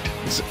 sex is great.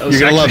 You're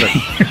going to love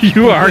it.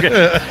 You are.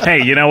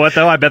 Hey, you know what,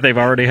 though? I bet they've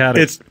already had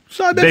it.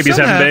 Babies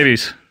having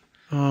babies.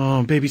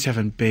 Oh, babies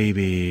having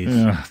babies.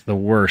 Ugh, the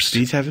worst.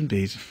 Bees having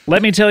bees.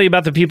 Let me tell you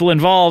about the people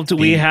involved.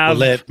 We have...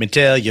 Let me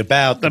tell you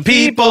about the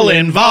people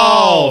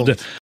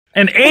involved.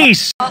 An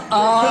ace.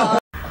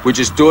 We're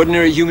just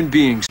ordinary human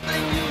beings.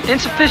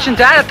 Insufficient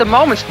data at the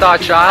moment, Star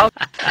Child.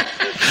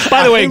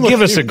 By the way,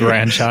 give us a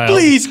grandchild.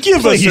 Please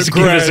give us a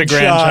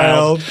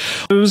grandchild.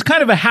 It was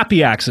kind of a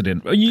happy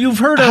accident. You've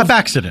heard of...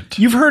 accident.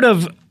 You've heard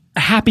of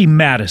Happy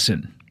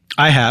Madison.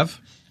 I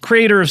have.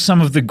 Creator of some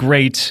of the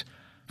great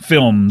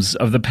films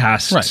of the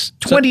past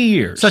 20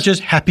 years. Such as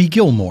Happy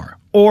Gilmore.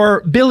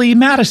 or Billy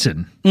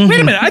Madison. Wait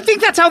a minute, I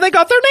think that's how they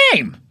got their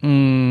name.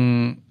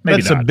 Maybe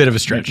that's not. a bit of a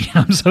stretch.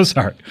 I'm so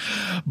sorry.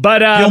 But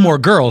Gilmore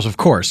Girls, of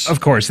course. Of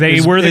course.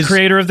 They were the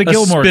creator of the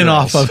Gilmore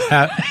spin-off Girls. of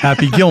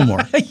Happy Gilmore.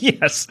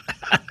 Yes.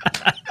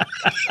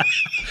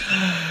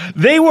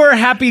 They were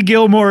Happy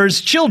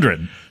Gilmore's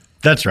children.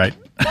 That's right.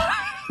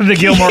 The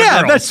Gilmore Girls.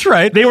 Yeah, that's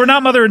right. They were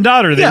not mother and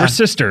daughter. They were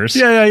sisters.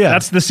 Yeah.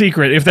 That's the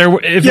secret. If it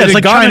it's had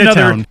like gone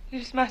Chinatown. another...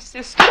 She's my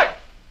sister.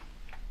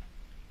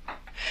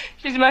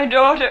 She's my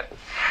daughter.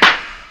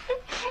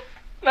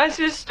 My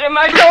sister,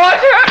 my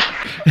daughter.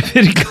 If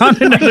it had gone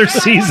another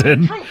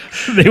season,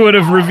 they would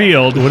have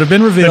revealed. It would have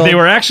been revealed. That they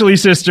were actually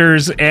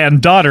sisters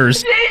and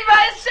daughters. She's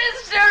my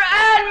sister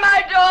and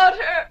my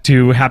daughter.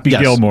 To Happy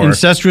Gilmore.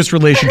 Incestuous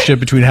relationship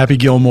between Happy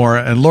Gilmore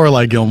and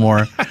Lorelai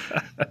Gilmore.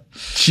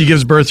 She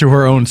gives birth to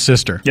her own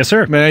sister. Yes,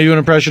 sir. May I do an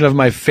impression of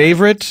my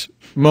favorite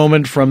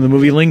moment from the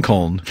movie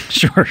Lincoln?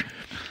 Sure.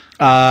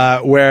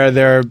 Where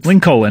they're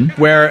Lincoln,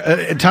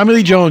 where Tommy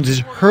Lee Jones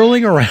is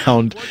hurling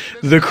around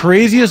the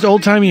craziest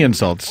old timey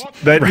insults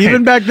that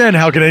even back then,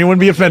 how could anyone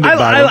be offended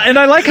by them? And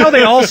I like how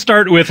they all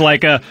start with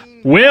like a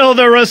 "Will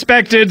the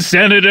respected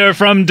senator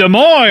from Des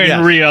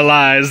Moines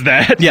realize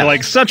that?" Yeah.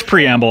 Like such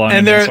preamble on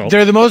and an insult.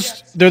 they're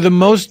the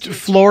most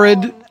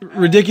florid,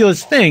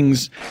 ridiculous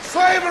things.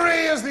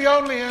 Slavery is the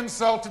only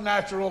insult to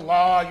natural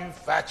law, you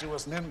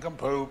fatuous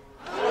nincompoop.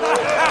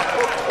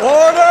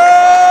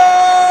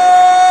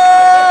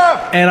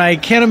 And I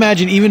can't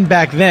imagine even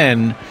back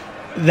then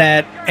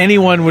that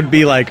anyone would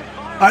be like,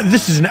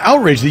 this is an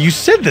outrage that you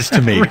said this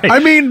to me. Right. I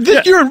mean,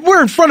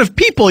 we're in front of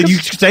people and you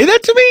say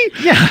that to me?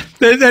 Yeah.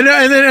 And then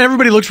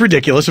everybody looks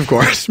ridiculous, of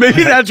course.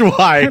 Maybe that's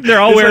why.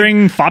 They're all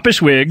wearing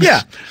foppish wigs.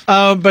 Yeah.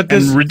 But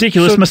this, and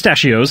ridiculous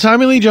mustachios.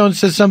 Tommy Lee Jones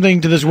says something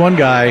to this one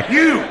guy.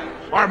 You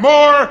are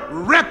more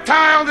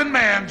reptile than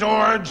man,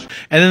 George.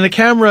 And then the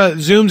camera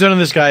zooms in on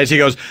this guy as he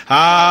goes,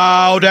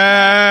 "How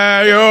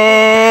dare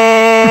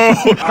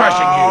you!"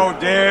 How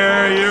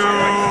dare you!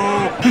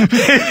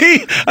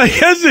 I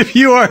guess if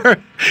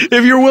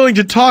you're willing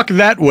to talk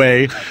that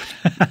way,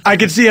 I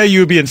could see how you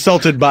would be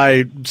insulted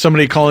by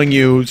somebody calling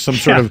you some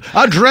sort of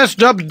a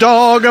dressed up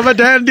dog of a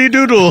dandy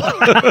doodle.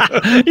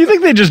 You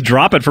think they just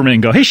drop it for me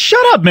and go, "Hey, shut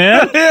up,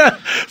 man." Yeah.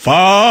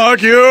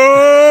 Fuck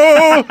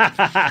you.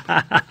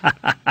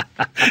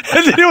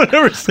 Has anyone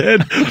ever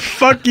said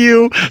 "fuck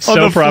you" on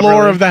the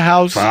floor of the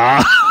House?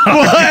 Well,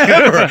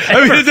 ever.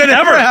 I mean, has that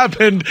ever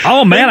happened?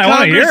 Oh man, I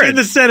want to hear it. In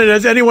the Senate,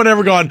 has anyone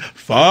ever gone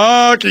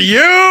 "fuck you"?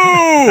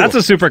 That's a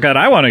supercut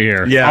I want to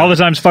hear. Yeah. All the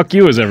times "fuck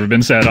you" has ever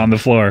been said on the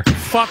floor.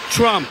 Fuck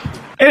Trump.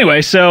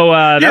 Anyway, so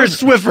you're a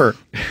Swiffer.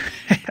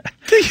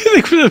 Do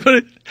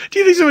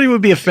you think somebody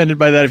would be offended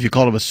by that if you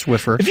called him a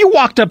Swiffer? If you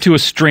walked up to a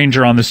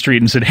stranger on the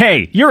street and said,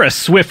 "Hey, you're a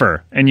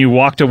Swiffer," and you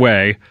walked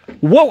away,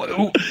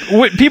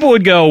 what people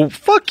would go,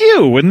 "Fuck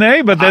you," wouldn't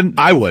they? But then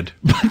I would.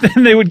 But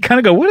then they would kind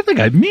of go, "What do the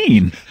guy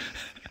mean?"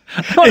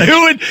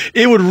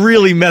 It would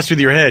really mess with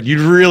your head.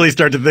 You'd really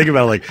start to think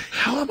about it, like,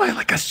 how am I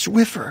like a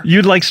Swiffer?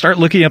 You'd like start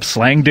looking up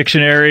slang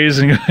dictionaries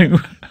and going,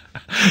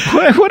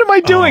 what am I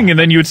doing? And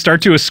then you would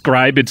start to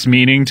ascribe its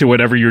meaning to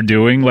whatever you're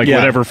doing, like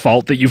whatever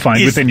fault that you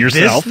find within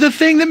yourself. Is this the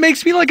thing that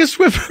makes me like a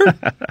Swiffer?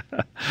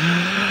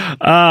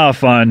 Oh,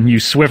 fun. You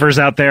Swiffers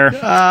out there.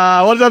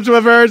 What's up,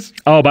 Swiffers?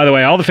 Oh, by the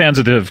way, all the fans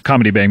of the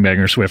Comedy Bang Bang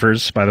are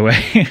Swiffers, by the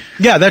way.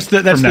 Yeah, that's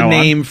the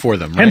name for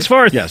them, right?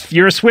 Henceforth, yes.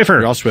 You're a Swiffer.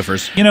 You're all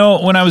Swiffers. You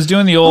know, when I was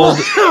doing the old...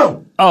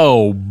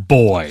 Oh,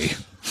 boy.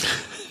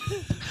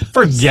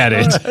 Forget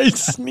it. I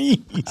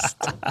sneezed.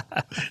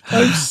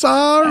 I'm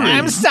sorry.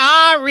 I'm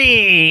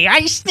sorry.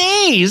 I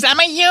sneezed. I'm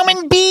a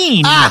human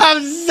being.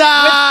 I'm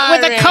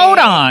sorry. With a coat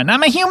on.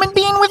 I'm a human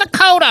being with a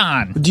coat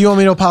on. Do you want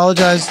me to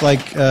apologize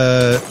like,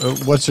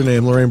 what's her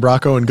name, Lorraine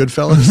Bracco in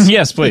Goodfellas?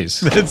 Yes,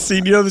 please. That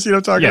scene, you know the scene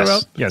I'm talking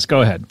about? Yes,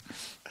 go ahead.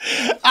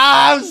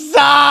 I'm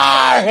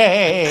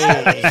sorry.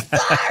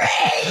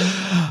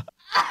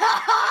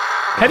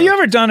 Have you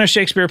ever done a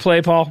Shakespeare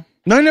play, Paul?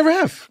 No, I never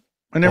have.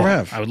 I never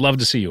have. I would love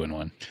to see you in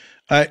one.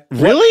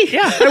 Really?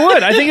 Yeah, I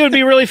would. I think it would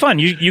be really fun.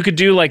 You could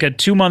do like a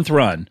 2-month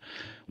run.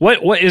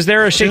 What is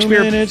there a Shakespeare?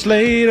 2 minutes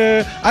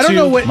later. I don't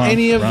know what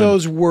any of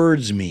those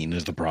words mean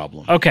is the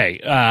problem. Okay.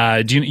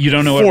 You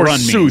don't know what run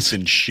means? Forsooth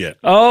and shit.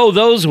 Oh,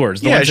 those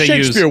words. The ones they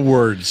use. Shakespeare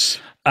words.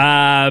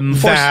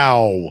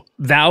 Thou.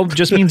 Thou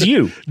just means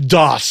you.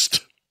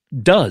 Dost.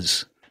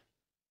 Does.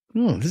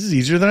 Oh, this is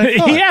easier than I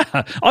thought.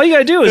 Yeah. All you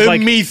gotta do is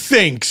like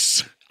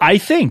methinks. I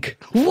think.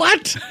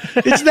 What?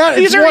 It's not.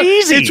 These are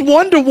easy. It's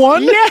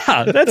 1-to-1.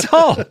 Yeah, that's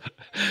all.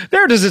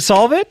 There, does it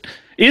solve it?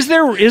 Is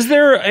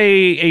there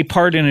a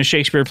part in a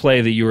Shakespeare play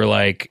that you were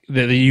like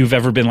that you've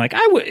ever been like,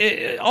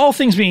 all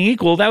things being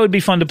equal, that would be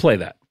fun to play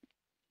that?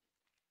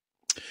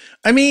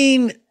 I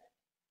mean,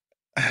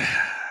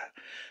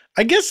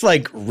 I guess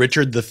like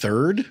Richard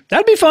III.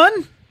 That'd be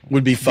fun.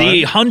 Would be fun.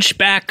 The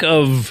Hunchback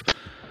of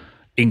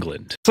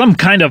England, some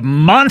kind of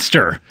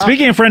monster.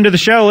 Speaking of friend of the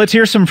show, let's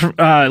hear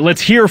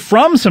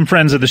from some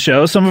friends of the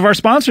show, some of our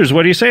sponsors.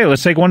 What do you say?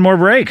 Let's take one more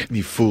break.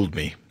 You fooled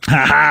me.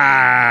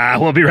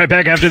 We'll be right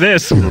back after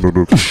this.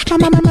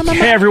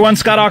 Hey everyone,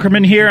 Scott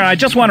Aukerman here. I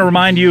just want to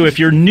remind you, if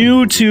you're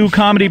new to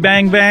Comedy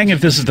Bang Bang, if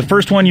this is the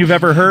first one you've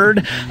ever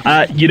heard,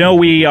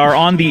 we are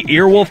on the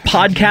Earwolf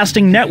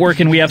Podcasting Network,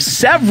 and we have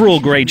several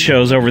great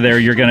shows over there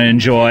you're going to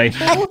enjoy.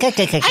 Have you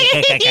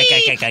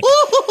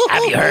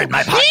heard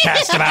my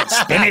podcast about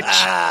spinach?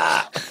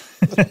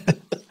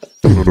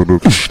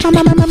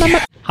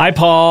 Hi,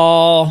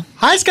 Paul.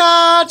 Hi,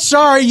 Scott.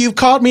 Sorry, you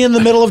caught me in the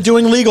middle of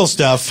doing legal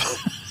stuff.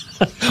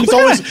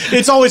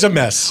 It's always a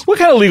mess. What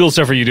kind of legal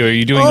stuff are you doing? Are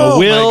you doing a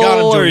will? Oh, my God,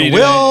 I'm doing a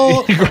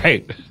will.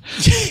 Great.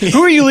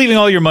 Who are you leaving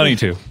all your money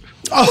to?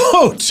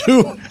 Oh,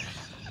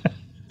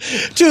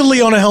 to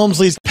Leona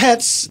Helmsley's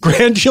pets,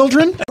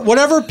 grandchildren,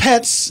 whatever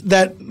pets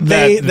that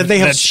they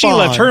have spawned. She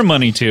left her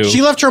money to.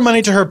 She left her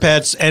money to her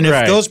pets, and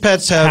if those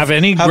pets have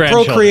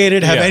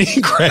procreated, have any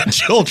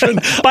grandchildren.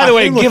 By the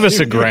way, give us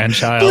a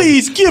grandchild.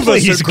 Please give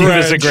us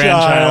a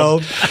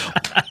grandchild.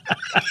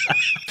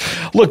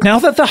 Look, now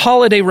that the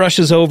holiday rush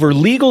is over,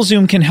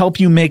 LegalZoom can help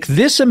you make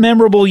this a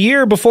memorable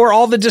year before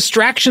all the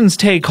distractions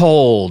take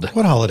hold.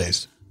 What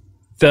holidays?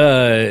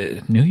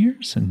 The New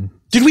Year's and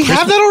Did we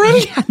have that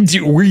already?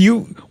 Yeah.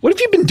 What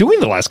have you been doing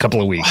the last couple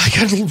of weeks? I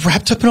got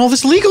wrapped up in all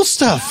this legal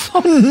stuff.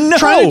 Oh, no.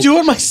 Trying to do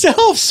it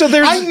myself. So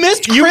I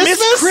missed Christmas. You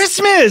missed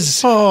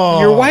Christmas. Oh.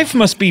 Your wife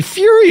must be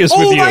furious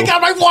with you. Oh, my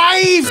God, my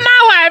wife.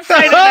 My wife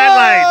faded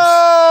headlights.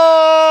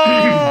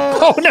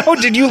 Oh, no.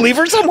 Did you leave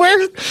her somewhere?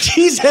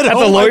 She's at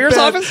the lawyer's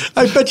office?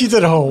 I bet she's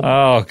at home.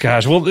 Oh,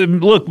 gosh. Well,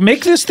 look,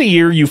 make this the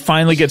year you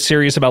finally get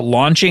serious about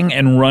launching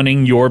and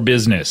running your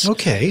business.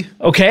 Okay?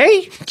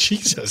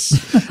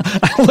 Jesus.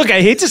 Look,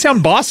 I hate to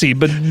sound bossy,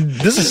 but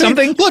this is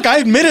something. Look, I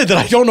admitted that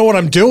I don't know what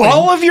I'm doing.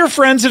 All of your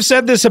friends have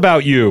said this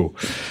about you.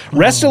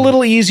 Rest a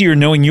little easier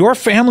knowing your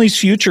family's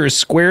future is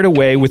squared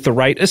away with the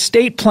right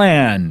estate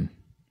plan.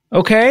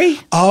 Okay?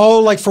 Oh,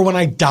 like for when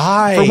I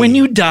die. For when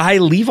you die,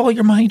 leave all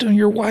your money to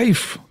your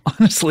wife.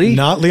 Honestly.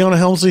 Not Leona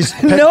Helmsley's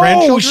pet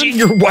grandchildren? No,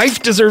 your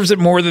wife deserves it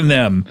more than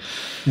them.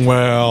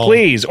 Well.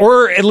 Please.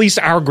 Or at least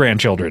our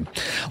grandchildren.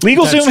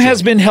 LegalZoom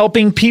has been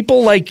helping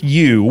people like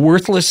you,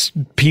 worthless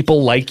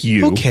people like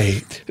you,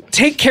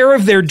 take care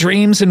of their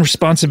dreams and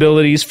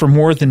responsibilities for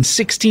more than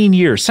 16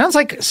 years. Sounds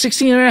like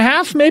 16 and a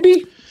half,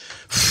 maybe?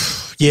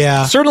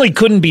 Yeah. Certainly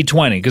couldn't be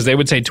 20 because they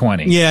would say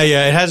 20. Yeah,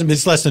 it hasn't.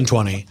 It's less than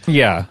 20.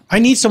 Yeah. I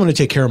need someone to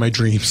take care of my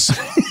dreams.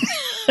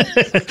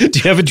 Do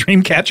you have a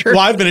dream catcher? Well,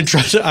 I've been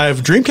entrusted. I have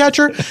a dream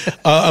catcher.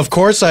 Of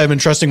course, I have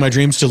entrusting my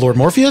dreams to Lord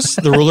Morpheus,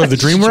 the ruler of the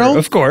dream realm.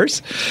 Of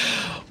course.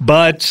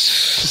 But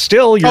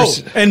still, you're... Oh,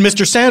 and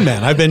Mr.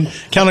 Sandman. I've been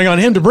counting on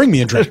him to bring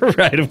me a dream.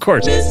 Right, of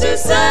course. Mr.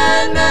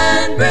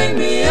 Sandman, bring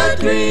me a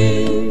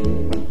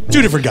dream.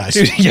 Two different guys.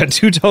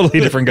 Two totally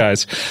different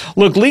guys.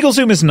 Look,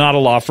 LegalZoom is not a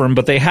law firm,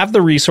 but they have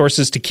the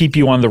resources to keep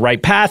you on the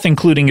right path,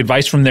 including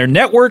advice from their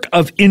network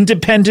of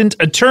independent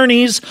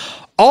attorneys.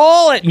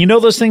 All at, you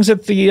know those things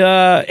at the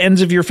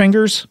ends of your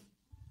fingers?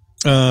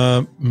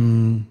 My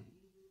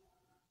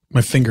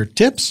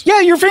fingertips? Yeah,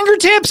 your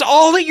fingertips.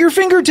 All at your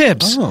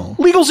fingertips. Oh.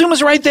 LegalZoom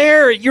is right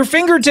there at your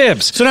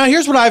fingertips. So now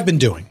here's what I've been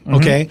doing,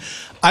 okay?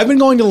 I've been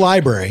going to the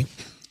library,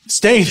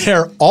 staying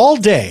there all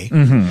day,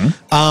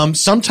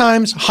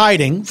 sometimes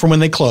hiding from when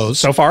they close.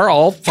 So far,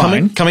 all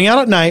fine. Coming out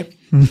at night,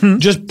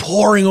 just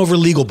poring over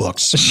legal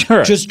books.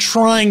 Sure. Just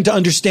trying to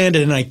understand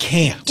it, and I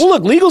can't. Well,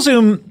 look,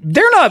 LegalZoom,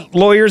 they're not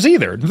lawyers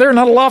either. They're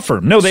not a law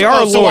firm. No, they are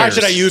lawyers. So why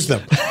should I use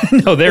them?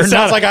 No, they're not.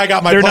 Sounds like I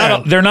got my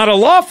plan. They're not a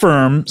law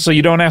firm, so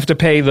you don't have to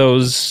pay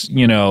those,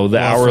 the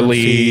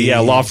hourly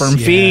law firm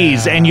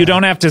fees. And you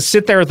don't have to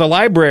sit there at the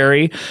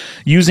library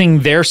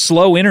using their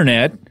slow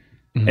internet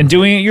and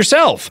doing it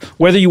yourself,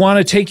 whether you want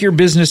to take your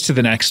business to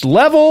the next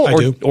level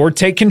or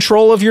take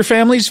control of your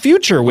family's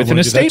future with an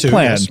estate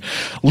plan. Yes.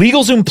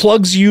 LegalZoom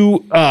plugs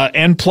you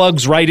and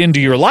plugs right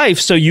into your life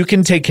so you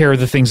can take care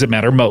of the things that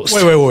matter most.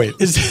 Wait.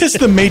 Is this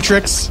the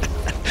Matrix?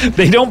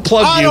 They don't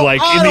plug you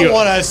like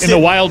in the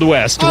Wild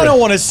West. I don't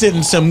want to sit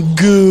in some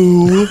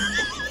goo.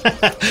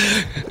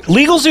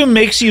 LegalZoom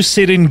makes you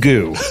sit in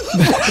goo.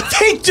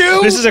 They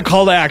do? This is a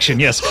call to action,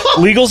 yes.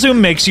 LegalZoom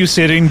makes you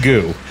sit in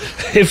goo.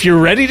 If you're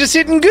ready to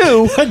sit in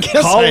goo,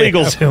 call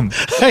LegalZoom.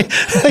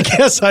 I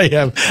guess I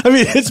am. I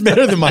mean, it's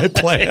better than my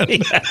plan.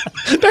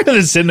 Better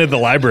than sitting at the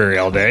library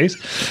all day.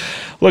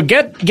 Look,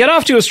 get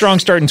off to a strong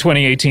start in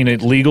 2018 at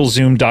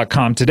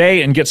LegalZoom.com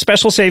today and get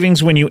special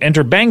savings when you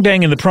enter Bang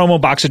Bang in the promo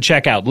box at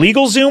checkout.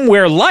 LegalZoom,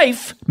 where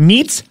life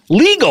meets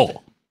legal.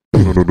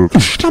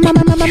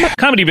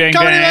 Comedy Bang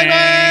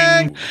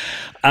Bang.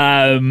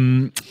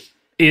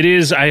 It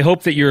is, I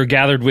hope that you're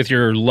gathered with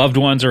your loved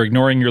ones or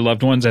ignoring your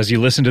loved ones as you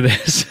listen to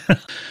this.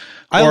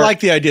 I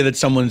like the idea that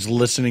someone's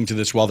listening to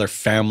this while their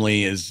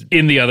family is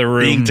in the other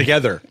room. Being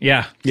together.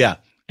 Yeah. Yeah.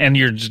 And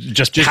you're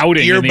just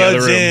pouting in the other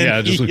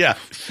room. Yeah,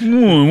 I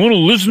want to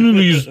listen to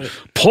these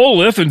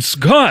Paul F and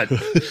Scott.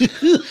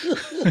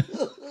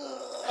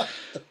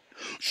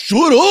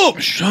 Shut up.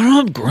 Shut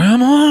up,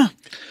 Grandma.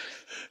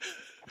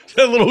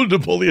 A little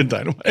Napoleon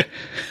Dynamite.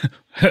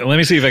 Let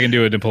me see if I can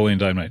do a Napoleon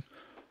Dynamite.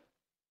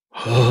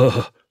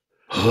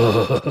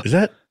 Is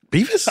that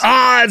Beavis?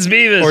 Ah, it's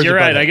Beavis. Or is You're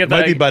it right. Butthead? I get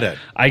Might that. be Butthead.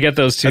 I get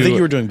those two. I think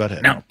you were doing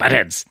Butthead. No,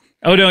 Buttheads.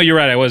 Oh, no, you're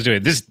right. I was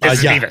doing this. This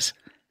is yeah. Beavis.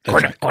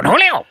 Right.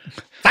 Cornholio.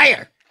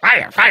 Fire.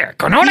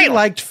 Cornholio. He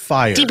liked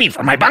fire. TP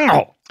for my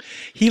bunghole.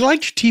 He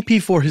liked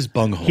TP for his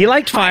bunghole. He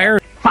liked fire.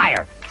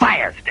 Fire.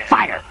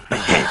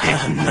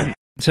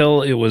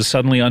 Until it was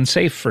suddenly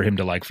unsafe for him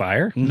to like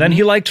fire. Then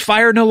he liked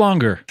fire no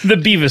longer. The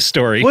Beavis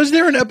story. Was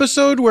there an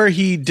episode where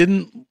he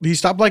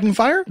stopped liking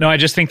fire? No, I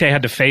just think they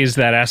had to phase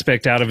that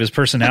aspect out of his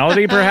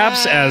personality,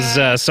 perhaps,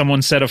 as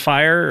someone set a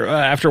fire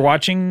after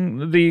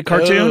watching the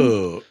cartoon.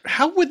 Oh,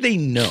 how would they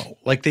know?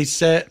 Like they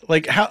said,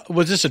 like how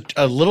was this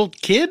a little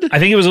kid? I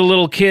think it was a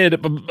little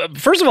kid.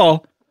 First of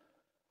all,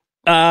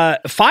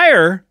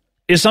 fire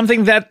is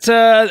something that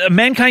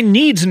mankind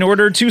needs in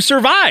order to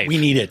survive. We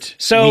need it.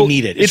 So we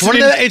need it. It's one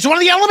of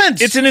the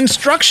elements. It's an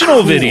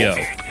instructional video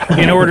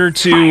in order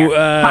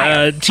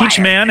to teach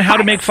man how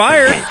to make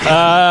fire.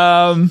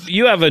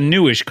 You have a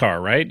newish car,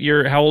 right?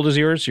 How old is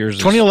yours? Yours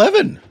is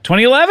 2011.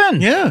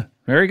 2011. Yeah.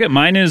 Very good.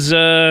 Mine is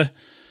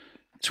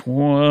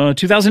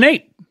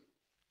 2008.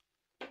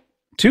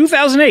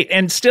 2008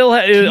 and still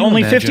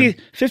only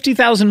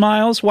 50,000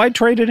 miles. Why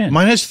trade it in?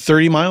 Mine has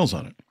 30 miles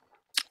on it.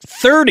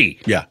 30.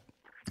 Yeah.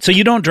 So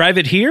you don't drive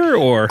it here,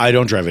 or I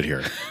don't drive it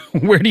here.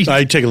 Where do you?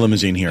 I take a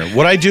limousine here.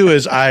 What I do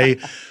is I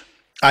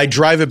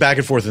drive it back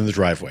and forth in the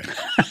driveway,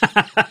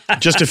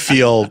 just to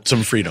feel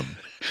some freedom,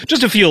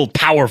 just to feel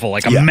powerful,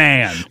 like a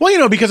man.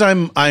 Well, because I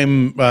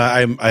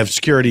have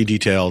security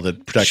detail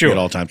that protects me at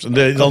all times, and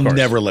they'll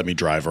never let me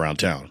drive around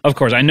town. Of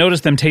course, I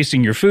noticed them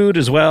tasting your food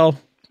as well.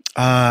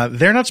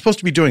 They're not supposed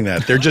to be doing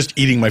that. They're just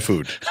eating my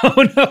food.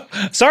 Oh no!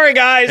 Sorry,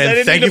 guys. And I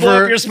didn't mean to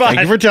blow up your spot.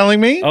 Thank you for telling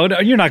me. Oh no,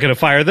 you're not going to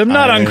fire them.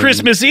 Not on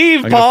Christmas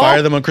Eve, I'm Paul. going to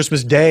fire them on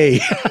Christmas Day.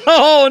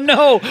 Oh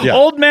no, Yeah.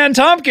 Old man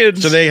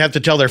Tompkins. So they have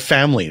to tell their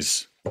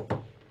families. They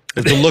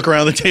have to look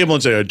around the table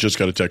and say, "I just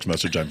got a text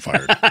message. I'm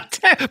fired."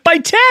 By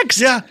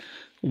text. Yeah.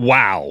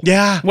 Wow.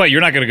 Yeah. Well,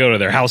 you're not going to go to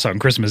their house on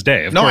Christmas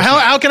Day. Of No, course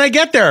how can I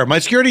get there? My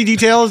security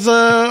detail is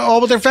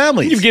all with their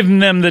families. You've given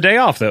them the day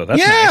off, though. That's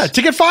nice.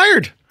 To get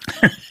fired.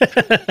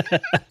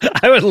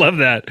 I would love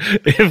that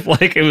if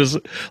it was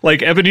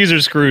like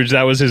Ebenezer Scrooge,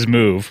 that was his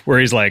move, where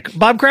he's like,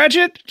 Bob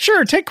Cratchit,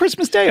 sure, take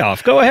Christmas Day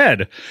off. Go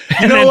ahead.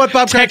 You know what,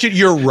 Bob Cratchit?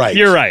 You're right.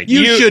 You're right.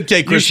 You should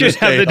take Christmas You should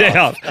have the day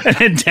off. And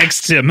then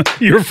text him,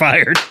 you're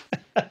fired.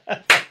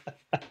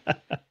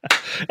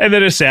 And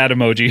then a sad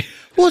emoji.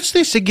 What's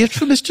this, a gift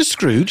for Mr.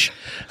 Scrooge?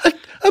 A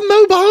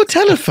mobile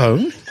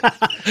telephone?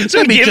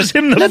 So he gives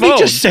him the phone. Let me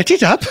just set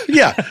it up.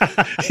 Yeah.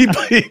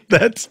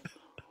 That's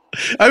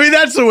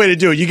the way to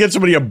do it. You get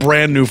somebody a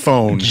brand new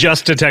phone.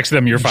 Just to text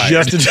them you're fired.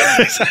 Just to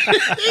text.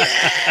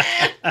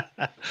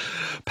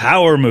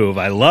 Power move.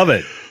 I love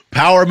it.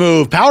 Power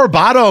move. Power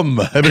bottom.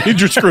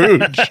 Ebenezer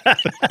Scrooge.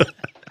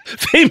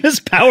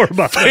 Famous power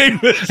bottom.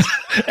 Famous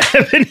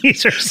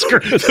Ebenezer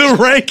Scrooge. The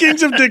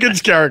rankings of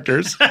Dickens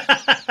characters.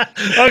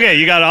 Okay,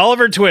 you got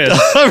Oliver Twist.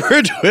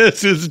 Oliver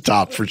Twist is the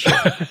top for sure.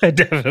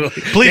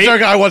 Definitely. Please, our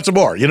guy wants some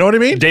more. You know what I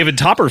mean? David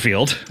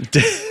Topperfield.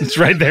 It's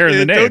right there in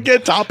the name. Don't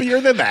get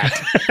toppier than that.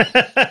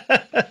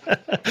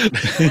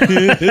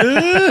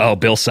 Oh,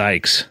 Bill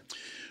Sykes.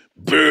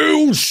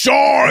 Bill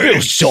Sykes.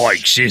 Bill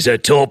Sykes is a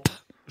top.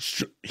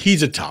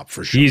 He's a top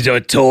for sure. He's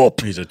a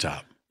top. He's a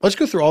top. Let's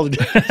go through all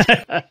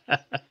the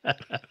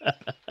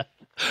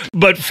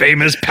But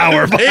famous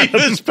power bottom.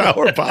 Famous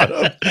power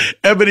bottom.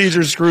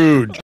 Ebenezer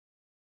Scrooge.